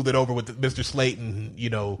 I'll smooth it over with Mr. Slayton.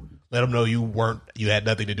 Let him know you had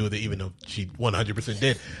nothing to do with it, even though she 100%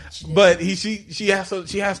 did. But she has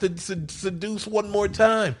to seduce one more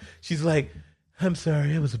time. She's like, "I'm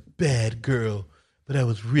sorry, I was a bad girl, but I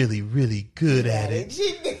was really, really good at it."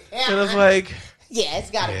 And I was like, yeah,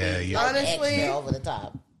 it's got to be honestly over the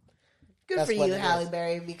top. Good for you, Halle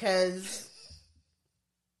Berry, because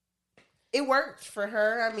it worked for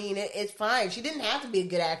her. I mean, it's fine. She didn't have to be a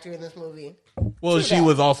good actor in this movie. Well, she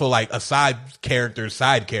was also like a side character, so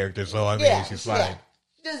I mean, she's fine. Yeah.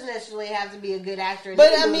 She doesn't necessarily have to be a good actor.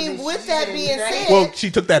 But I mean, with that being said, well,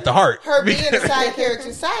 she took that to heart. Her being a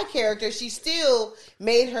side character, she still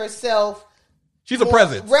made herself. She's a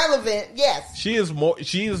presence. Relevant, yes. She is more.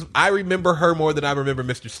 I remember her more than I remember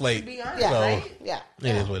Mr. Slate. To be honest, right? Yeah,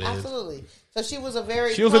 it is what it is. Absolutely. So she was a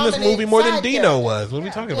very. She was in this movie more than Dino was. What are we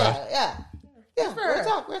talking about? Yeah. We're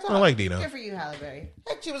talking. I like Dino. Good for you, Halle Berry.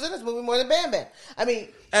 Heck, she was in this movie more than Bam Bam. I mean,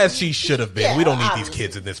 as she should have been. We don't need these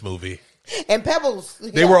kids in this movie. And Pebbles.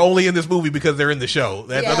 They were only in this movie because they're in the show.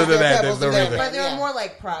 Other than that, there's no reason. But they were more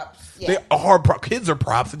like props. They are kids are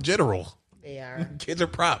props in general. They are. Kids are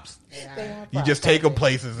props. They are props. You just take them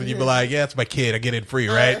places and you be like, yeah, it's my kid. I get it free,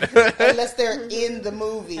 right? Unless they're in the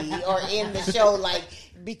movie or in the show, like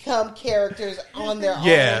become characters on their own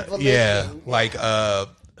volition. Yeah. Like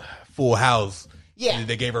Full House. Yeah.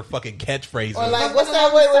 They gave her fucking catchphrases. Or like, what's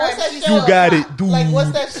that show? You got it, dude. Like,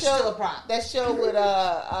 what's that show? That show with,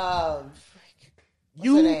 what's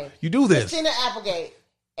her name? You do this. Christina Applegate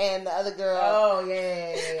and the other girl. Oh,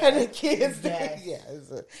 yeah. And the kids. Yes. Yeah.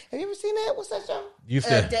 Have you ever seen that? What's that show?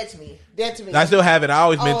 Dead to Me. Dead to Me. I still have it. I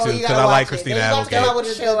always meant to because I like Christina Applegate.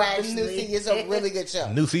 The new season. It's a really good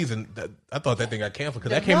show. New season. I thought that thing got canceled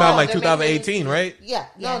because that came out in like 2018, right? Yeah.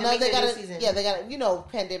 No, they got it. Yeah, they got it. You know,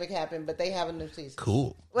 pandemic happened, but they have a new season.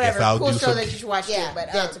 Cool. Whatever. Cool show that you should watch. Yeah,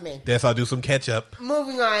 but Dead to Me. Guess I'll do some catch up.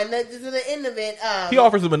 Moving on to the end of it. He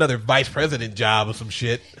offers him another vice president job or some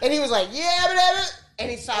shit. And he was like, yeah, but and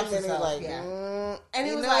he stops himself. Like, and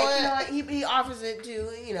he was like, you know what? He offers it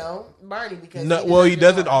to, Barney because he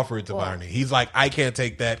doesn't offer it to Barney. He's like, I can't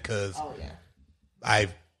take that because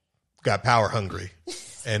I've got power hungry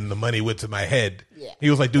and the money went to my head. Yeah. He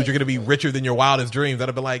was like, dude, you're going to be richer than your wildest dreams. I'd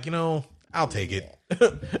have been like, I'll take it. I'll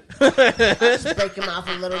just break him off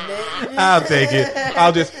a little bit. I'll take it.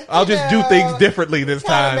 I'll just do things differently this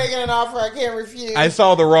time. Making an offer I can't refuse. I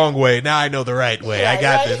saw the wrong way. Now I know the right way. I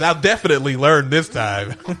got this. I'll definitely learn this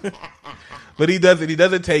time. But he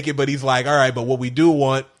doesn't take it. But he's like, all right. But what we do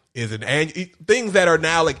want is things that are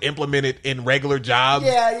now like implemented in regular jobs.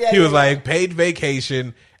 He was like paid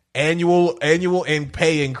vacation, annual and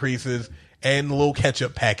pay increases, and little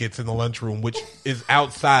ketchup packets in the lunchroom, which is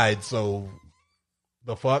outside. So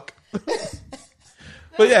the fuck.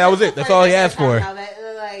 But yeah, that was it. That's all he asked for.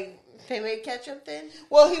 They made ketchup then?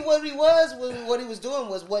 Well, what he was doing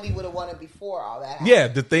was what he would have wanted before all that happened. Yeah,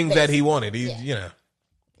 the things that he wanted.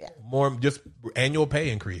 More just annual pay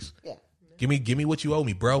increase. Yeah. Give me what you owe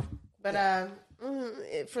me, bro. But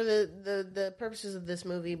for the purposes of this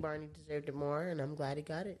movie, Barney deserved it more, and I'm glad he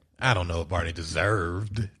got it. I don't know if Barney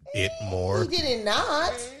deserved it more. He did it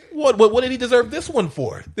not. What did he deserve this one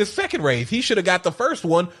for? This second raise, he should have got the first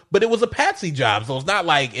one, but it was a patsy job, so it's not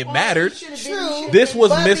like it mattered. True. This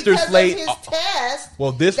was Mr. Slate. His test,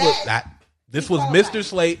 this was Mr.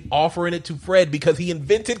 Slate offering it to Fred because he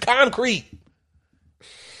invented concrete.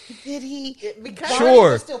 Did he? Because sure.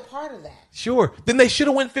 Barney was still part of that. Sure. Then they should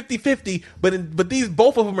have went 50-50, but these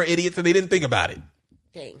both of them are idiots and they didn't think about it.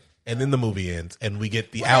 Dang. And then the movie ends, and we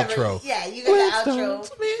get the outro. Yeah, you get the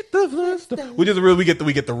outro. Which is real. We get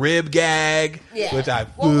the rib gag, which I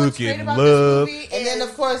fucking love. And then,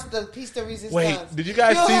 of course, the piece de resistance. Wait, did you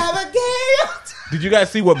guys see? Have a game. Did you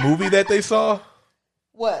guys see what movie that they saw?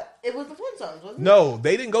 What? It was the Flintstones, wasn't it? No,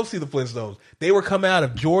 they didn't go see the Flintstones. They were coming out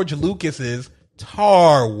of George Lucas's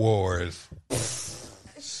Star Wars.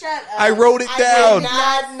 Shut up! I wrote it down.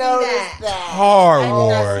 I did not notice that. Star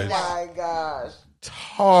Wars. Oh my gosh.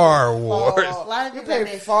 Star Wars. A lot of you paid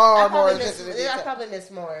far more attention to I probably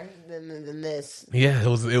missed more than this. Yeah,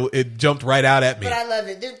 it jumped right out at me. But I love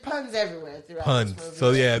it. There's puns everywhere throughout puns. This movie.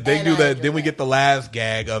 So yeah, they do that. Then we get the last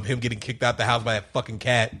gag of him getting kicked out the house by that fucking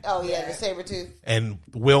cat. Oh yeah, the saber tooth. And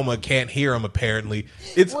Wilma can't hear him apparently.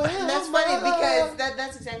 And that's funny because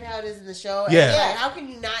that's exactly how it is in the show. Yeah. Like, how can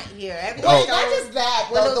you not hear? Not just that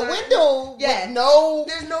though. The window with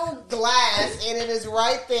there's no glass and it is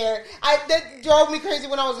right there. That drove me crazy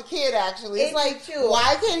when I was a kid. Actually, it's like,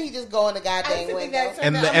 why can't he just go in the goddamn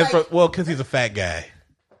window? Because he's a fat guy.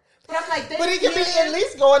 But I'm like, he can be at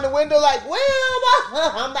least go in the window like,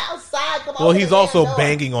 I'm outside. Come on. Well, he's also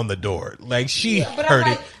banging on the door. Like she heard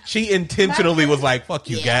it. She intentionally was like, "Fuck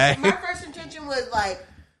you, guy." My first intention was like,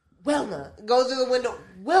 Wilma goes through the window.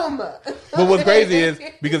 Wilma. But what's crazy is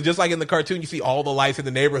because just like in the cartoon, you see all the lights in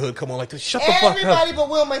the neighborhood come on like, "Shut the fuck up." Everybody but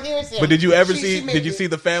Wilma hears him. But did you ever see? Did you see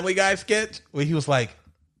the Family Guy sketch where he was like,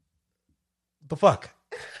 "The fuck."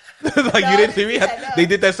 Like you didn't see me. They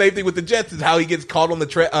did that same thing with the Jets. Is how he gets caught on the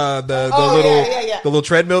little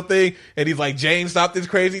treadmill thing, and he's like, "Jane, stop this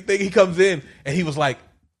crazy thing." He comes in, and he was like,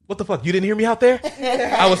 "What the fuck? You didn't hear me out there?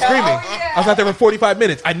 I was screaming. I was out there for 45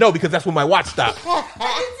 minutes. I know because that's when my watch stopped." But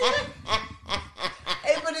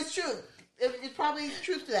it's true. It's probably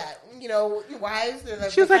truth to that.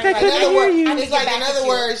 Wives. She was like, "I couldn't hear you." It's like, in other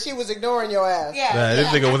words, she was ignoring your ass. Yeah, this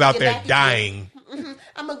nigga was out there dying.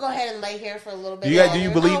 I'm gonna go ahead and lay here for a little bit. Do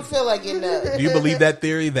you believe? I don't feel like it. Do you believe that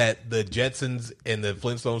theory that the Jetsons and the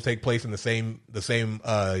Flintstones take place in the same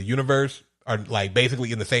universe, or like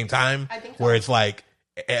basically in the same time? I think so. Where it's like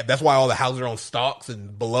that's why all the houses are on stalks,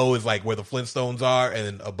 and below is like where the Flintstones are,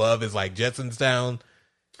 and above is like Jetsons Town.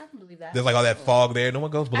 I can believe that. There's like all that fog there. No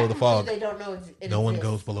one goes below the fog. They don't know. No one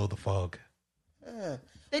goes below the fog.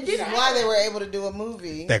 They did why they were able to do a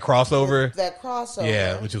movie. That crossover.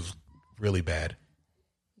 Yeah, which was really bad.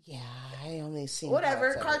 Yeah, I only seen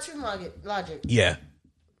whatever cartoon logic. Yeah.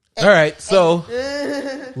 All right, so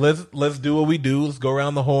let's do what we do. Let's go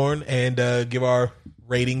around the horn and give our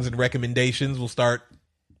ratings and recommendations. We'll start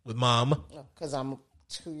with Mom because I'm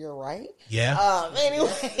to your right. Yeah.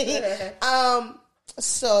 Anyway,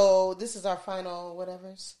 so this is our final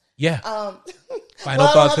whatevers. Yeah. Final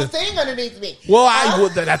thoughts. I have a thing underneath me. Well, I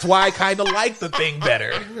would. That's why I kind of like the thing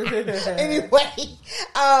better. Anyway,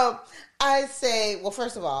 I say, well,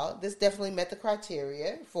 first of all, this definitely met the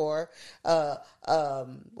criteria for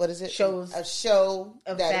what is it? A show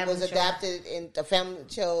that was adapted in a family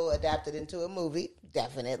show adapted into a movie.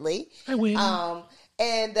 Definitely, I win.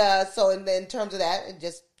 And so in terms of that, it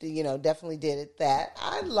just definitely did it. That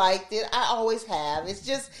I liked it. I always have.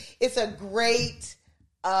 It's a great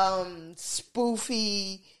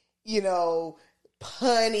spoofy,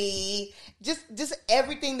 punny, just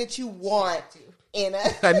everything that you want.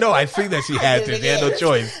 I know. I see that she had to. She had no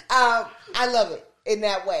choice. I love it in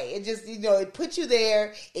that way. It just it put you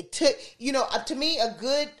there. It took to me a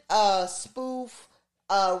good spoof,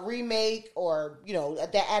 remake or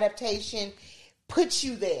the adaptation puts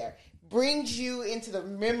you there, brings you into the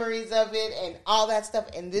memories of it and all that stuff.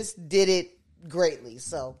 And this did it greatly.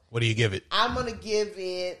 So what do you give it? I'm gonna give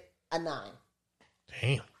it a 9.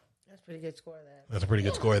 Damn, that's a pretty good score. That's a pretty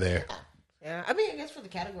good score there. Yeah, I mean, I guess for the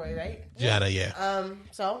category, right? Yeah.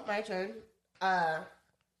 So my turn. I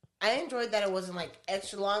enjoyed that it wasn't like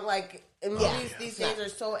extra long. Like movies these days are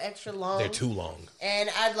so extra long. They're too long. And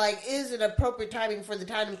I'd like, is it appropriate timing for the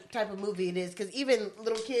type of movie it is? Because even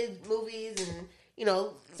little kids movies and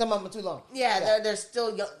some of them are too long. Yeah, they're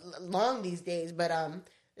still long these days. But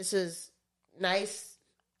this is nice,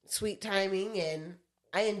 sweet timing, and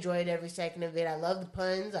I enjoyed every second of it. I love the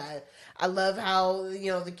puns. I love how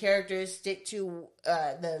the characters stick to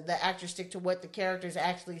the actors stick to what the characters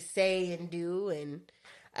actually say and do, and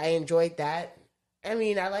I enjoyed that. I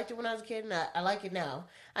mean, I liked it when I was a kid, and I like it now.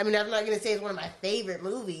 I mean, I'm not gonna say it's one of my favorite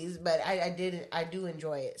movies, but I do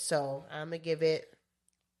enjoy it. So I'm gonna give it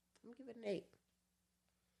an 8.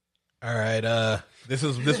 All right. This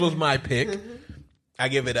was my pick. I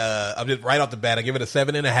give it I'm just right off the bat. I give it a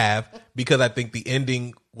 7.5 because I think the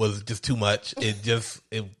ending was just too much.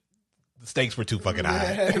 The stakes were too fucking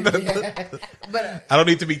high. But I don't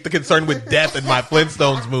need to be concerned with death in my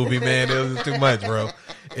Flintstones movie, man. It was just too much, bro.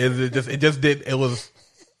 It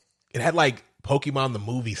had like Pokemon the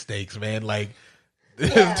movie stakes, man. Like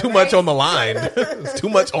too much on the line. It's too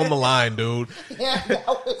much on the line, dude.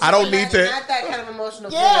 I don't need to. Not that kind of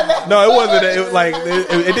emotional. No, it wasn't. It was like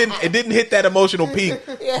it didn't hit that emotional peak.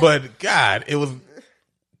 Yeah. But God, it was.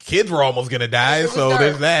 Kids were almost gonna die, so dark.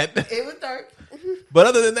 There's that. It was dark. But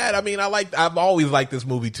other than that, I mean, I've always liked this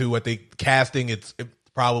movie too. I think casting, it's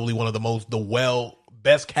probably one of the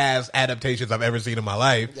best cast adaptations I've ever seen in my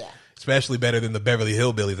life. Yeah. Especially better than the Beverly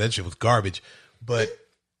Hillbillies. That shit was garbage. But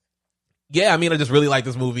yeah, I mean, I just really like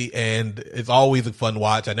this movie, and it's always a fun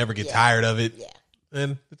watch. I never get tired of it. Yeah.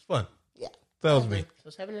 And it's fun. Yeah. That was me. So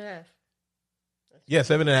 7.5. Yeah,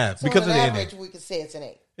 7.5. So because of the ending. We could say it's an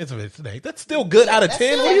 8. It's an 8. That's still good out of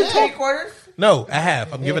 10. What are you talking? 3/4? No, a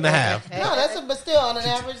half. I'm giving a half. No, but still on an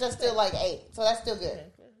average, that's still like 8. So that's still good.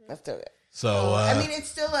 That's still good. So I mean, it's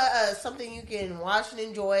still something you can watch and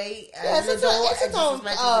enjoy. As an adult, it's its own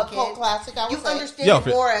cult classic. I would say. Understand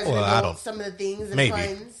more as an adult. Some of the things and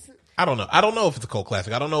puns. I don't know. I don't know if it's a cult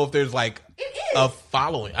classic. I don't know if there's like a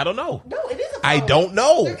following. I don't know. No, it is a following. I don't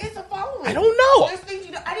know. There is a following. I don't know. There's things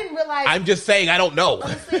I didn't realize. I'm just saying I don't know.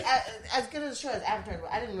 Honestly, as good as the show as Avatar,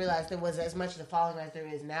 I didn't realize there was as much of the following as there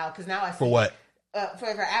is now. Because now I see. For what? For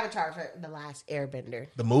Avatar, for The Last Airbender.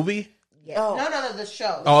 The movie? Yeah. Oh. No, the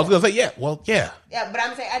show. I was going to say, yeah. Well, yeah. Yeah, but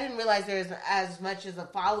I'm saying I didn't realize there's as much as a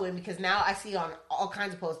following because now I see on all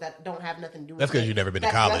kinds of posts that don't have nothing to do with it. That's because you've never been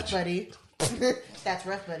to college. Rough, buddy. That's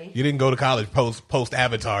rough, buddy. You didn't go to college post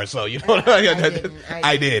Avatar, so you know.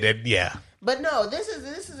 I did, and yeah. But no, this is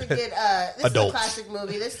a good this is a classic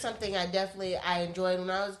movie. This is something I enjoyed when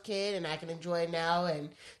I was a kid, and I can enjoy now, and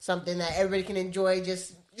something that everybody can enjoy.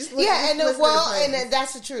 Just and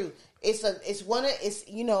that's the truth.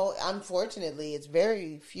 Unfortunately, it's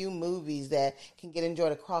very few movies that can get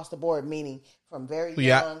enjoyed across the board. Meaning from very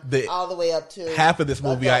young all the way up to half of this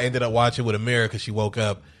movie. I ended up watching with Amira because she woke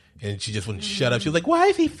up. And she just wouldn't shut up. She was like, "Why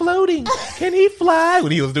is he floating? Can he fly?"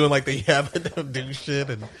 When he was doing like the do shit,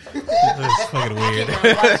 and it was fucking weird.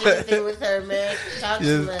 With her, man.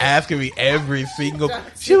 Just asking me every single.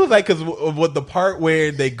 She was like, "Because what the part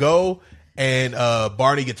where they go and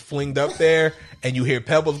Barney gets flinged up there, and you hear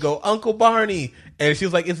Pebbles go, Uncle Barney. And she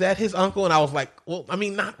was like, is that his uncle? And I was like, well, I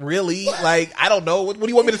mean, not really. Like, I don't know. What do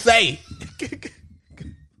you want me to say?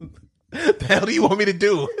 The hell do you want me to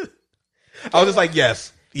do? I was just like,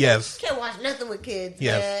 yes. Can't watch nothing with kids,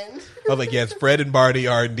 man. I was like, yes, Fred and Barney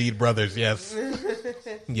are indeed brothers. Yes.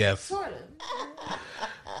 Sort of.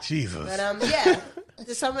 Jesus. But, yeah.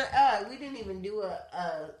 We didn't even do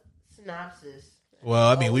a synopsis. Well,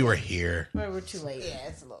 I mean, we were here. Well, we're too late. Yeah,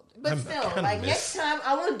 it's a little. But still, like next time,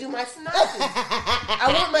 I want to do my synopsis.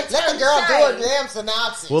 I want my Let the girl do a damn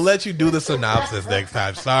synopsis. We'll let you do the synopsis next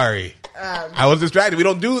time. Sorry. I was distracted. We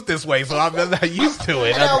don't do it this way, so I'm not used to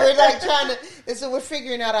it. No, we're like trying to. So we're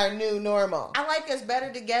figuring out our new normal. I like us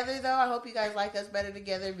better together, though. I hope you guys like us better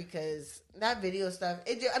together because that video stuff.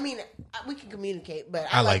 We can communicate, but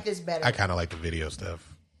I like this better. I kind of like the video stuff.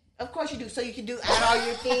 Of course you do. So you can add all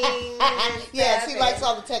your things. Yes, he likes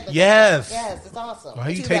all the technical. Yes. Yes, it's awesome. Why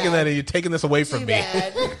are you taking that? And you're taking this away from me.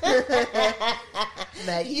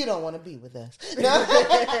 You don't want to be with us. No,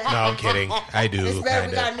 I'm kidding. I do. It's better.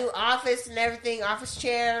 We got a new office and everything. Office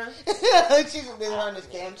chair. She's been on this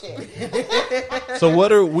damn chair. So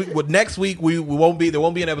what next week? We won't be. There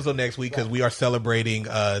won't be an episode next week because we are celebrating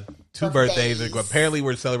 2 birthdays. Apparently,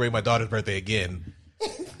 we're celebrating my daughter's birthday again.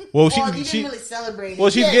 Well, you didn't really celebrate it. Well,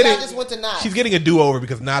 she's just went to Knott's. She's getting a do-over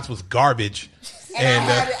because Knott's was garbage. And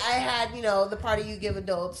I had the party you give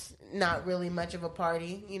adults, not really much of a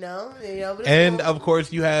party, But and cool. of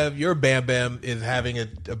course, you have your Bam Bam is having a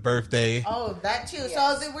birthday. Oh, that too.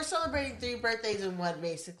 Yes. So we're celebrating 3 birthdays in one,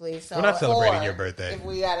 basically. So we're not celebrating your birthday. If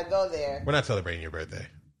we got to go there, we're not celebrating your birthday.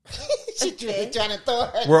 She's trying to throw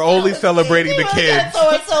her. We're only celebrating the kids.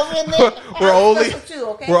 We're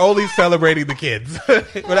only celebrating the kids.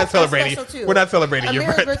 We're not celebrating. We're not celebrating your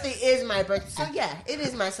birthday. birthday is my birthday, so yeah, it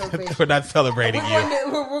is my celebration. We're not celebrating you.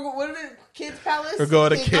 We're Kids Palace. We're going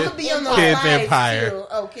to Kids Empire. Too.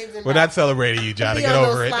 Oh, Kids Empire. We're not celebrating you, Johnny. Get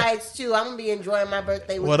over it. Slides too. I'm gonna be enjoying my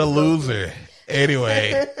birthday. With what a loser.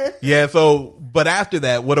 Anyway, yeah. So, but after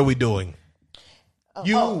that, what are we doing? And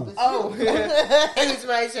it's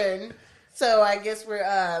my turn. So I guess we're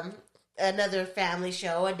another family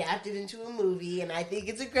show adapted into a movie, and I think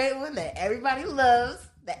it's a great one that everybody loves,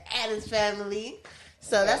 the Addams Family.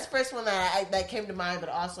 So that's the first one that came to mind, but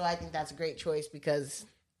also I think that's a great choice because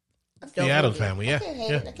the Addams Family,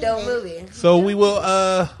 yeah. Don't movie. So we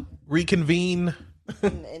will reconvene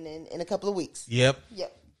in a couple of weeks. Yep.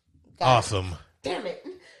 Awesome. Damn it.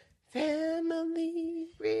 Family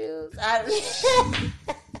Reels.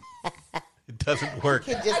 It doesn't work.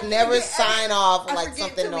 You can just never sign off like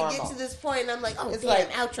something normal. We get to this point, and I'm like, it's like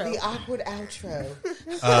outro. The awkward outro.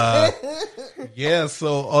 Yeah.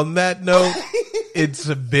 So on that note, it's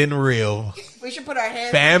been real. We should put our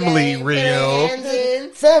hands. Family together, real. Put our hands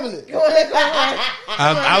in. Family.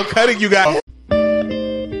 I'm cutting you guys.